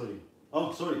 496, sorry.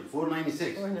 Oh, sorry,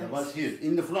 496. The bus here,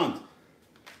 in the front.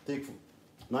 Take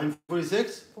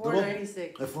 9:46.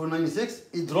 496. 496,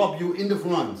 it drop you in the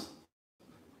front.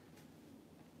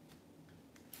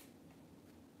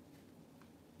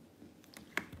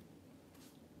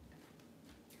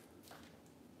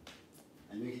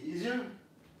 And make it easier.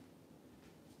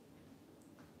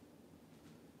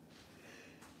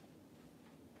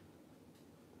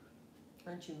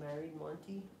 Aren't you married,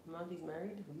 Monty? Monty's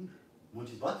married?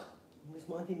 Monty's what? Was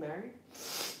Monty married?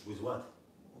 With what?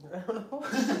 I don't know.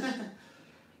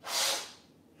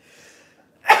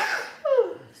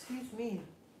 Excuse me.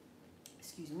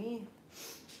 Excuse me.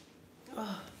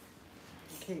 Oh.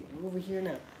 Okay, I'm over here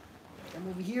now. I'm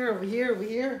over here, over here, over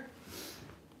here.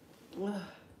 Ugh.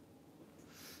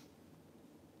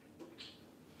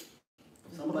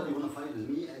 Somebody wanna fight with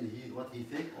me and what he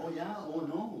think? Oh yeah, oh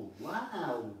no,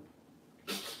 wow.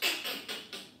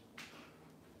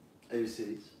 Are you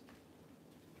serious?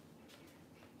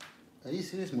 Are you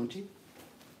serious, Monty?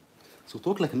 So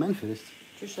talk like a man first.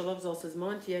 Trisha Love's says,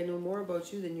 Monty, I know more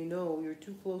about you than you know. You're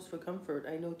too close for comfort.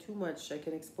 I know too much. I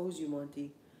can expose you,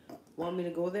 Monty. Want me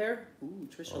to go there? Ooh,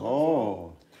 Trisha loves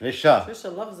all. Trisha.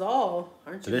 Trisha loves all.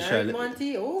 Aren't you Trisha, married,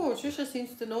 Monty? Oh, Trisha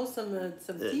seems to know some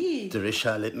tea.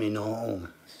 Trisha, let me know.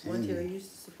 Monty, I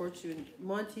used to support you.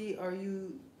 Monty, are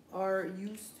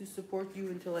used to support you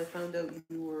until I found out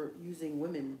you were using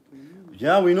women. Ooh.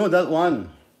 Yeah, we know that one.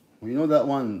 We know that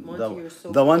one. Monty, you're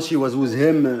so the one close. she was with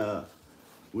him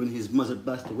when his mother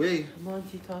passed away.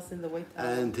 Monty tossing the white towel.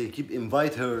 And they keep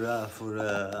invite her for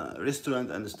a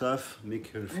restaurant and stuff, make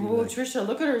her feel Oh, like, Trisha,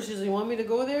 look at her. She's like, you want me to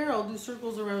go there? I'll do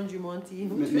circles around you, Monty.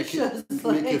 make Trisha's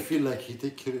her feel like he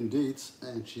take her in dates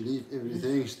and she leave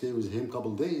everything, stay with him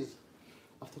couple days.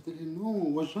 After that, no,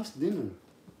 it was just dinner.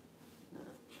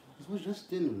 It was just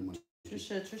dinner, Monty.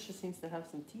 Trisha seems to have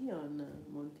some tea on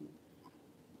Monty.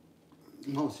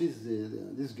 No, she's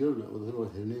this girl, whatever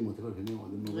her name, I don't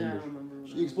know. Yeah, I remember.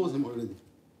 She exposed him already.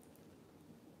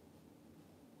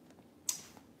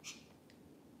 Shh.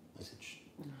 I said shh.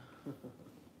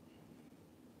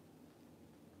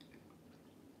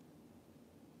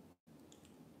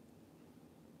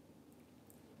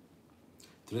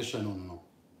 Trisha, no.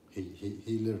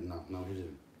 He learned now. Now he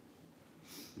learned.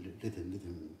 Let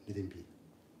him be.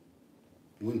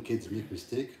 When kids make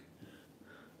mistake,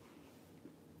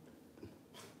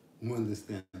 who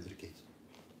understands their kids?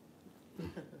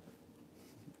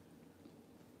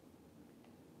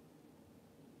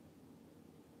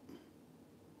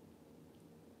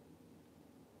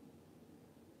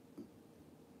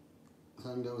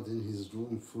 Hung out in his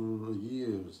room for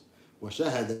years.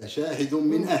 وشاهد شاهد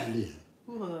من أهلها.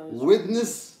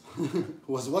 Witness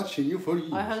was watching you for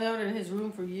years. I hung out in his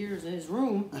room for years, in his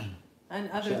room, and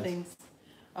other Chat. things.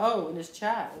 Oh, in his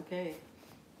chat, okay.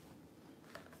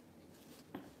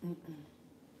 Oh,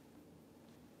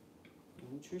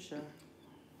 Trisha.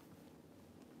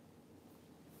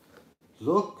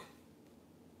 Look.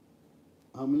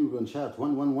 How many we on chat?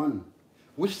 111.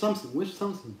 Wish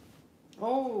something.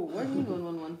 Oh, what do you mean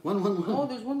 111? 111. Oh,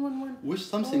 there's 111. Wish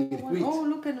something. Oh, Wait. oh,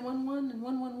 look at 11 and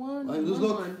 111. Oh, just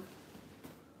look.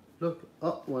 Look.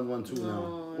 Oh, 112 now.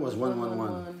 No, It was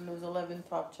 111. It was 11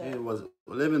 top chat. It was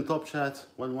 11 top chat,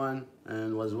 11,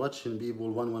 and was watching people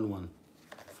 111.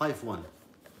 5-1.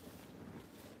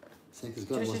 Thank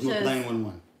God it was Trisha not says-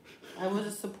 911. I was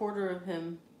a supporter of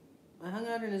him. I hung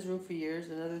out in his room for years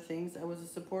and other things. I was a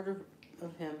supporter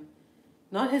of him.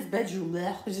 Not his bedroom,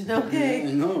 okay.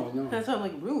 I know. That's why I'm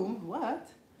like, room? What?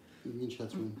 You mean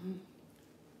chat room.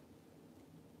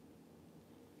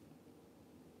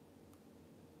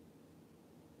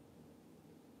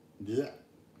 Yeah.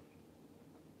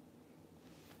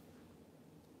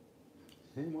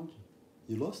 Hey, Monty.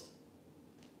 You lost?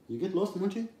 You get lost,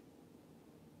 Monty?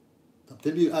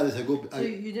 Tell me, Alice, I go. So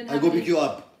you didn't I have go any- pick you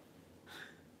up.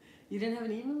 You didn't have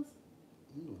any emails?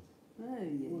 No. Ay,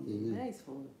 What do you mean? nice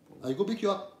phone. I go pick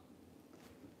you up.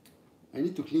 I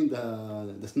need to clean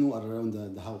the snow around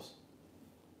the house.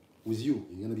 With you,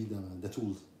 you're gonna be the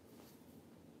tools.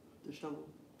 The shovel.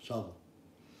 Shovel.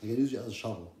 I can use you as a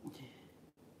shovel.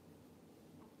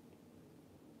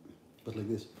 But like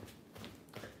this.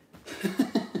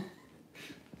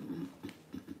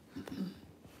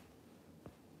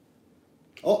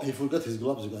 Oh, he forgot his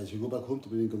gloves, guys. He go back home to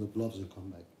bring the gloves and come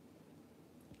back.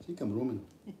 I think I'm Roman.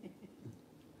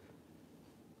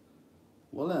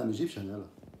 Wallah, I'm Egyptian, yalla.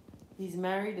 He's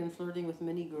married and flirting with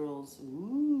many girls.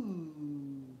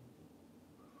 Ooh.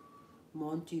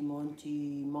 Monty.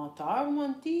 Montar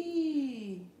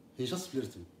Monty. He's just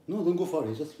flirting. No, don't go far.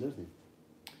 He's just flirting.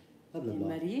 Blah, blah, He's blah.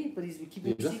 married, but he's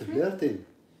keeping He's just secret. flirting.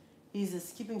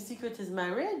 He's keeping secret his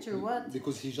marriage or what?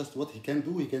 Because he just, what he can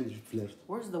do, he can flirt.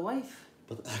 Where's the wife?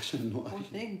 But actually, no. Poor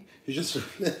Actually, thing. he just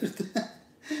flirt.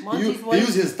 Monty's he wife.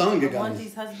 use his tongue, guys.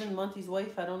 Monty's husband, Monty's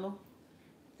wife. I don't know.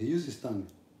 He used his tongue.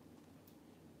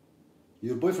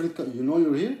 Your boyfriend, you know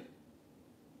you're here?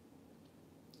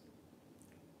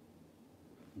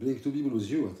 Bring two people with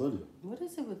you, I told you. What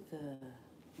is it with the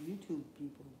YouTube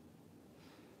people?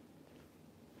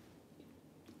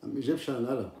 I'm Egyptian,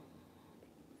 Arab.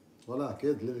 Voila,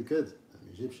 kid, little kid. I'm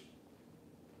Egyptian.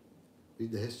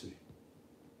 Read the history.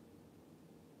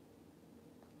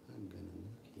 I'm gonna make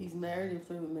you. He's married and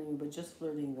flirting with many, but just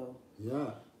flirting though.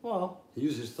 Yeah, Well, he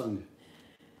used his tongue.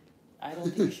 I don't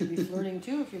think you should be flirting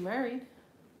too if you're married.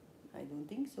 I don't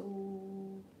think so.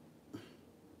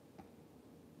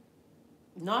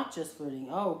 Not just flirting.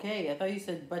 Oh, okay. I thought you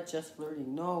said but just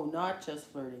flirting. No, not just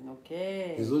flirting.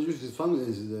 Okay. He's not used his tongue,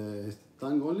 his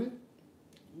tongue only?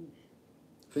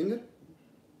 Finger?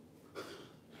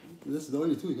 That's the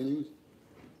only two you can use.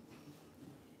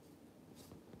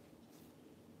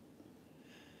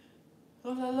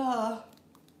 Oh la la.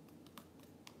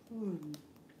 Hmm.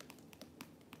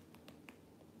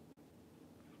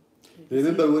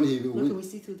 Remember when he Look, went, can we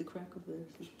see through the crack of there?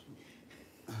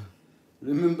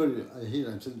 remember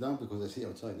I'm sitting down because I see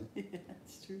outside, eh? Yeah,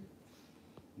 that's true.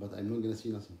 But I'm not gonna see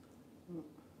nothing.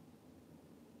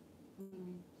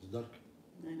 Mm, It's dark.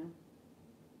 I know.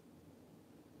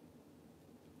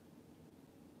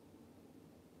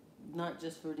 Not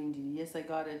just flirting, Didi. Yes, I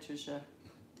got it, Trisha.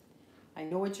 I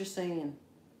know what you're saying.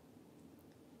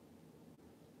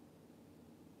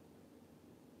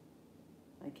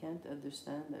 I can't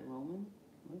understand that, Roman.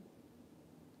 What?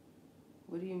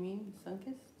 What do you mean,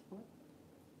 Sunkist? What?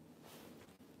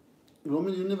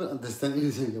 Roman, you never understand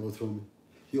anything about Roman.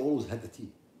 He always had the tea.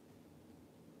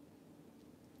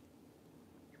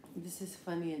 This is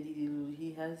funny, Aditi.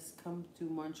 He has come to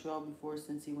Montreal before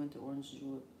since he went to Orange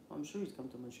Julep. I'm sure he's come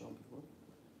to Montreal before.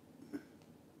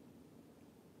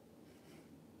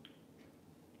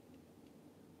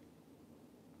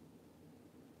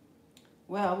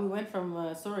 Well, we went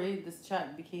from, sorry, this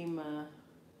chat became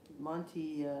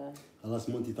Monty. Alas,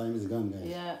 Monty time is gone, guys.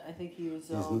 Yeah, I think he was.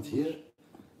 He's not here.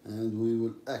 And we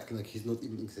will act like he's not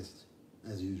even exist,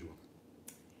 as usual.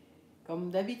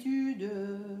 Comme d'habitude,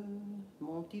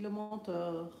 Monty le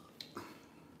menteur.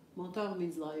 Menteur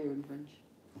means liar in French.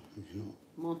 You know.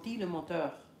 Monty le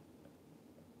menteur.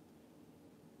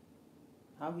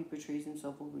 How he portrays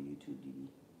himself over YouTube, Didi.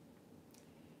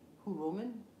 Who,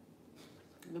 Roman?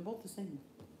 They're both the same.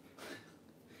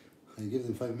 I give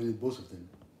them 5 minutes, both of them.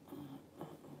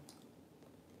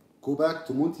 Go back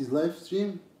to Monty's live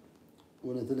stream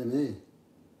when I tell him, hey,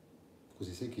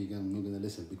 because he think I'm not gonna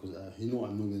listen because he know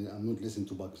I'm not listening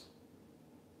to bugs.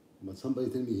 But somebody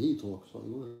tell me he talks, so I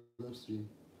go live stream.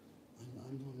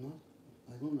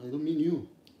 I don't mean you.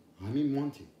 I mean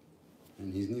Monty.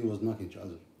 And his knee was knocking each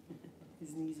other.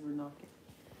 His knees were knocking.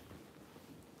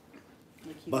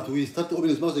 Like But we start to open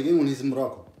his mouth again when he's in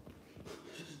Morocco.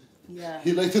 yeah.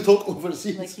 He like to talk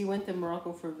overseas. Like he went to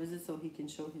Morocco for a visit so he can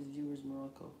show his viewers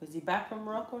Morocco. Is he back from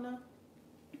Morocco now?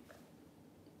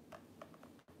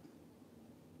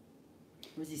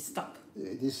 Or is he stuck?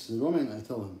 This Roman, I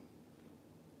tell him,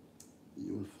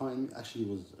 you will find, actually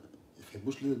was, if I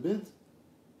push a little bit,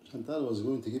 Chantal was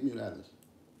going to give me your address.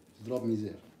 To drop me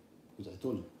there. Because I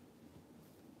told him,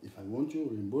 if I want you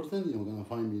or important, you're going to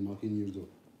find me knocking your door.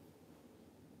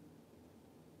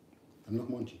 I'm not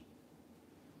Monty.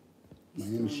 My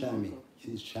He's name is still in Shami. Morocco.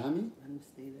 See, Shami, Let him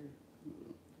stay there.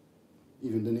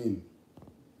 even the name,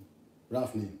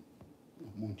 rough name,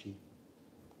 not Monty.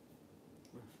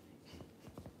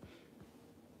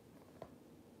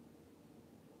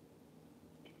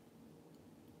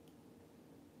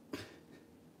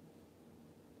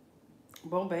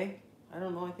 Bombay. I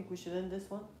don't know. I think we should end this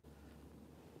one.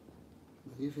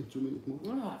 Even 2 minutes more.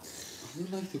 Ah, I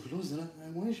would like to close that. I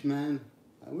wish, man.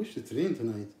 I wish it rained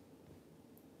tonight.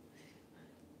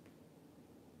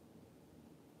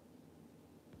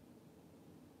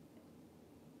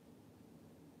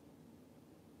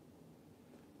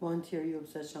 One tear you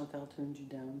upset Chantal turned you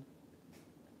down.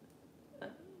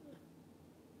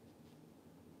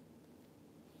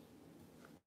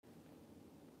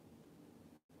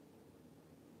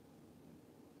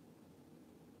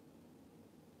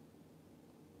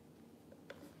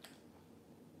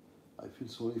 I feel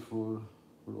sorry for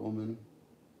Roman.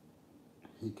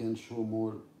 He can show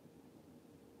more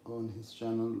on his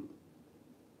channel.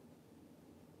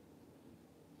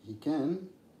 He can.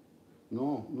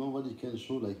 No, nobody can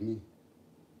show like me.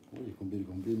 What do you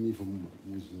compare me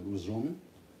with Roman?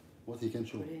 What he can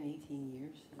show? Put in 18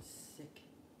 years. That's sick.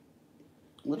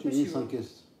 What do you Look mean, at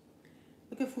sun-kissed?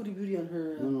 Look at Foodie Beauty on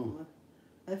her. No.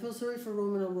 I feel sorry for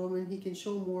Roman on Roman. He can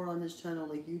show more on his channel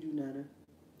like you do, Nader.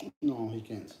 No, he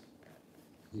can't.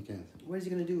 He can't. What is he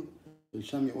gonna do? He'll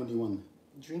show me only one.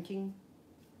 Drinking?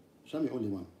 Show me only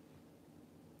one.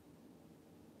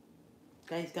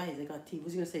 Guys, I got tea.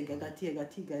 What's he gonna say? I got tea,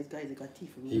 guys, I got tea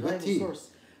from He got tea.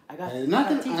 source. I got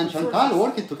Nathan tea and from Chantal sources.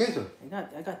 work it together.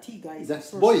 I got tea, guys. That's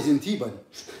from boys sources. in tea,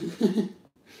 buddy.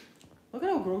 Look at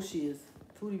how gross she is.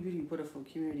 Foodie Beauty put a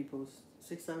community post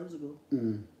 6 hours ago.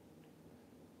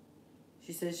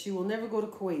 She says she will never go to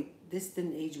Kuwait. This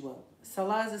didn't age well.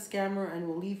 Salah is a scammer and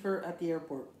will leave her at the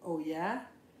airport. Oh yeah?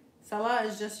 Salah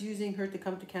is just using her to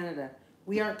come to Canada.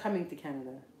 We aren't coming to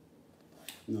Canada.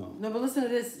 No. No, but listen to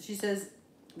this. She says,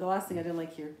 the last thing I didn't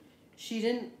like here. She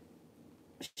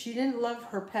didn't love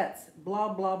her pets.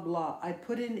 Blah, blah, blah. I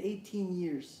put in 18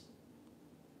 years.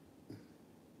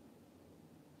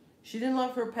 She didn't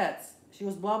love her pets. She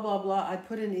goes, blah, blah, blah. I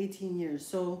put in 18 years.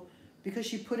 So, because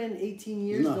she put in 18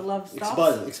 years, No. the love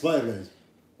stops? Expired, guys.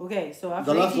 Okay, so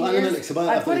after The love 18 to animal years, expire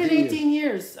I after put in 18 18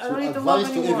 years. I So don't need to love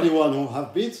advice to anymore. everyone who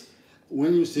have pets,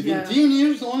 when you're 17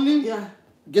 years only, Yeah.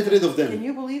 get rid of them. Can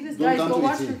you believe this? Don't Guys, come go to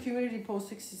watch 18. her community post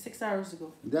 6 hours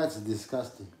ago. That's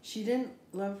disgusting. She didn't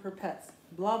love her pets.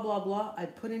 Blah, blah, blah. I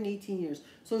put in 18 years.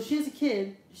 So if she has a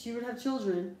kid, she would have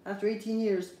children after 18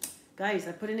 years. Guys,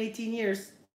 I put in 18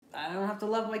 years. I don't have to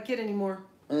love my kid anymore.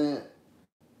 Wow.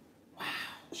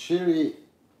 Sherry,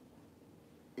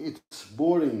 it's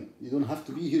boring. You don't have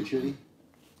to be here, Sherry.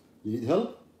 You need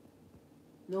help?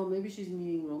 No, maybe she's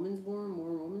meaning Roman's boring,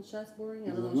 more Roman's chat's boring. I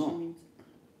don't know what No. she means.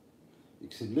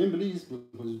 Explain, please,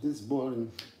 because this is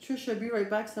boring. Trish, I'll be right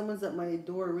back. Someone's at my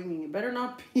door ringing. It better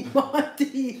not be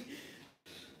Monty.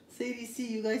 Sadie C,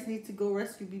 you guys need to go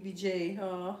rescue BBJ.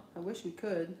 I wish we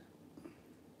could.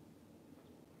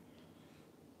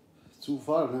 Too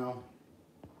far now.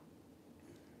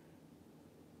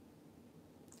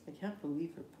 I can't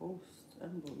believe her post.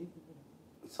 Unbelievable.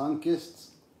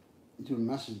 Sun-kissed. Your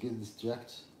message get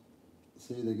distracted.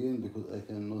 Say it again because I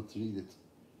cannot read it.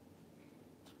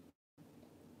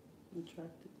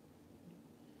 Retracted.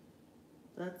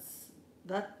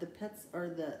 That the pets are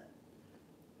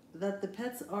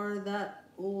that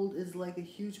old is like a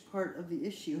huge part of the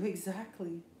issue.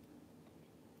 Exactly.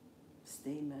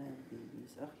 Stay mad,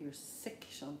 babies. Oh, you're sick,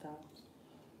 Chantal.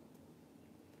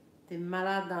 T'es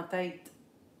malade dans la tête.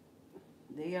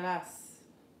 Dégueulasse.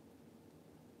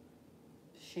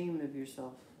 Shame of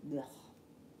yourself. Blech.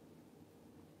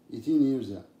 18 years,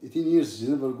 yeah. 18 years, she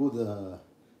never go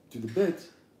to the bed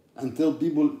until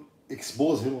people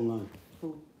expose her online.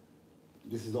 Who?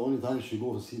 This is the only time she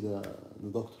go to see the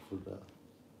doctor for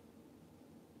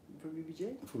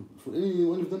BBJ? for any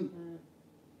one of them.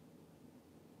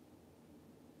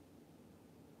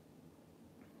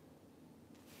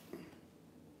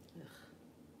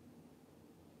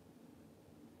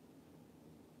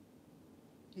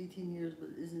 18 years, but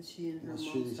isn't she in her What's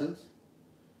she mom's said? house?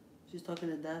 She's talking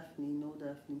to Daphne. No,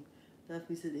 Daphne.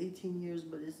 Daphne said 18 years,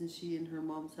 but isn't she in her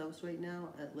mom's house right now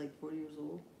at like 40 years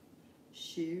old?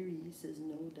 Sherry says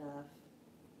no, Daph.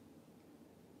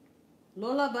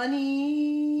 Lola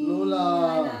Bunny.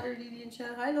 Lola. Hi, Nader, Didi, and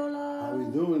Chat. Hi, Lola. How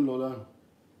you doing, Lola?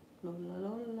 Lola,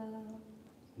 Lola.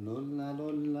 Lola,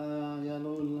 Lola, ya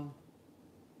Lola.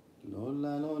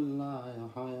 Lola, Lola, ya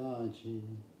Hayaji.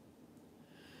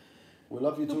 We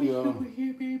love you too, yeah. Over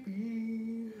here,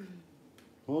 baby.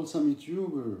 Wholesome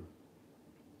YouTuber.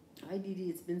 Hi, Didi.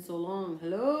 It's been so long.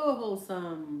 Hello,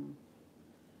 Wholesome.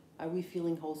 Are we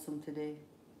feeling wholesome today?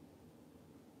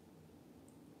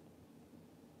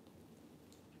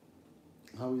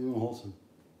 How are you doing, Wholesome?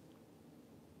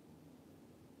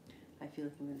 I feel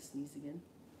like I'm going to sneeze again.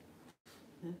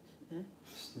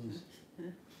 Sneeze.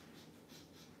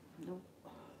 No.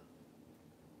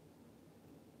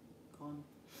 on.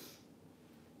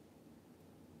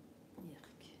 Yuck.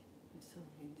 You're so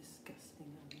disgusting.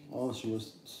 Oh, she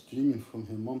was streaming from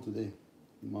her mom today.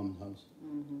 Mom's house.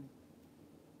 Mm-hmm.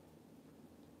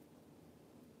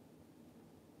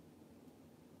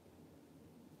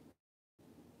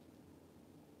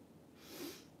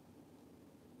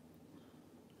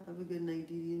 Have a good night,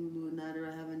 Didi Lulu and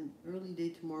Nader. I have an early day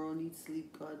tomorrow. Need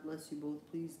sleep. God bless you both.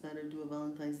 Please, Nader, do a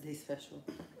Valentine's Day special.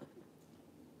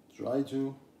 Try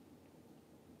to.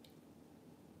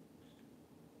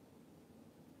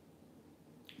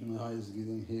 My eye is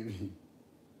getting heavy.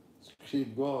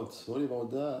 Scrape God, sorry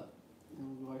about that.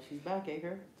 Oh, boy, she's back, eh,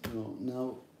 her? No,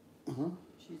 now,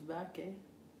 She's back, eh?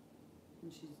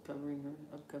 And she's covering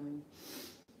her upcoming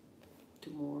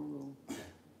tomorrow.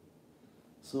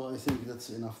 So I think that's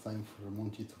enough time for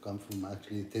Monty to come from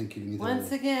actually thanking me.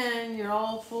 Once again, you're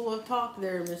all full of talk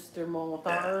there, Mr.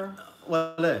 Motar.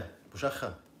 Well,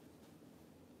 Bushakha.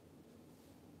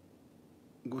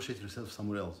 Go shit yourself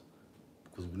somewhere else.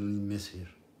 Because we don't miss here.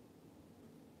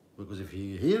 Because if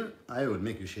you're here, I will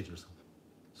make you shit yourself.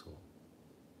 So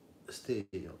stay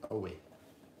away.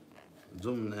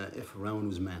 Don't F around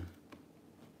with man.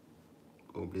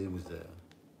 Go play with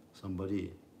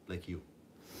somebody like you,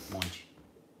 Monty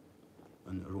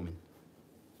and Roman.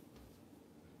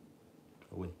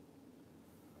 Away.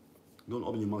 Don't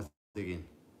open your mouth again.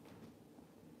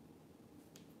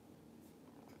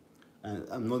 And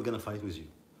I'm not gonna fight with you.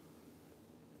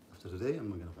 After today, I'm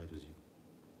not gonna fight with you.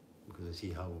 Because I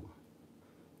see how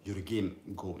your game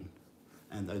going.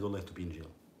 And I don't like to be in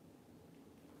jail.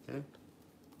 Okay?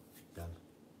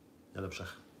 Yalla bshakh.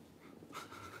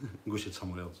 Go shit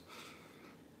somewhere else.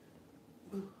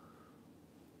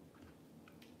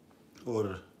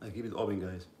 Or I keep it open,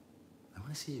 guys. I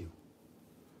wanna see you.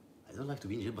 I don't like to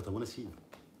be in jail, but I wanna see you.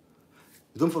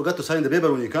 Don't forget to sign the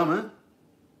paper when you come, huh?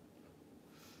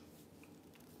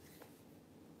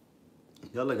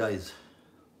 Yalla, guys.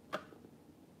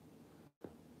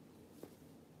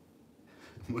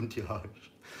 Monty harsh.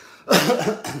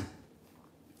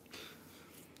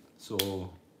 So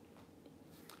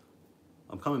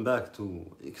I'm coming back to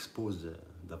expose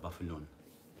the Babylon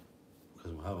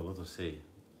because we have a lot to say.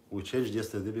 We changed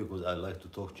yesterday because I like to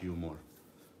talk to you more.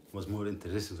 It was more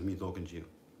interesting to me talking to you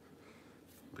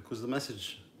because the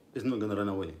message is not gonna run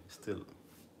away still.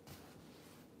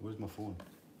 Where's my phone?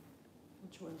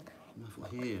 Which one? My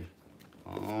phone here.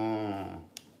 Oh,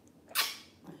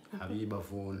 Habiba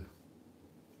phone.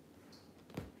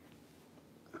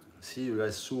 See you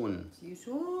guys soon. See you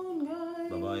soon, guys.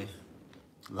 Bye bye.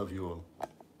 Love you all.